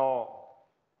 there is no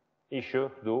issue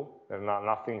to do. There's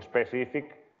nothing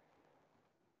specific.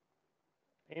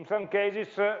 In some cases,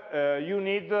 you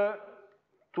need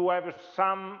to have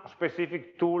some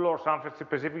specific tool or some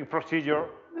specific procedure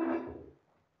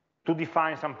to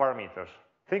define some parameters.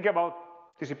 Think about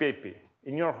TCP/IP.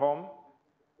 In your home,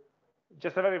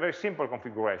 just a very, very simple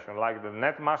configuration, like the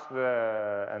net mask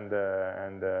and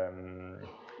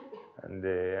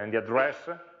the address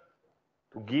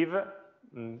to give.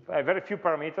 Very few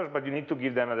parameters, but you need to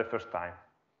give them at the first time.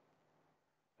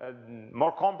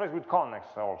 More complex with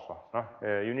connects also.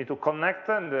 You need to connect,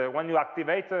 and when you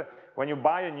activate, when you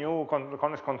buy a new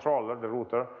connect controller, the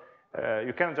router,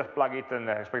 you cannot just plug it and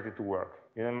expect it to work.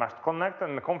 You must connect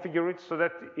and configure it so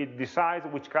that it decides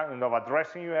which kind of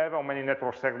addressing you have, how many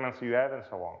network segments you have, and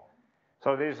so on.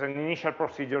 So there is an initial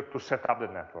procedure to set up the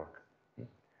network.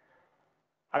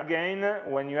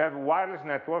 Again, when you have wireless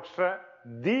networks,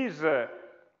 this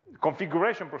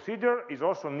configuration procedure is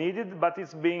also needed, but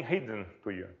it's being hidden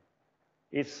to you.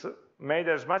 It's made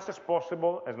as much as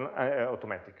possible as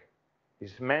automatic.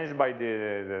 It's managed by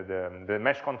the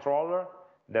mesh controller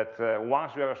that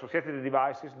once you have associated the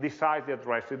devices, decides the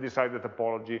addresses, decides the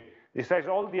topology, decides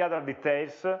all the other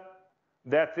details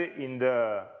that in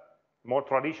the more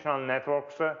traditional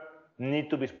networks need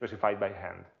to be specified by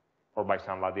hand or by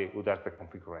somebody who does the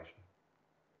configuration.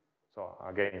 So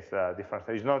again, it's a different.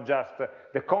 It's not just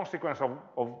the consequence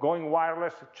of going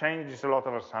wireless changes a lot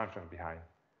of assumptions behind.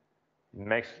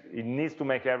 It needs to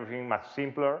make everything much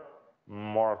simpler,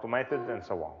 more automated, and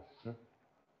so on.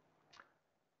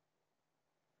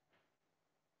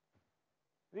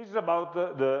 This is about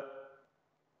the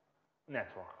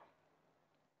network.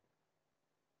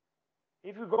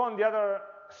 If we go on the other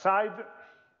side,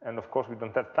 and of course we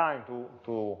don't have time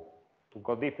to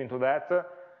go deep into that,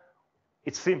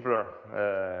 it's simpler.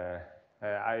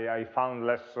 I found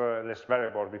less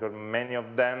variables because many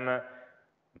of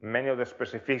the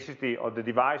specificity of the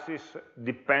devices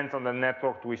depends on the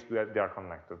network to which they are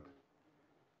connected.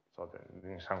 So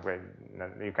in some way,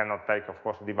 you cannot take, of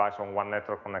course, a device on one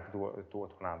network connected to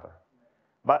another.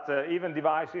 But even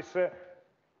devices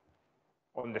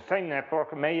on the same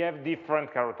network may have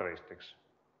different characteristics.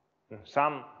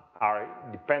 Some are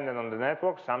dependent on the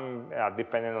network, some are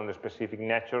dependent on the specific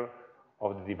nature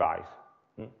of the device.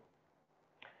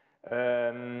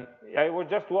 I was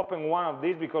just to open one of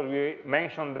these because we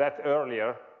mentioned that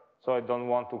earlier, so I don't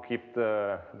want to keep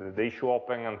the issue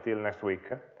open until next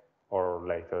week or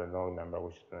later. I don't remember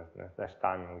which next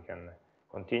time we can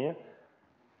continue.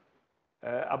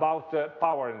 About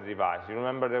power in the device. You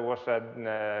remember there was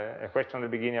a question at the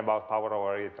beginning about power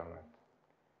over Ethernet.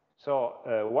 So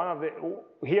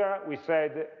here we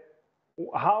said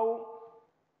how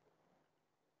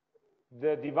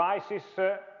the devices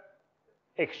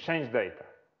exchange data.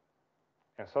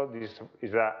 And so this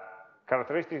is a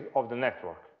characteristic of the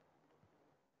network.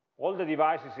 All the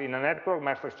devices in a network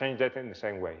must exchange data in the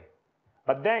same way.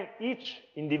 But then each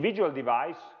individual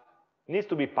device needs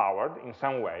to be powered in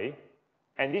some way,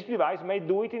 and this device may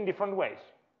do it in different ways.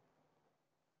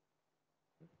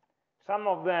 Some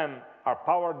of them are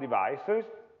powered devices,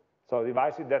 so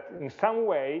devices that in some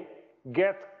way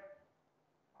get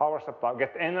power supply,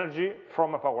 get energy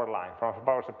from a power line, from a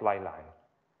power supply line.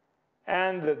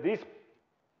 And this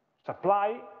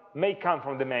supply may come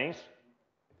from the mains,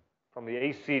 from the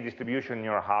AC distribution in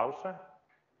your house,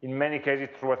 in many cases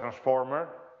through a transformer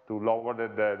to lower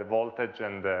the voltage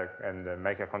and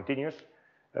make it continuous,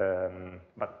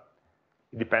 but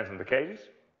it depends on the cases.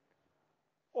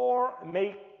 Or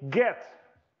may get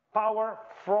power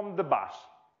from the bus.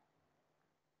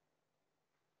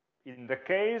 In the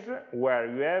case where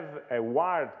you have a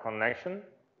wired connection,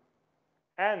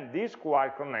 and this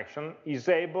wired connection is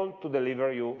able to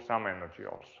deliver you some energy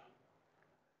also.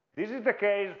 This is the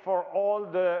case for all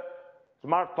the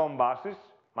smart home buses,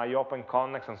 my open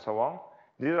connects and so on.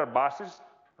 These are buses,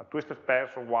 twisted pairs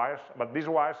of wires, but these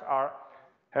wires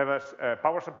have a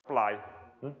power supply,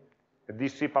 a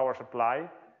DC power supply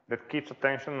that keeps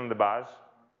attention on the bus,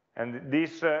 and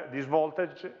this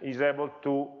voltage is able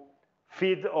to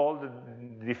feed all the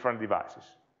different devices.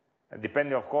 And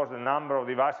depending, of course, the number of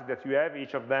devices that you have,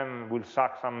 each of them will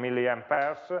suck some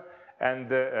milliamperes, and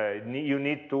you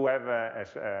need to have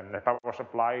a power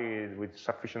supply with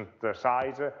sufficient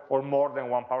size, or more than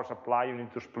one power supply. You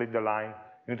need to split the line,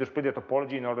 you need to split the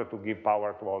topology in order to give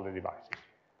power to all the devices.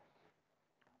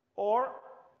 Or,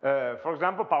 for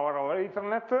example, power over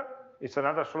Ethernet. It's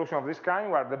another solution of this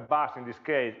kind, where the bus, in this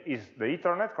case, is the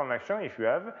Ethernet connection, if you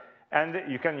have, and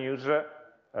you can use the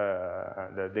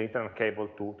Ethernet cable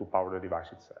to power the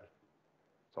device itself.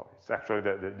 So it's actually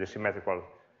the symmetrical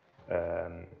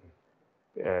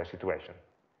situation.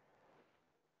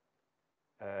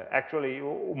 Actually,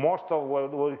 most of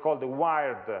what we call the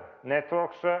wired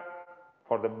networks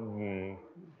for the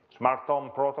smart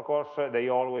home protocols, they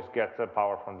always get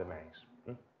power from the mains.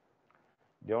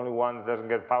 The only one that doesn't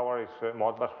get power is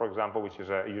Modbus, for example, which uses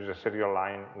a serial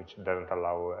line which doesn't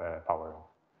allow power.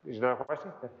 Is there a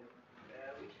question?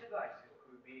 Which devices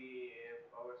could be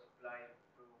power supplied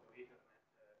through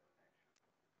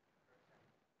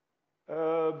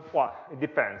Ethernet? Well, it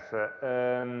depends.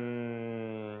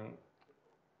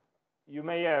 You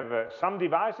may have some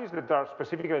devices that are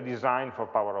specifically designed for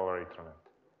power over Ethernet.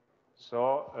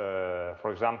 So,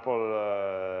 for example,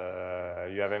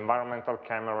 you have environmental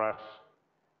cameras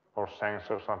or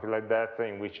sensors, something like that,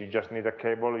 in which you just need a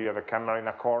cable. You have a camera in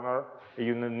a corner.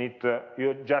 You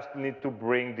just need to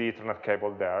bring the Ethernet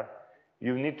cable there.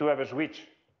 You need to have a switch,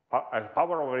 a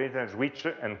power over Ethernet switch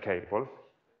and cable.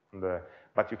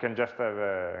 But you can just have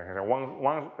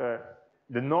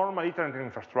the normal Ethernet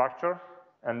infrastructure,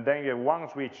 and then you have one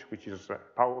switch, which is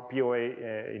PoA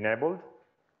enabled,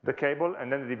 the cable,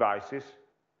 and then the devices.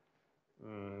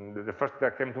 The first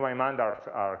that came to my mind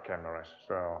are cameras.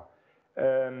 So.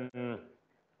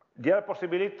 The other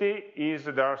possibility is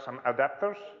there are some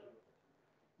adapters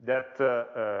that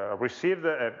receive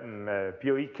the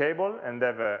PoE cable and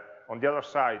have on the other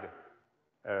side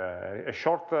a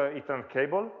short Ethernet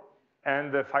cable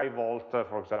and a 5 volt,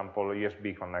 for example,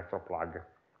 USB connector plug.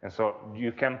 And so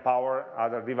you can power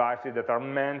other devices that are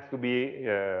meant to be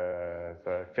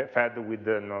fed with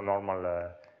the normal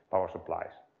power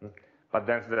supplies. But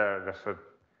then there's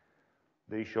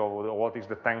the issue of what is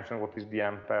the tension, what is the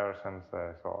amperes, and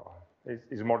so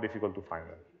it's more difficult to find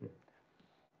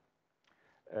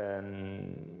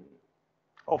them.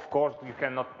 Of course, you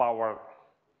cannot power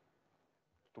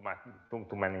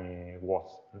too many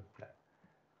watts.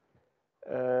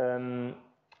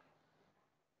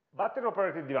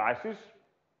 Battery-operated devices.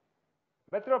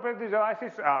 Battery-operated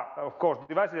devices are, of course,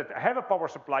 devices that have a power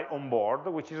supply on board,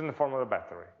 which is in the form of a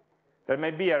battery. There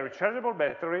may be a rechargeable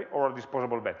battery or a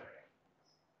disposable battery.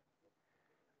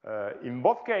 In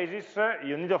both cases,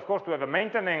 you need, of course, to have a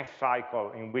maintenance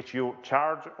cycle in which you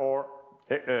charge or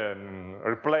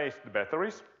replace the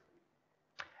batteries.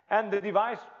 And the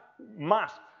device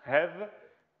must have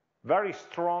very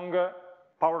strong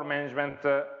power management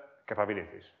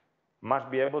capabilities.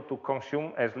 Must be able to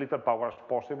consume as little power as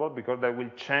possible, because they will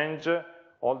change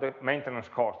all the maintenance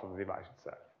cost of the device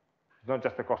itself. It's not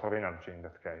just the cost of energy in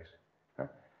that case.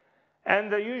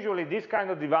 And usually these kind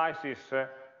of devices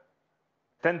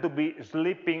tend to be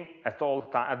sleeping at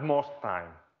most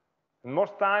time. And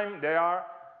most time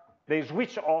they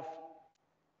switch off.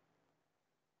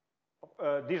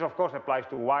 This of course applies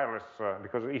to wireless,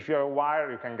 because if you have a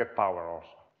wire, you can get power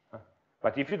also.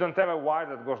 But if you don't have a wire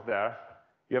that goes there,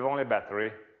 you have only a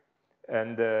battery.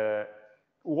 And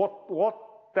what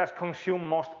does consume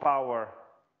most power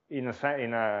in a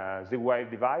Z-Wave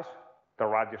device? The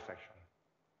radio section.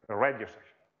 The radio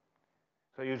section.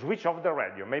 So you switch off the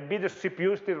radio. Maybe the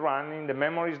CPU is still running, the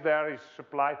memory is there, is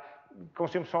supplied,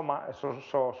 consumes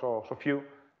so few,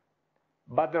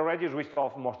 but the radio is switched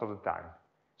off most of the time.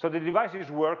 So the device is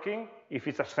working. If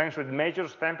it's a sensor, it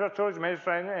measures temperature, it measures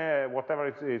whatever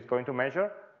it's going to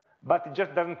measure, but it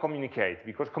just doesn't communicate,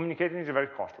 because communicating is very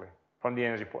costly from the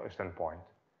energy standpoint.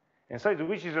 And so it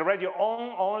switches the radio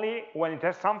on only when it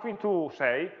has something to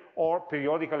say, or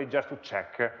periodically just to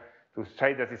check, to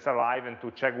say that it's alive and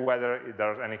to check whether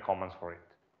there's any commands for it.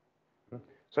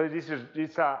 So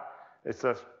it's It's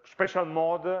a special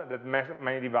mode that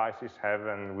many devices have,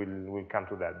 and we'll come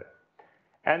to that.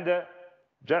 And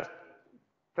just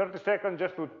 30 seconds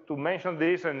just to mention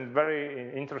this, and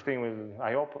very interesting.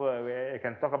 I hope I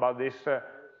can talk about this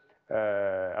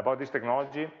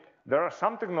technology. There are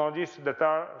some technologies that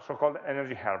are so-called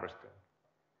energy harvesting.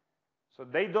 So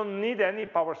they don't need any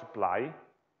power supply.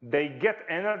 They get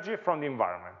energy from the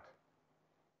environment.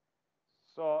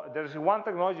 So there's one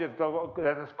technology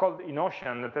that is called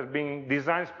InOcean that has been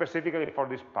designed specifically for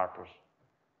this purpose.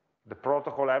 The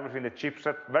protocol, everything, the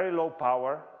chipset, very low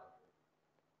power,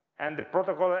 and the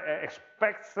protocol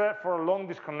expects for a long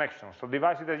disconnection. So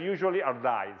devices that usually are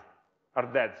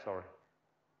dead, sorry.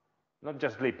 Not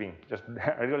just sleeping, just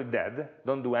really dead,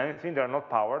 don't do anything, they're not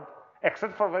powered,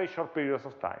 except for very short periods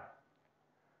of time.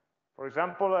 For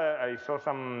example, I saw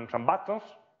some buttons,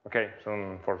 okay,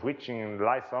 for switching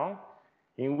lights on,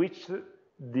 in which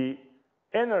the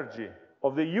energy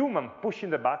of the human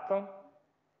pushing the button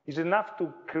is enough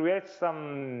to create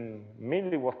some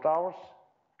milliwatt hours,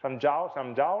 some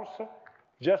joules,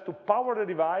 just to power the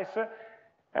device,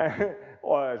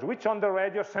 or switch on the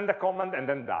radio, send a command, and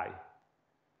then die.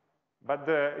 But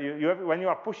when you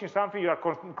are pushing something, you are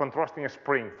contrasting a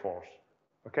spring force.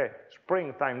 Okay,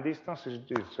 spring time distance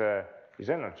is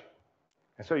energy.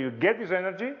 And so you get this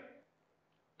energy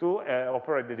to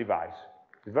operate the device.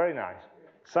 It's very nice.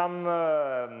 Some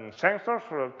sensors,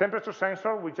 temperature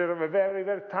sensor, which are a very,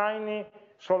 very tiny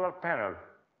solar panel.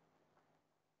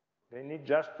 They need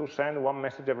just to send one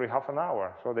message every half an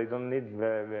hour, so they don't need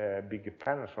big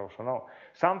panels also, no.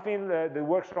 Something that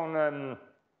works on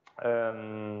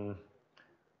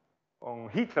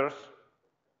heaters,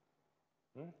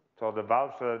 so the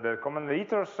valves, the common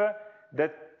heaters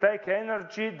that take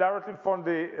energy directly from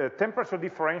the temperature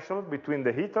differential between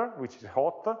the heater, which is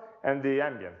hot, and the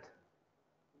ambient.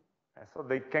 And so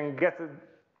they can get,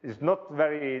 it's not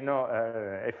very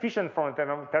efficient from a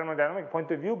thermodynamic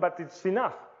point of view, but it's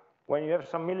enough. When you have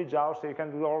some millijoules, you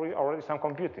can do already some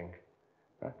computing.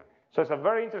 So it's a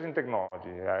very interesting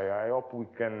technology. I hope we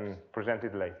can present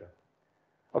it later.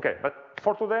 Okay, but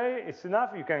for today, it's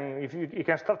enough. You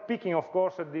can start picking, of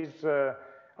course, these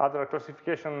other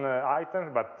classification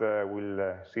items, but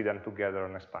we'll see them together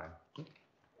next time.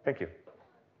 Thank you.